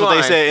 That's what they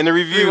Rewind. said in the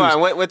reviews.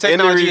 Rewind. What In the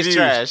technology is reviews.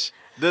 trash?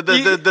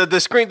 The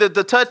screen,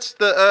 the touch,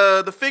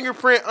 the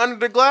fingerprint under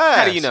the glass.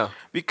 How do you know?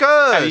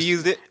 Because Have you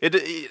used it?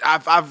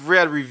 I've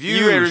read reviews.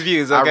 You read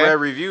reviews, okay? I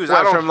read reviews. What,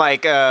 I don't from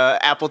like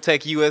Apple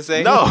Tech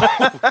USA? no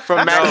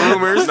From Mac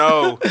Rumors?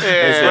 No.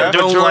 Yeah.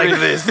 Don't like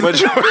this.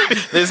 Majority,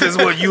 This is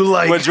what you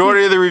like.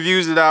 majority of the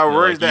reviews that I read,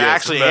 like, they're yes,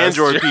 actually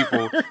master. Android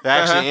people. They're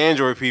actually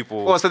Android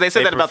people. Well, so they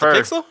said that about the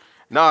prefer- Pixel?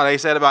 No, they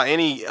said about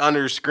any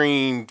under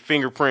screen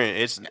fingerprint.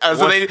 It's Oh,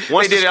 so once, they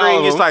once did the all of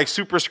screen gets them. like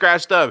super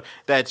scratched up,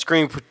 that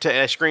screen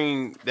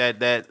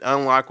that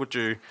unlock with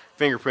your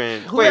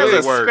fingerprint. Who Wait, has really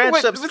a wait, work. scratched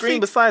Wait, up let's screen see.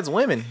 besides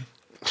women?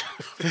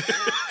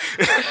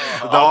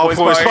 The All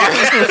Boys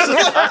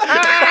Podcast.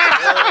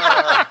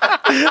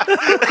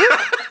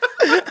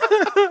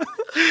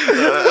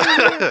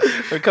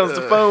 When it comes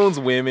to phones,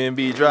 women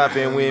be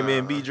dropping,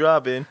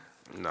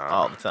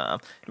 all the time.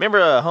 Remember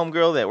a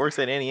homegirl that works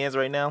at Annie Ann's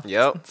right now?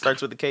 Yep.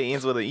 Starts with a K,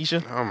 ends with an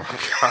Isha. Oh my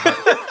god.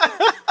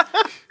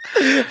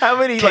 How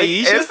many like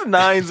Keisha?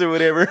 S9s or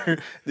whatever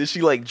did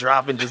she like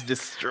drop and just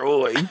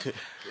destroy?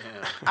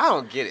 I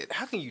don't get it.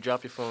 How can you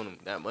drop your phone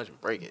that much and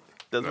break it?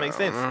 Doesn't make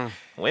sense.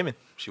 Women.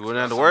 She wouldn't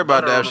have to worry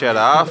about that if she had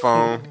an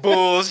iPhone.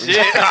 Bullshit.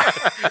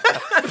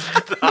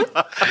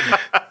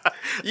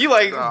 You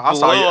like I blow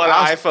saw you. on an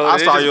iPhone. I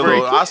and it saw just your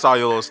break. little. I saw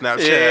your little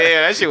Snapchat.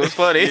 Yeah, that shit was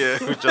funny.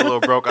 Yeah, with your little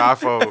broke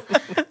iPhone.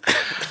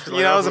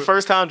 You know, it was the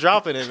first time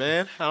dropping it,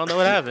 man. I don't know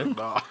what happened.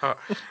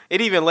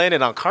 It even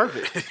landed on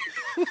carpet.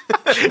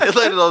 It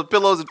landed on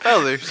pillows and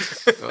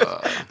feathers.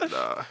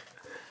 Nah.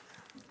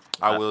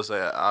 I will say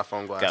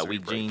iPhone glass Got do be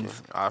weak breaking.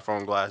 jeans.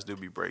 iPhone glass do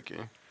be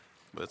breaking.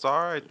 But it's all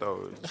right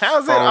though.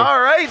 How's it all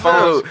right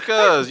though?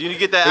 Because you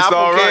get that It's Apple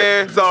all right.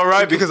 Care. It's all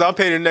right because I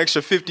paid an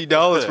extra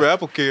 $50 for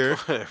Apple Care.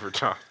 Every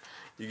time.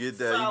 You get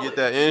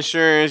that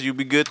insurance, you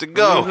be good to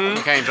go.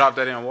 You can't drop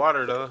that in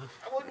water though.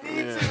 I wouldn't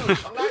need to.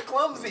 I'm not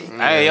clumsy.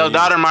 Hey, your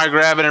daughter might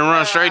grab it and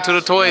run straight to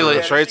the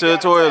toilet. Straight to the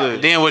toilet.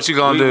 Then what you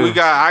gonna do?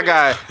 I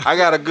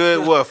got a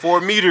good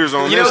 4 meters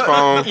on this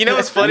phone. You know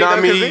what's funny You know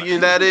though? what I mean?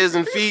 That is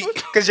in feet.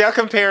 Because y'all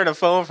comparing a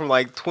phone from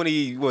like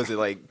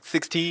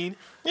 16?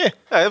 Yeah.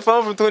 The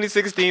phone from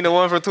 2016 to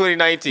one from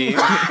 2019.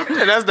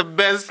 And that's the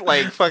best,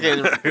 like,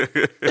 fucking...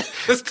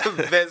 That's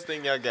the best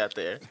thing y'all got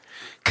there.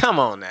 Come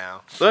on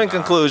now. So in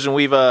conclusion,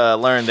 we've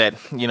learned that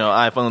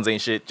iPhones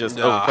ain't shit, just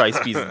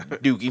overpriced piece of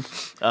dookie.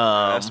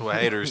 That's what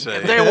haters say.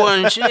 If they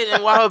wasn't shit,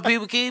 then why would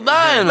people keep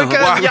buying them?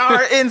 Because y'all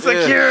are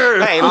insecure.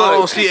 Hey, Hey, I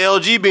don't look, see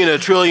LG being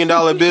 $1 trillion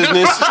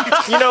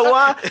business. you know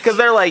why? Because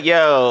they're like,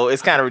 yo,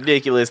 it's kind of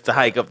ridiculous to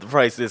hike up the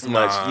price this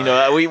much. Nah. You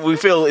know, we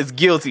feel it's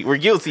guilty. We're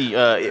guilty.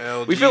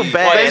 We feel LG.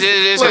 bad. Well,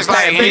 it's just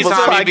like people's anytime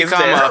you pockets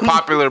become down. a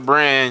popular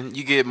brand,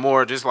 you get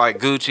more just like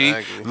Gucci,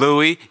 Exactly.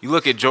 Louis. You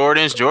look at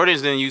Jordans. Jordans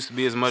didn't used to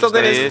be as much So as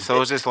then they it's- is.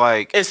 So it's just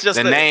like it's just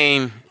the the-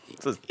 name.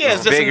 Yeah,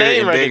 it's just Bigger a name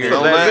and right bigger. there.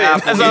 Don't let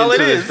Apple That's get all it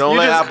into is. Don't You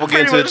let just Apple get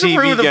into a pretty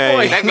much proved TV the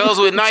point. game. That goes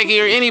with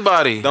Nike or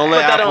anybody. Don't But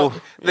let that Apple.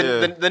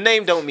 don't, the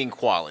name don't mean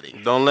quality.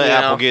 Don't let You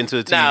Apple know? get into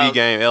a TV Now-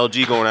 game.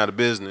 LG going out of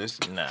business.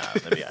 Nah,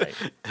 that'd be all right.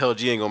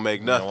 LG ain't gonna make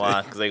You know nothing.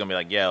 why? Because they're going to be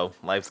like, yo,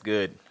 life's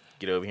good.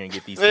 Get over here and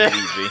get these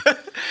TVs, B.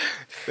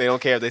 They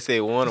don't care if they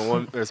say one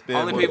or spin.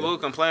 Only one. people who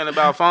complain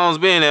about phones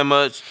being that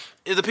much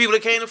is the people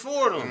that can't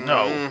afford them.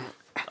 No.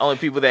 Only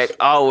people that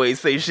always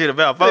say shit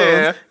about phones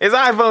Yeah. is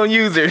iPhone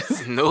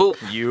users. Nope.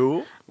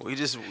 You? We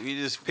just People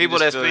we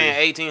that just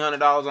spend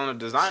 $1,800 on a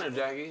designer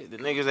jacket, the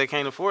niggas that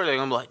can't afford it, they're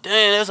gonna be like,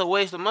 "Dang, that's a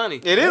waste of money."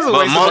 It is a But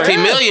waste of money.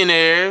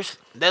 multi-millionaires,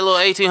 that little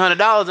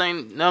 $1,800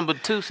 ain't number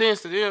 2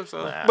 cents to them.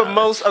 So But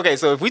most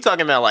so if we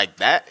talking about like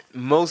that,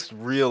 most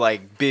real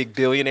like big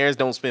billionaires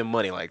don't spend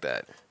money like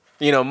that.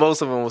 You know,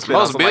 most of them will spend.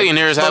 on most some,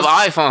 billionaires like,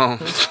 have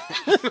iPhones.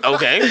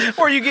 Okay.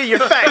 Where you get your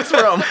facts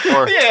from? or, Yeah,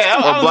 or you're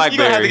gonna have to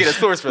Blackberries. get a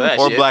source for that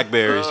Or shit.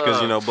 Blackberries,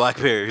 because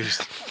Blackberries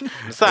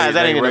Besides,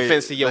 that they ain't an rate-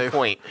 offense to your they-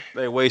 point.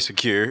 they way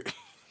secure.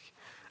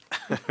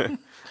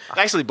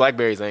 Actually,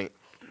 Blackberries ain't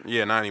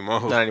Yeah, not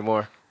anymore. not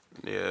anymore.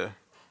 Yeah.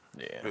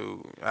 Yeah.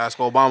 Dude, ask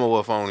Obama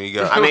what phone he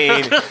got. I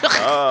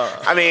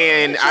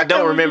mean, I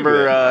don't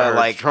remember I heard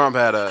like Trump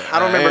had a. I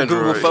don't remember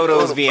Android. Google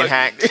Photos being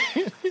hacked.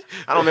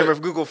 I don't remember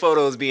Google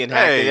Photos being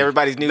hacked and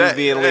everybody's news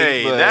being leaked.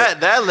 Hey, but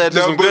that led to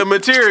No, some but- good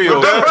material.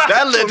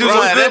 That led to Right,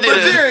 some that good did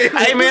it. material.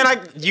 hey man,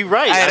 you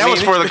right. Hey, I that mean,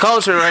 was for the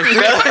culture right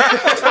there.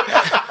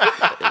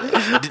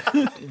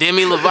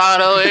 Demi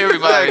Lovato,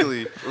 everybody.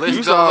 Exactly. Let's You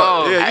go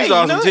saw, on. yeah, you Hey,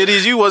 saw you some know-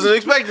 titties you wasn't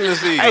expecting to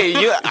see.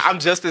 Hey, I'm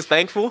just as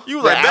thankful. You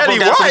that like Apple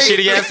Betty got some White.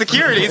 shitty ass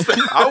securities.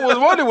 I was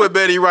wondering what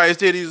Betty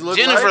Wright's titties look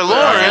Jennifer like.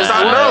 Lawrence,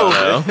 I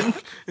know.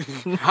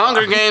 Well,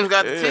 Hunger Games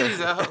got the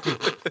titties out.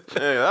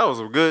 Yeah, that was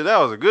a good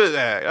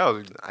act. That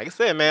was Like I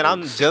said, man,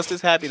 I'm just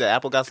as happy that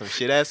Apple got some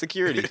shit ass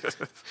security.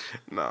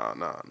 nah.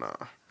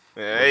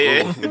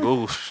 Yeah.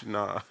 Goof,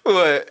 nah.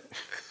 What?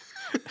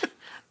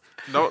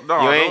 Don't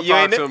You ain't- you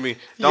talk ain't to ne- me. you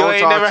Don't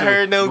ain't talk never to me.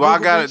 heard no Do I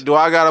Google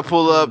gotta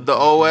pull up the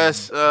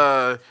OS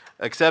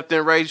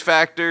acceptance rate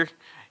factor?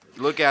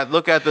 Look at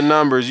the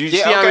numbers. You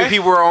Yeah, see how many okay.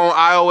 people are on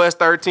iOS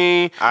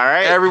 13? All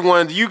right.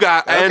 Everyone, you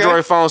got Okay.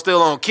 Android phones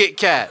still on Kit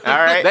Kat. All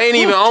right. They ain't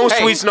even on Hey,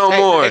 Sweets no hey,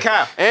 more. hey,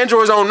 Kyle.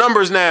 Android's on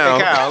numbers now.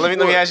 Hey Kyle, let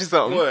me What? ask you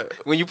something. What?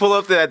 When you pull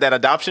up that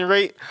adoption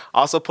rate,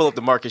 also pull up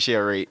the market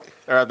share rate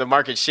or the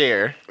market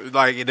share.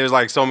 Like there's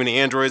like so many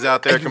Androids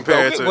out there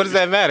compared to What does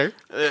that matter?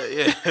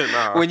 Yeah,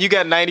 nah. When you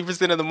got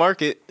 90% of the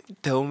market,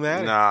 don't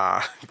matter.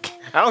 Nah.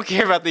 I don't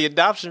care about the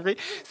adoption rate.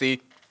 See,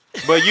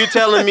 But you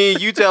telling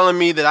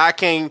me that I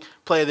can't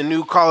play the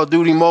new Call of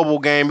Duty mobile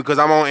game because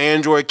I'm on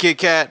Android Kit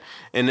Kat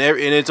and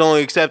it's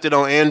only accepted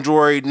on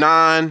Android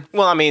 9?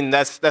 well, I mean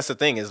that's the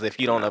thing is if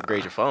you don't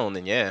upgrade your phone,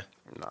 then yeah.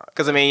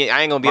 Because I mean,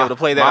 I ain't gonna be able to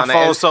play that My on the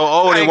phone's so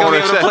old I it ain't gonna won't be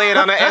able to accept. play it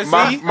on the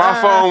SE.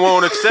 My phone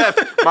won't accept.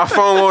 My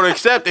phone won't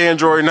accept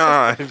Android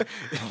 9.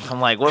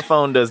 I'm like, what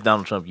phone does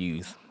Donald Trump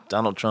use?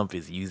 Donald Trump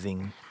is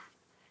using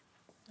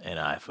an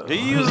iPhone.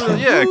 He uses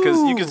because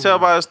you can tell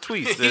by his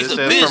tweets. That He's it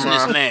a says from,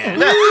 businessman.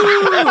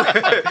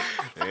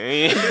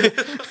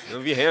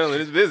 He'll be handling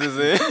his business,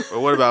 man.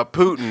 But what about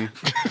Putin?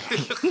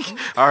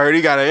 I heard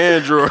he got an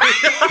Android.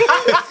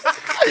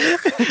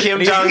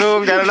 Kim Jong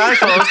Un got an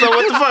iPhone, so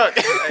what the fuck?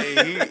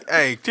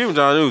 Hey, Kim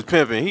Jong Un's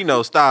pimping. He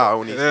knows style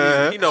when he see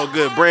it. He know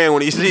good brand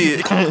when he see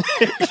it.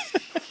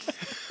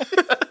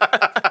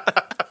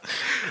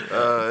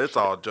 It's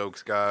all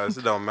jokes, guys.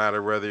 It don't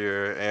matter whether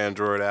you're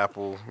Android,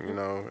 Apple. You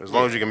know, as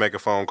long as you can make a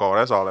phone call,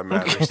 that's all that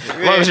matters. As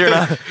long as you're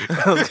not.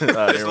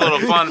 This little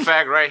fun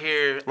fact right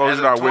here. long as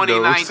As you're of not Windows.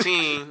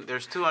 2019,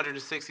 there's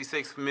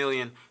 266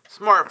 million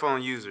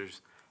smartphone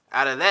users.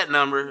 Out of that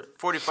number,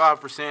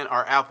 45%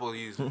 are Apple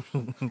users.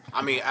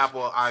 I mean,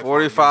 Apple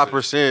iPhone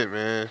 45%,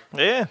 man.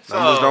 Yeah.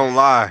 Numbers don't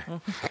lie.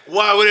 users.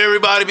 Why would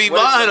everybody be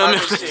buying them?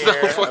 if it's so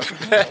fucking-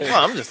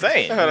 Well, I'm just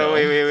saying. Hold on,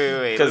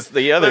 wait. Because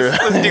the other.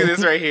 Let's do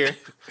this right here.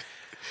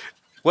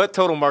 What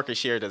total market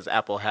share does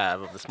Apple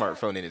have of the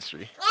smartphone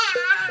industry?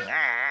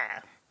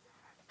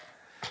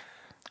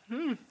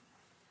 I'm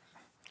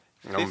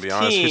gonna be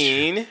honest with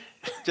you. 15.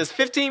 Just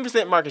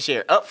 15% market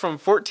share, up from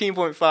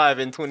 14.5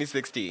 in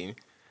 2016.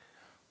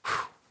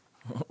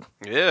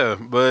 Yeah,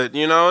 but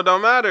you know, it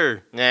don't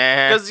matter.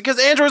 Nah. Because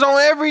Android's on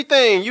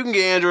everything. You can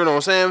get Android on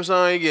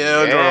Samsung, you get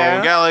Android Yeah.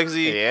 on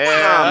Galaxy. Yeah.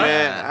 Nah,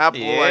 man.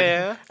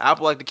 Yeah.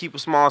 Apple like to keep a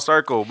small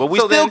circle. But we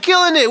So still then-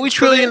 killing it. We $1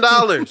 trillion.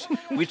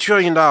 We $1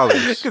 trillion.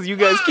 Because you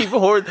guys keep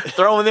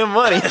throwing them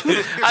money.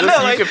 I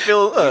know, you can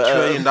feel $1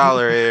 trillion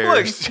Look,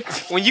 heirs.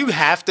 when you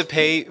have to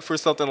pay for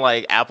something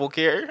like Apple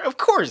Care, of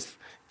course,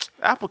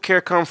 Apple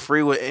Care come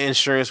free with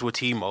insurance with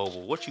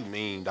T-Mobile. What you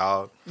mean,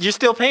 dog? you're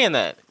still paying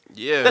that.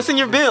 Yeah. That's in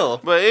your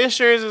bill. But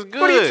insurance is good.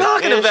 What are you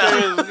talking about?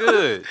 Insurance is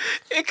good.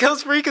 It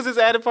comes free because it's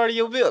added part of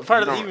your bill.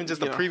 Part of don't- even just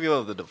the you don't- premium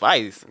of the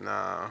device.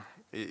 Nah.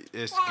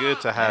 It's good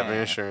to have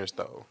insurance,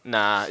 though.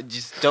 Nah,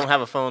 just don't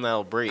have a phone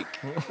that'll break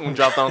when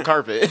dropped on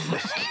carpet.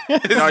 No, you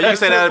can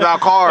say that about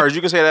cars.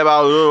 You can say that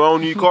about, I don't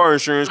need car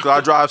insurance because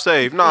I drive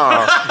safe.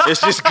 Nah, it's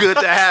just good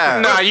to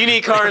have. Nah, you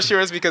need car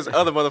insurance because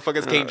other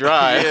motherfuckers can't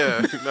drive.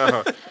 Yeah,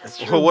 no.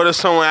 Well, what if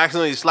someone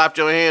accidentally slapped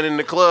your hand in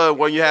the club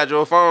when you had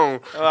your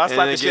phone? Oh, I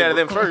slapped the And shit out of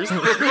them first.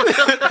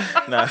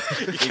 Nah,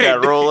 you gotta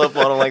roll up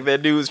on them like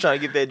that dude was trying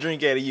to get that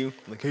drink out of you.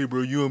 Like, hey,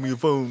 bro, you owe me a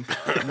phone.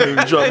 Maybe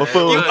drop my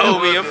phone. You owe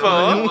me a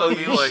phone.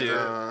 Be like, You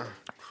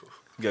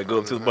gotta go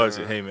up to the bar and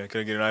say, hey, man,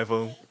 can I get an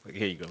iPhone? Like,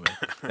 here you go, man.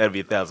 That'd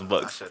be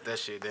 $1,000. shut that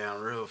shit down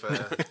real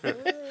fast.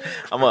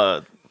 I'm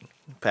gonna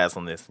pass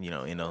on this,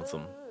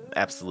 some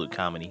absolute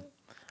comedy.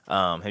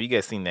 Have you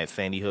guys seen that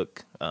Sandy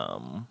Hook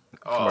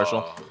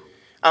commercial?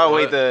 Oh,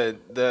 wait, What?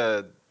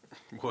 the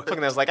fucking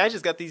that was like, I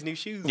just got these new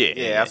shoes.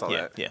 I saw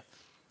that.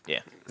 Yeah.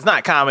 It's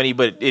not comedy,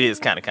 but it is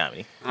kind of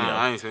comedy.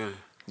 I ain't seen it.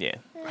 Yeah.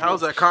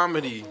 How's that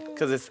comedy?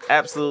 Because it's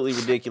absolutely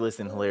ridiculous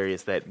and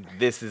hilarious that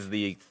this is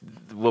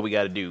what we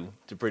got to do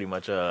to pretty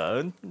much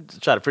try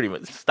to pretty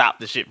much stop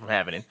the shit from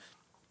happening.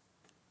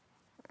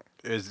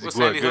 Is What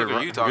Sandy Hook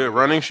are you talking good about?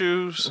 running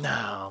shoes?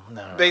 No.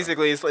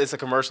 Basically, it's a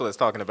commercial that's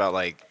talking about,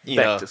 like,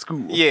 Back to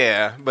school.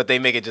 Yeah, but they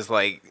make it just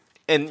like,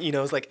 and,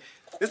 it's like,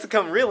 this will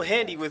come real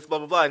handy with blah,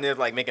 blah, blah. And they're,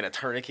 like, making a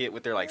tourniquet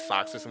with their, like,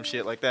 socks or some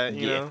shit like that,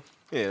 you know?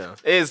 Yeah.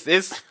 It's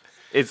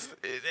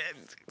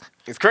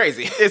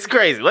crazy. It's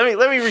crazy. Let me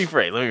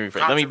rephrase.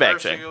 Let me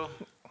backtrack. Controversial.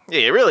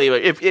 Yeah, really,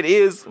 it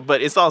is,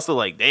 but it's also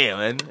like, damn,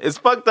 man, it's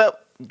fucked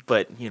up.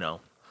 But yeah.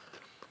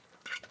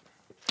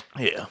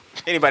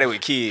 Anybody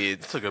with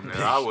kids. Took a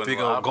I wouldn't big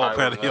lie. old gulp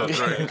I out of probably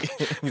your wouldn't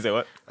drink. You say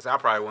what? I said I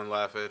probably wouldn't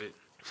laugh at it.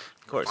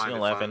 Of course, you Find don't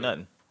it laugh at funny.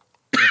 nothing.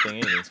 You don't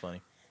think anything's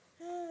funny.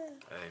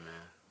 Hey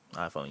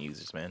man. iPhone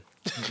users, man.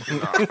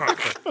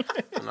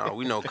 No,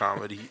 we know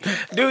comedy.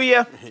 Do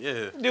ya?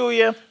 Yeah. Do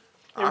ya?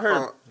 You ever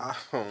heard?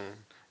 iPhone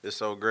is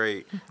so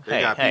great.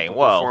 They Hey, people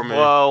whoa,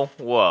 performing.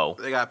 whoa.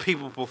 They got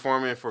people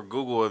performing for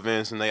Google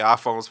events, and their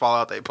iPhones fall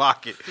out their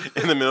pocket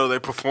in the middle of their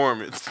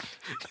performance.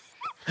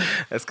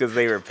 That's because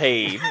they were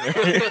paid.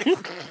 They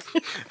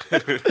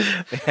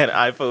had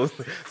iPhones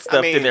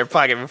stuffed in their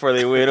pocket before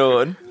they went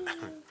on.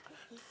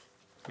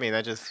 I mean,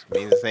 that just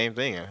means the same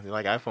thing.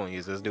 Like, iPhone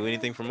users do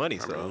anything for money,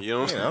 so. You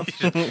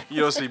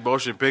don't see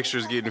motion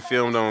pictures getting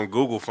filmed on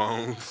Google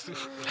phones.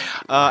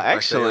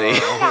 Actually.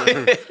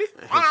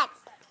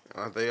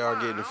 They are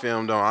getting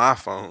filmed on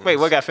iPhones. Wait,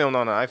 what got filmed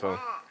on an iPhone?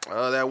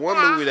 That one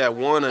movie that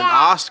won an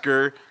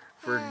Oscar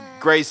for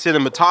great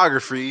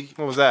cinematography.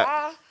 What was that?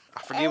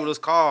 I forget what it's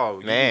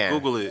called. Man. You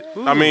can Google it.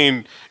 I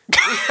mean,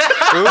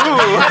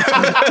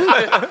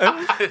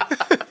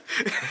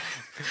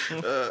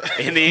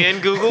 In the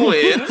end, Google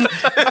wins.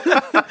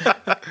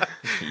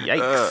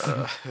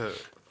 Yikes.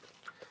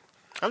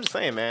 I'm just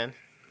saying, man.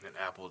 And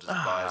Apple just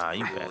buys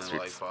you Google in bastards.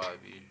 like 5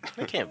 years.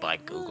 They can't buy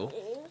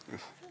Google.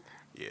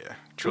 yeah.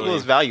 Google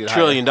is valued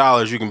higher. $1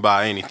 trillion, you can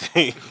buy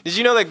anything. Did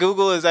you know that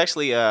Google is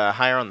actually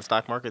higher on the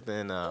stock market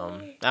than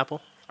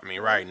Apple? I mean,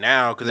 right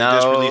now, because they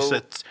just No.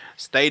 released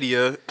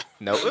Stadia.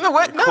 No.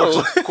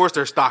 What? Of course,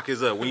 their stock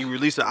is up. When you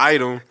release an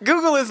item,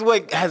 Google is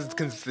what has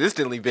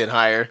consistently been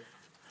higher.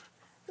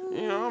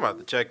 You know, I'm about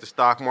to check the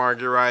stock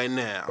market right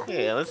now.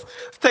 Yeah, let's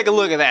take a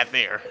look at that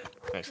there.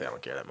 Actually, I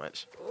don't care that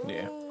much,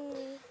 Yeah.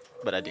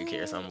 but I do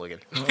care, so I'm looking.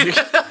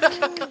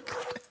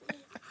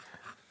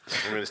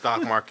 I mean, the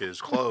stock market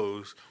is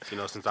closed, you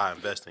know, since I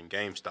invest in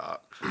GameStop.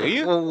 Do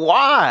you?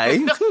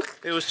 Why?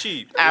 It was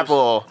cheap.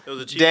 Apple It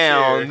was a cheap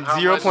down share. How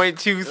much?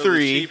 It was a 0.23.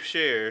 cheap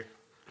share.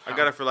 I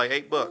got it for like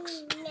 $8.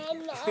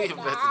 He invested in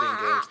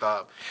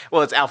GameStop.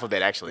 Well, it's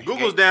Alphabet actually.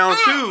 Google's down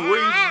too.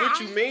 What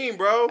you mean,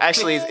 bro?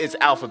 Actually, it's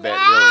Alphabet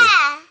really.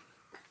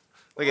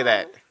 Look at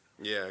that.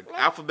 Yeah,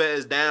 Alphabet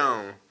is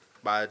down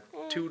by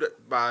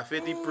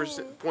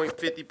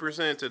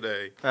 50%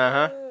 today.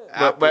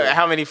 But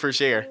how many per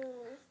share?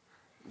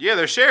 Yeah,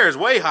 their share is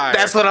way higher.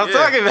 That's what I'm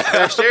talking about.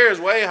 Their share is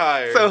way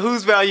higher. So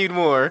who's valued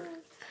more?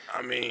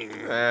 I mean,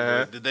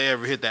 Uh-huh. did they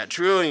ever hit that $1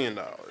 trillion? You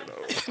know?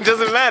 It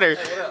doesn't matter.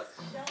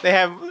 They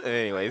have,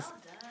 anyways.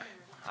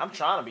 I'm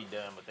trying to be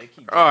done, but they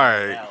keep. All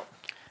right. Out.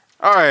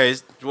 All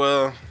right.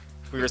 Well,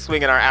 We were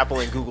swinging our Apple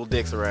and Google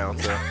dicks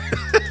around. So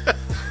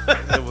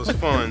it was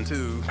fun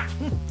too.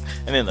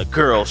 And then the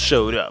girl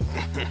showed up.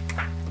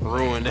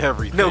 Ruined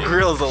everything. no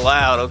grills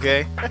allowed.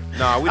 Okay.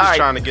 Nah, we All just right.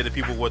 trying to get the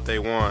people what they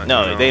want.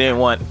 No, you know? they didn't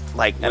want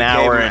like an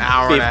hour gave them and an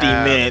hour and a 50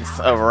 half. minutes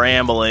of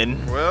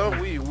rambling. Well,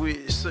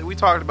 we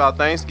talked about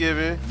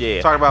Thanksgiving.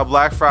 Yeah. Talked about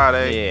Black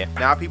Friday. Yeah.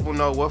 Now people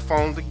know what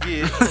phones to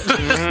get.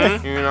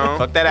 Mm-hmm. You know.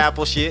 Fuck that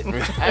Apple shit.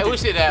 Hey, we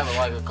should have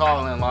like a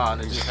call-in line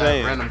and just have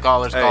saying. random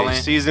callers call Hey,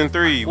 in. season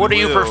 3. What do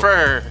we you will.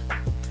 prefer?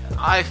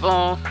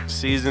 iPhone?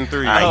 Season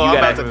 3. All right, Oh, you I'm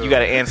gotta about to- you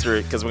gotta answer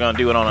it because we're gonna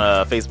do it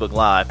on Facebook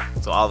Live.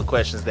 So all the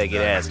questions that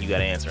get asked, you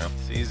gotta answer them.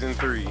 Season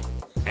 3.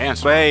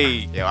 Answer.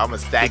 Wait. Yo, I'm gonna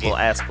stack People it.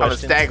 ask I'm gonna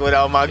questions. stack it with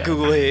all my Yeah.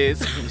 Google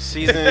heads.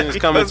 Season is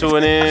coming to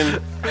an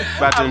end.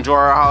 About to enjoy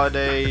our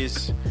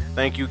holidays.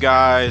 Thank you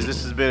guys.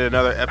 This has been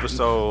another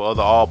episode of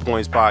the All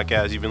Points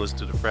Podcast. You've been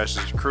listening to the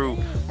Freshest Crew.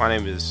 My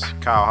name is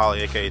Kyle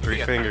Holly, aka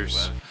Three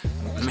Fingers.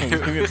 You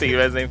can see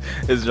your last name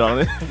is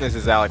Jonathan. This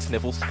is Alex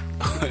Nipples.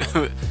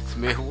 It's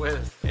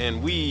Midwest.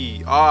 And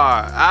we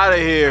are out of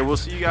here. We'll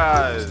see you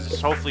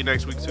guys hopefully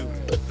next week too.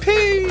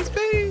 Peace,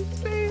 peace,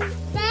 peace.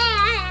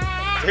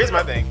 Here's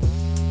my thing.